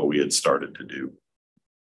 But that's what we had started to do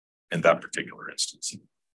in that particular instance.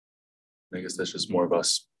 I guess that's just more of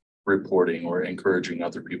us reporting or encouraging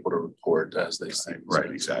other people to report as they see.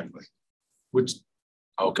 Right, exactly. Which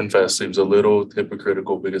I'll confess seems a little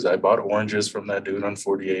hypocritical because I bought oranges from that dude on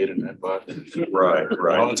 48 and I bought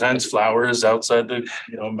Valentine's flowers outside the,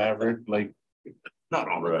 Maverick, like not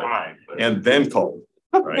all the time. But and then call.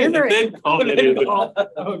 Right. You're very,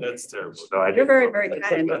 that's terrible. No, you're very, very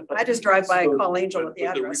kind. I just drive by and call Angel at the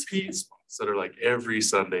address. The repeat spots that are like every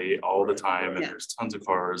Sunday, all the time, and there's tons of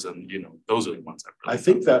cars, and those are the ones I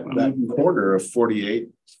think that corner of 48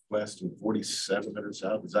 West and 4700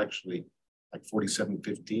 South is actually like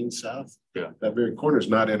 4715 South. Yeah, that very corner is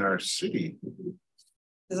not in our city.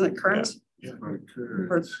 Isn't it current? Yeah,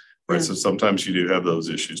 right. So sometimes you do have those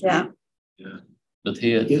issues. Yeah. Yeah. But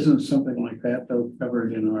here isn't something like that though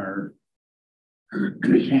covered in our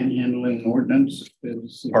panhandling ordinance?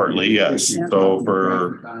 Partly, yes. So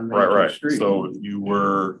right. So if you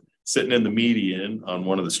were sitting in the median on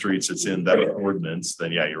one of the streets that's in that ordinance,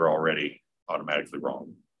 then yeah, you're already automatically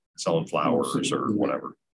wrong. Selling flowers or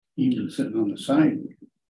whatever. even sitting on the side,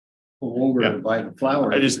 pull over Yeah. by the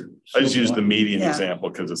flowers. I just use the median Yeah. example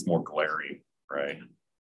because it's more glaring, right?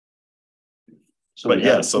 So But we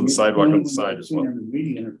have- yes, on the sidewalk on the side as well.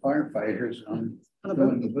 Meeting and firefighters on.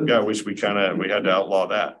 Yeah, I wish we had to outlaw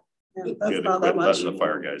that. Yeah, We that's had to not that quit much. letting the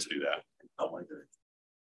fire guys do that.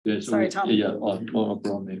 Yeah, so Sorry, we- Tom. Yeah, no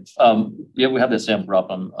problem. Yeah, we have the same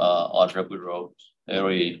problem on Redwood Road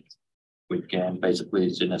every weekend. Basically,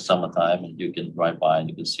 it's in the summertime, and you can drive by and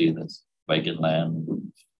you can see this vacant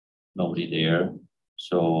land, nobody there.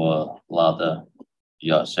 So a lot of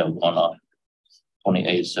sale on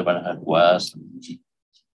 28,700 West.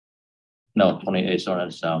 No,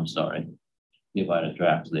 28,700 South. Sorry, nearby the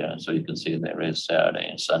tracks there, so you can see there is Saturday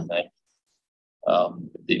and Sunday.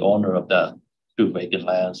 The owner of that two vacant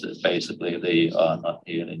lands is basically they are not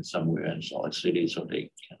here in somewhere in Salt Lake City, so they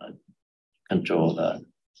cannot control that.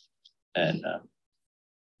 And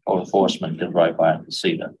law enforcement can drive by and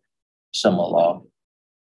see the summer law.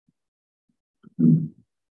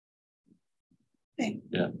 Okay.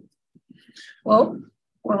 Yeah. Well,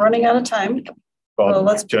 we're running out of time. Bob, Well,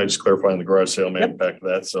 let's- can I just clarify on the garage sale, man, back to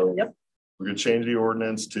that? So Yep. we're gonna change the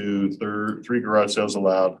ordinance to 3 garage sales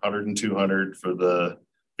allowed, 100 and 200 for the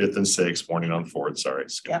 5th and 6th, morning on 4th. Sorry,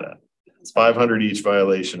 skip Yep. that. 500 each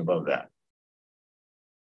violation above that.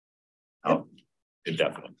 Oh,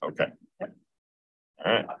 indefinite. Okay. Yep.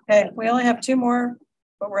 All right. Okay, we only have 2 more,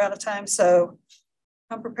 but we're out of time, so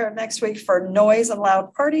I'm prepared next week for noise and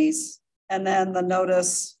loud parties, and then the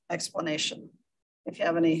notice explanation. If you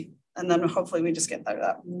have any, and then hopefully we just get through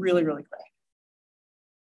that really, really quick.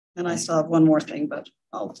 And I still have one more thing, but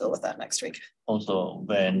I'll deal with that next week. Also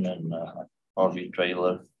van and RV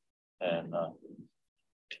trailer and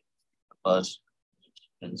bus.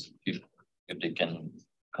 And if they can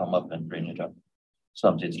come up and bring it up,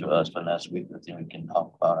 something to us for next week, I think we can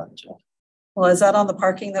talk about it too. Well, is that on the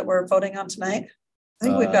parking that we're voting on tonight? I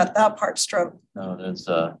think we've got that part stroked. No, there's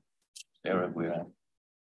Eric, we're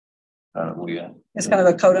It's kind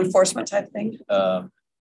of a code enforcement type thing. I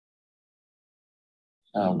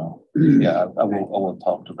don't know. Yeah, I will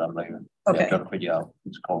talk to them later. Okay. Yeah, try to figure out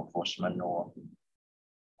it's called enforcement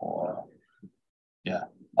or yeah,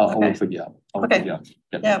 I will Okay. figure out. I will Okay. figure out.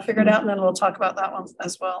 Yeah, figure it out, and then we'll talk about that one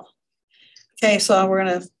as well. Okay, so we're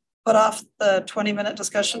gonna put off the 20-minute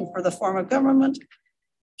discussion for the form of government.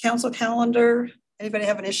 Council calendar, anybody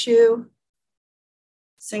have an issue?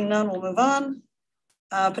 Seeing none, we'll move on.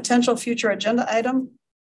 Potential future agenda item.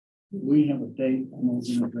 We have a date, I'm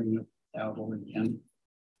gonna bring it out again.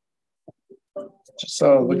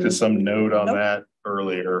 So looked at some note on Nope. that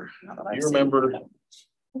earlier. Not that I've You seen. remember?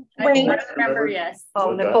 I remember, yes.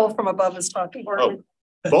 Oh, Nicole from above is talking. Oh,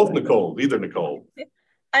 both Nicole, either Nicole. I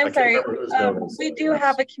I'm can't sorry. remember whose note it was. We do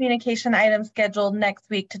have a communication item scheduled next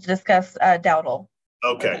week to discuss Dowdle.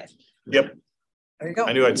 Okay, yep. There you go.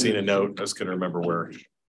 I knew I'd seen a note. I was gonna remember where.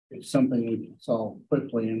 It's something we can solve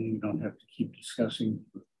quickly and we don't have to keep discussing.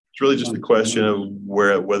 It's really just a question of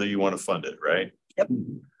whether you want to fund it, right? Yep.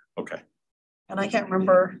 Okay. And I can't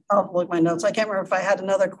remember, I'll look at my notes. I can't remember if I had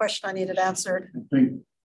another question I needed answered. I think,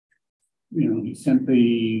 he sent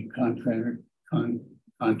the contract,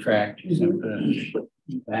 he sent the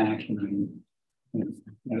back and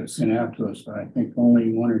it sent out to us, but I think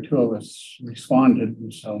only 1 or 2 of us responded.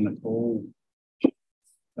 And so Nicole,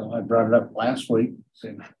 so I brought it up last week,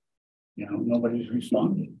 said, nobody's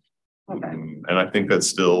responded. Okay. And I think that's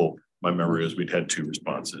still, my memory is we'd had 2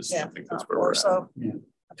 responses. Yeah. I think that's where we're at. So, Yeah.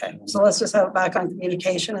 okay, so let's just have it back on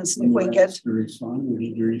communication and see if we can get. To respond, we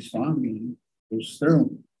need to respond, and it's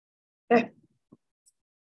through.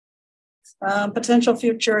 Potential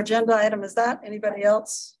future agenda item is that? Anybody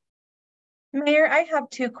else? Mayor, I have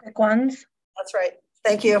 2 quick ones. That's right.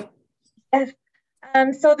 Thank you.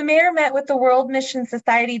 So the mayor met with the World Mission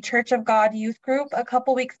Society Church of God youth group a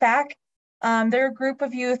couple weeks back. They're a group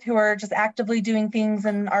of youth who are just actively doing things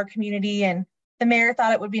in our community, and the mayor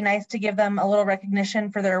thought it would be nice to give them a little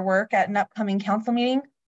recognition for their work at an upcoming council meeting.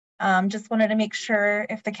 Just wanted to make sure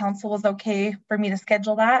if the council was okay for me to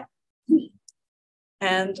schedule that.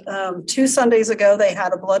 And 2 Sundays ago, they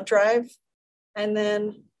had a blood drive, and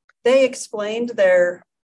then they explained their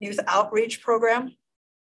youth outreach program.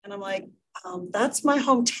 And I'm like, that's my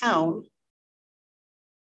hometown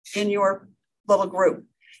in your little group.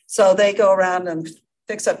 So they go around and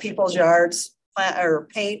fix up people's yards, plant or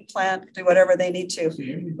paint, plant, do whatever they need to.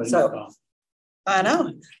 So I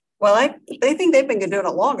know. Well, they think they've been doing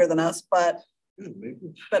it longer than us, but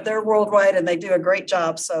they're worldwide and they do a great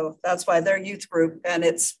job. So that's why their youth group, and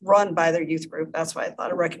it's run by their youth group. That's why I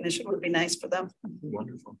thought a recognition would be nice for them.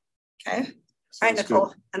 Wonderful. Okay. All right,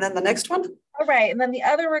 Nicole. And then the next one? All right. And then the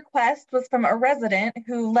other request was from a resident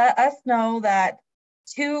who let us know that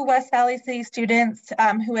 2 West Valley City students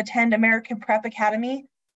who attend American Prep Academy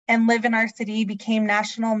and live in our city became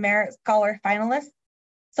National Merit Scholar finalists.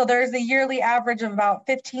 So there's a yearly average of about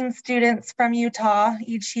 15 students from Utah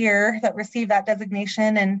each year that receive that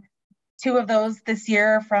designation, and 2 of those this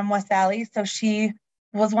year are from West Valley. So she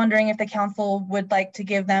was wondering if the council would like to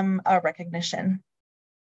give them a recognition.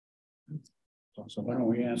 So why don't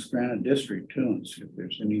we ask Granite District too and see if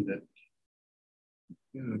there's any that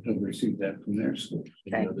have received that from their school.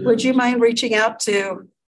 Okay. Would you mind reaching out to,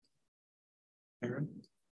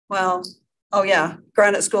 well, oh yeah,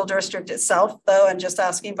 Granite School District itself though, and just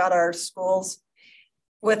asking about our schools?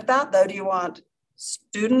 With that though, do you want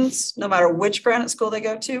students, no matter which Granite school they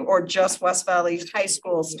go to, or just West Valley high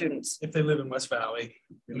school students? If they live in West Valley,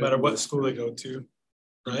 no matter what school they go to,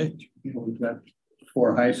 right? You know, we've got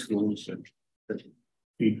 4 high schools that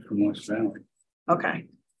feed from West Valley. Okay.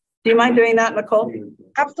 Do you mind doing that, Nicole?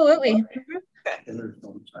 Absolutely. Okay.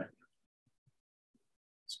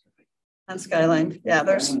 And Skyline. Yeah,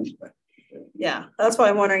 there's, yeah, that's why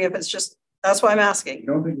I'm wondering if it's just, that's why I'm asking. I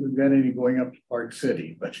don't think we've got any going up to Park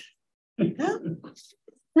City, but. Yeah.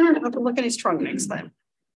 I'll have to look in his trunk next time.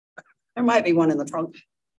 There might be one in the trunk.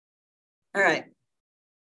 All right.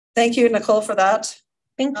 Thank you, Nicole, for that.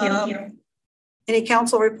 Thank you. Any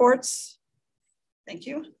council reports? Thank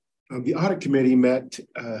you. The audit committee met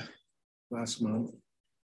last month,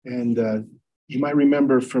 and you might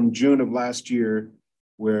remember from June of last year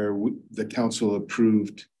where the council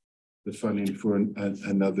approved the funding for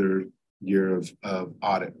another year of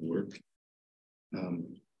audit work.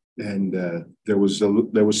 There was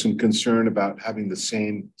some concern about having the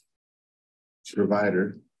same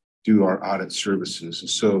provider do our audit services.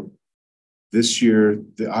 So this year,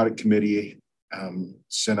 the audit committee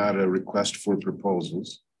sent out a request for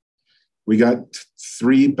proposals. We got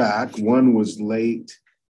 3 back. 1 was late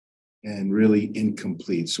and really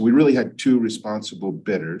incomplete. So we really had 2 responsible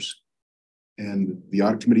bidders. And the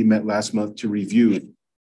audit committee met last month to review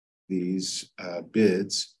these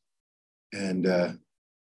bids. And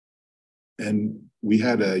we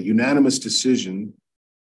had a unanimous decision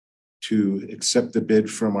to accept the bid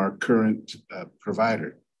from our current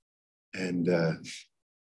provider. And there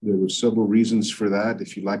were several reasons for that.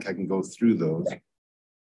 If you like, I can go through those.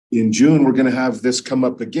 In June, we're going to have this come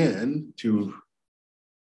up again to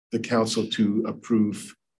the council to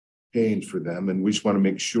approve paying for them. And we just want to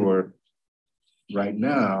make sure right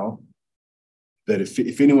now that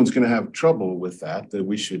if anyone's going to have trouble with that, that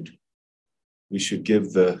we should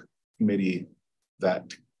give the committee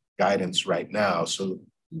that guidance right now so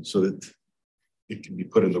that it can be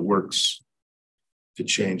put in the works to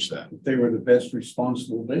change that. They were the best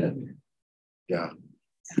responsible bid. Yeah.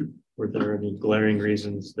 Were there any glaring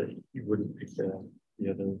reasons that you wouldn't pick the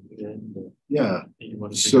other bid? Yeah.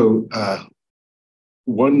 So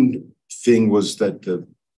one thing was that the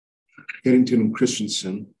Pennington and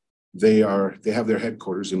Christensen, they have their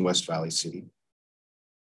headquarters in West Valley City.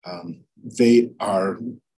 They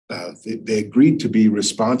agreed to be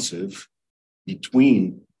responsive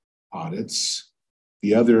between audits.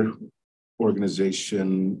 The other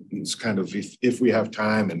organization is kind of if we have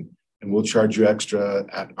time and we'll charge you extra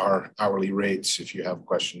at our hourly rates if you have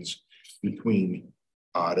questions between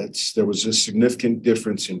audits. There was a significant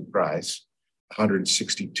difference in price,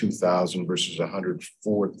 $162,000 versus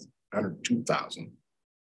 $102,000.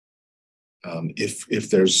 If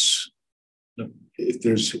there's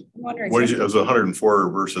what did you, it was 104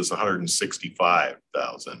 versus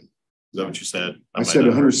 165,000. Is that what you said? I said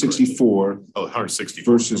 164. Oh,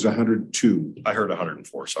 164 versus 102. I heard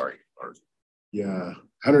 104. Sorry. Yeah,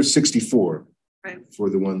 164 right. For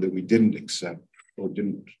the one that we didn't accept or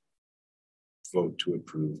didn't vote to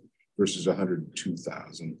approve versus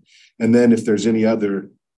 102,000. And then if there's any other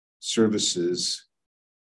services,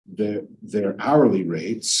 their hourly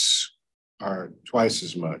rates are twice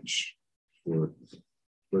as much for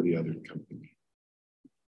the other company.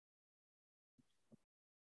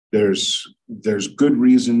 There's good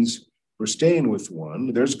reasons for staying with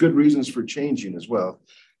one. There's good reasons for changing as well.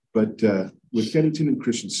 But with Pennington and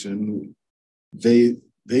Christensen, they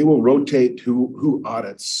will rotate who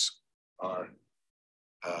audits our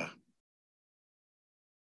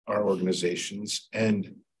organizations.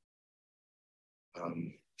 And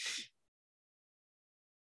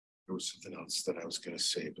there was something else that I was going to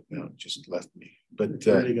say, but now it just left me. But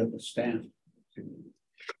they got the staff.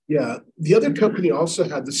 Yeah, the other company also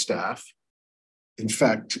had the staff. In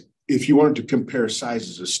fact, if you wanted to compare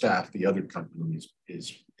sizes of staff, the other company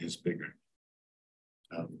is bigger.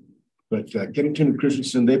 But Kennington and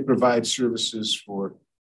Christensen, they provide services for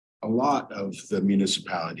a lot of the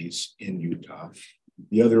municipalities in Utah.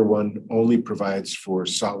 The other one only provides for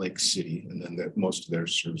Salt Lake City, and then most of their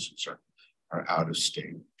services are out of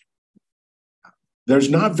state. There's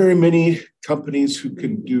not very many companies who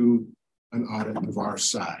can do an audit of our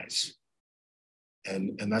size.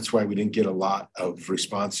 And that's why we didn't get a lot of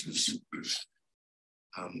responses.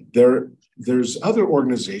 There's other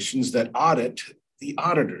organizations that audit the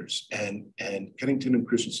auditors, and Kennington and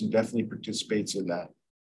Christensen definitely participates in that.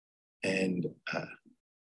 And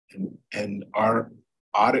our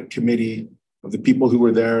audit committee of the people who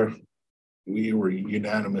were there, we were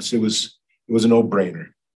unanimous. It was a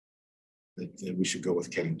no-brainer that we should go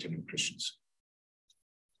with Kennington and Christensen.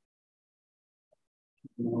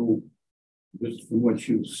 No, just from what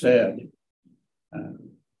you said,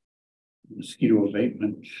 mosquito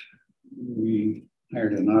abatement, we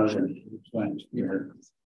hired an auditor last year.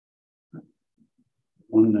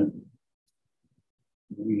 One that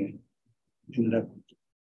we ended up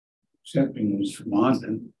accepting was from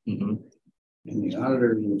Ogden, and the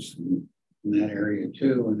auditor was in that area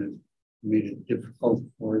too, and it made it difficult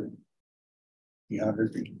for the auditor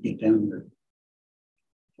to get down to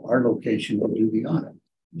our location to do the audit.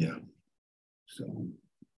 Yeah. So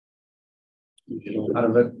we did a lot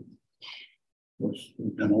of it.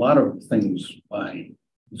 We've done a lot of things by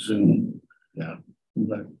Zoom. Yeah.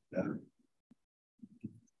 But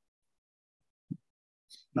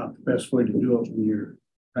not the best way to do it when you're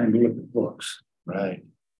trying to look at books. Right.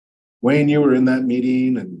 Wayne, you were in that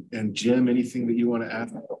meeting, and Jim, anything that you want to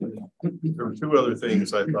add? There were two other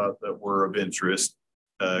things I thought that were of interest.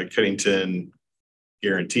 Kennington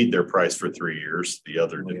guaranteed their price for 3 years. The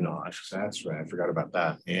other did not. That's right. I forgot about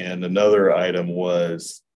that. And another item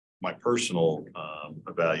was my personal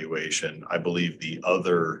evaluation. I believe the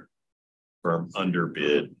other firm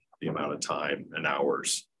underbid the amount of time and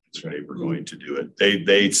hours that they were going to do it.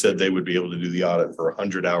 They said they would be able to do the audit for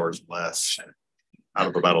 100 hours less out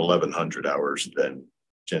of about 1,100 hours than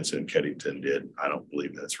Jensen Kennington did. I don't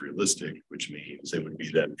believe that's realistic, which means they would be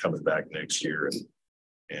then coming back next year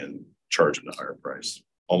and charging a higher price,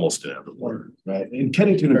 almost inevitable. Right. And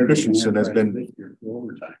Kennington and Christensen has been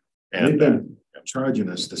overtime. And they've been charging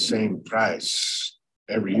us the same price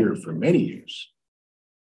every year for many years.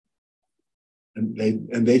 And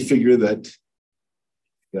they figure that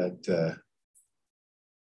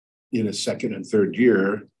in a second and third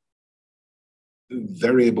year,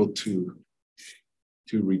 they're able to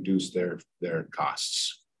reduce their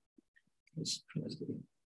costs.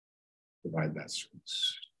 Provide that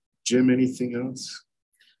service. Jim, anything else?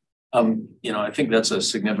 I think that's a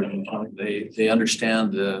significant point. They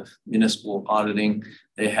understand the municipal auditing.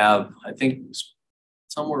 They have, I think,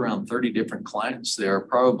 somewhere around 30 different clients. They are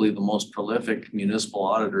probably the most prolific municipal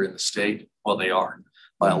auditor in the state. Well, they are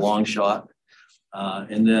by a long shot.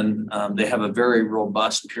 And then they have a very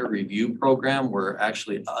robust peer review program where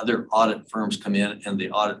actually other audit firms come in and they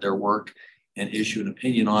audit their work and issue an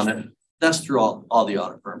opinion on it. That's through all the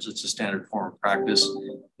audit firms. It's a standard form of practice.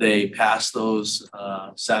 They pass those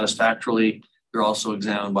satisfactorily. They're also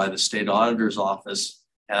examined by the state auditor's office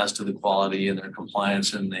as to the quality and their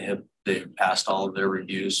compliance, and they've passed all of their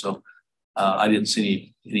reviews. So I didn't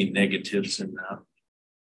see any negatives in that.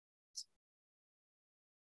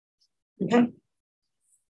 Okay.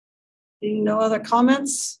 Being no other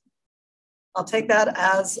comments, I'll take that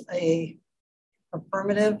as a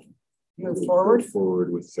affirmative. Move forward.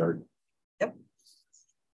 Forward with our. Yep.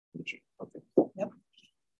 Okay. Yep.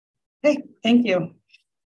 Okay, thank you.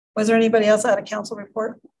 Was there anybody else at a council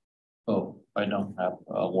report? Oh, I don't have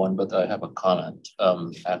one, but I have a comment.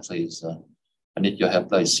 Actually, I need to have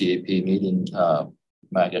the CAP meeting.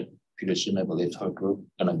 Margaret Peterson, I believe her group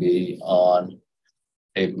gonna be on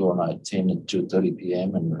April 19 at 2:30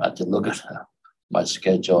 p.m. and I had to look at my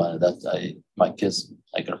schedule, and that I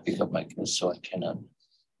gotta pick up my kids, so I cannot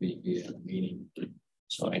be here at the meeting.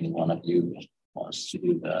 So any one of you wants to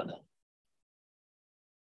do that.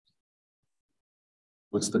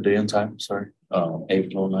 What's the day and time? Sorry.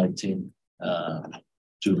 April 19,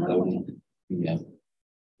 2:30 p.m.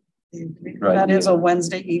 Right, that is a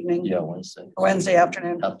Wednesday evening. Yeah, Wednesday. Wednesday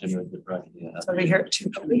afternoon. Afternoon, right? Yeah. So we're here at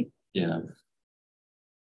 2:30. Yeah.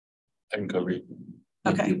 I can go read.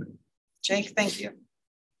 Okay, Jake, thank you.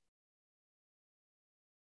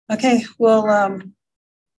 Okay, we'll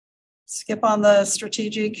skip on the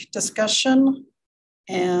strategic discussion,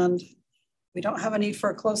 and we don't have a need for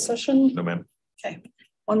a closed session. No, ma'am. Okay,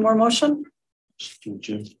 one more motion.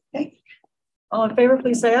 Okay, all in favor,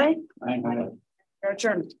 please say aye. Aye. You're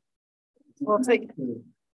adjourned. We'll take.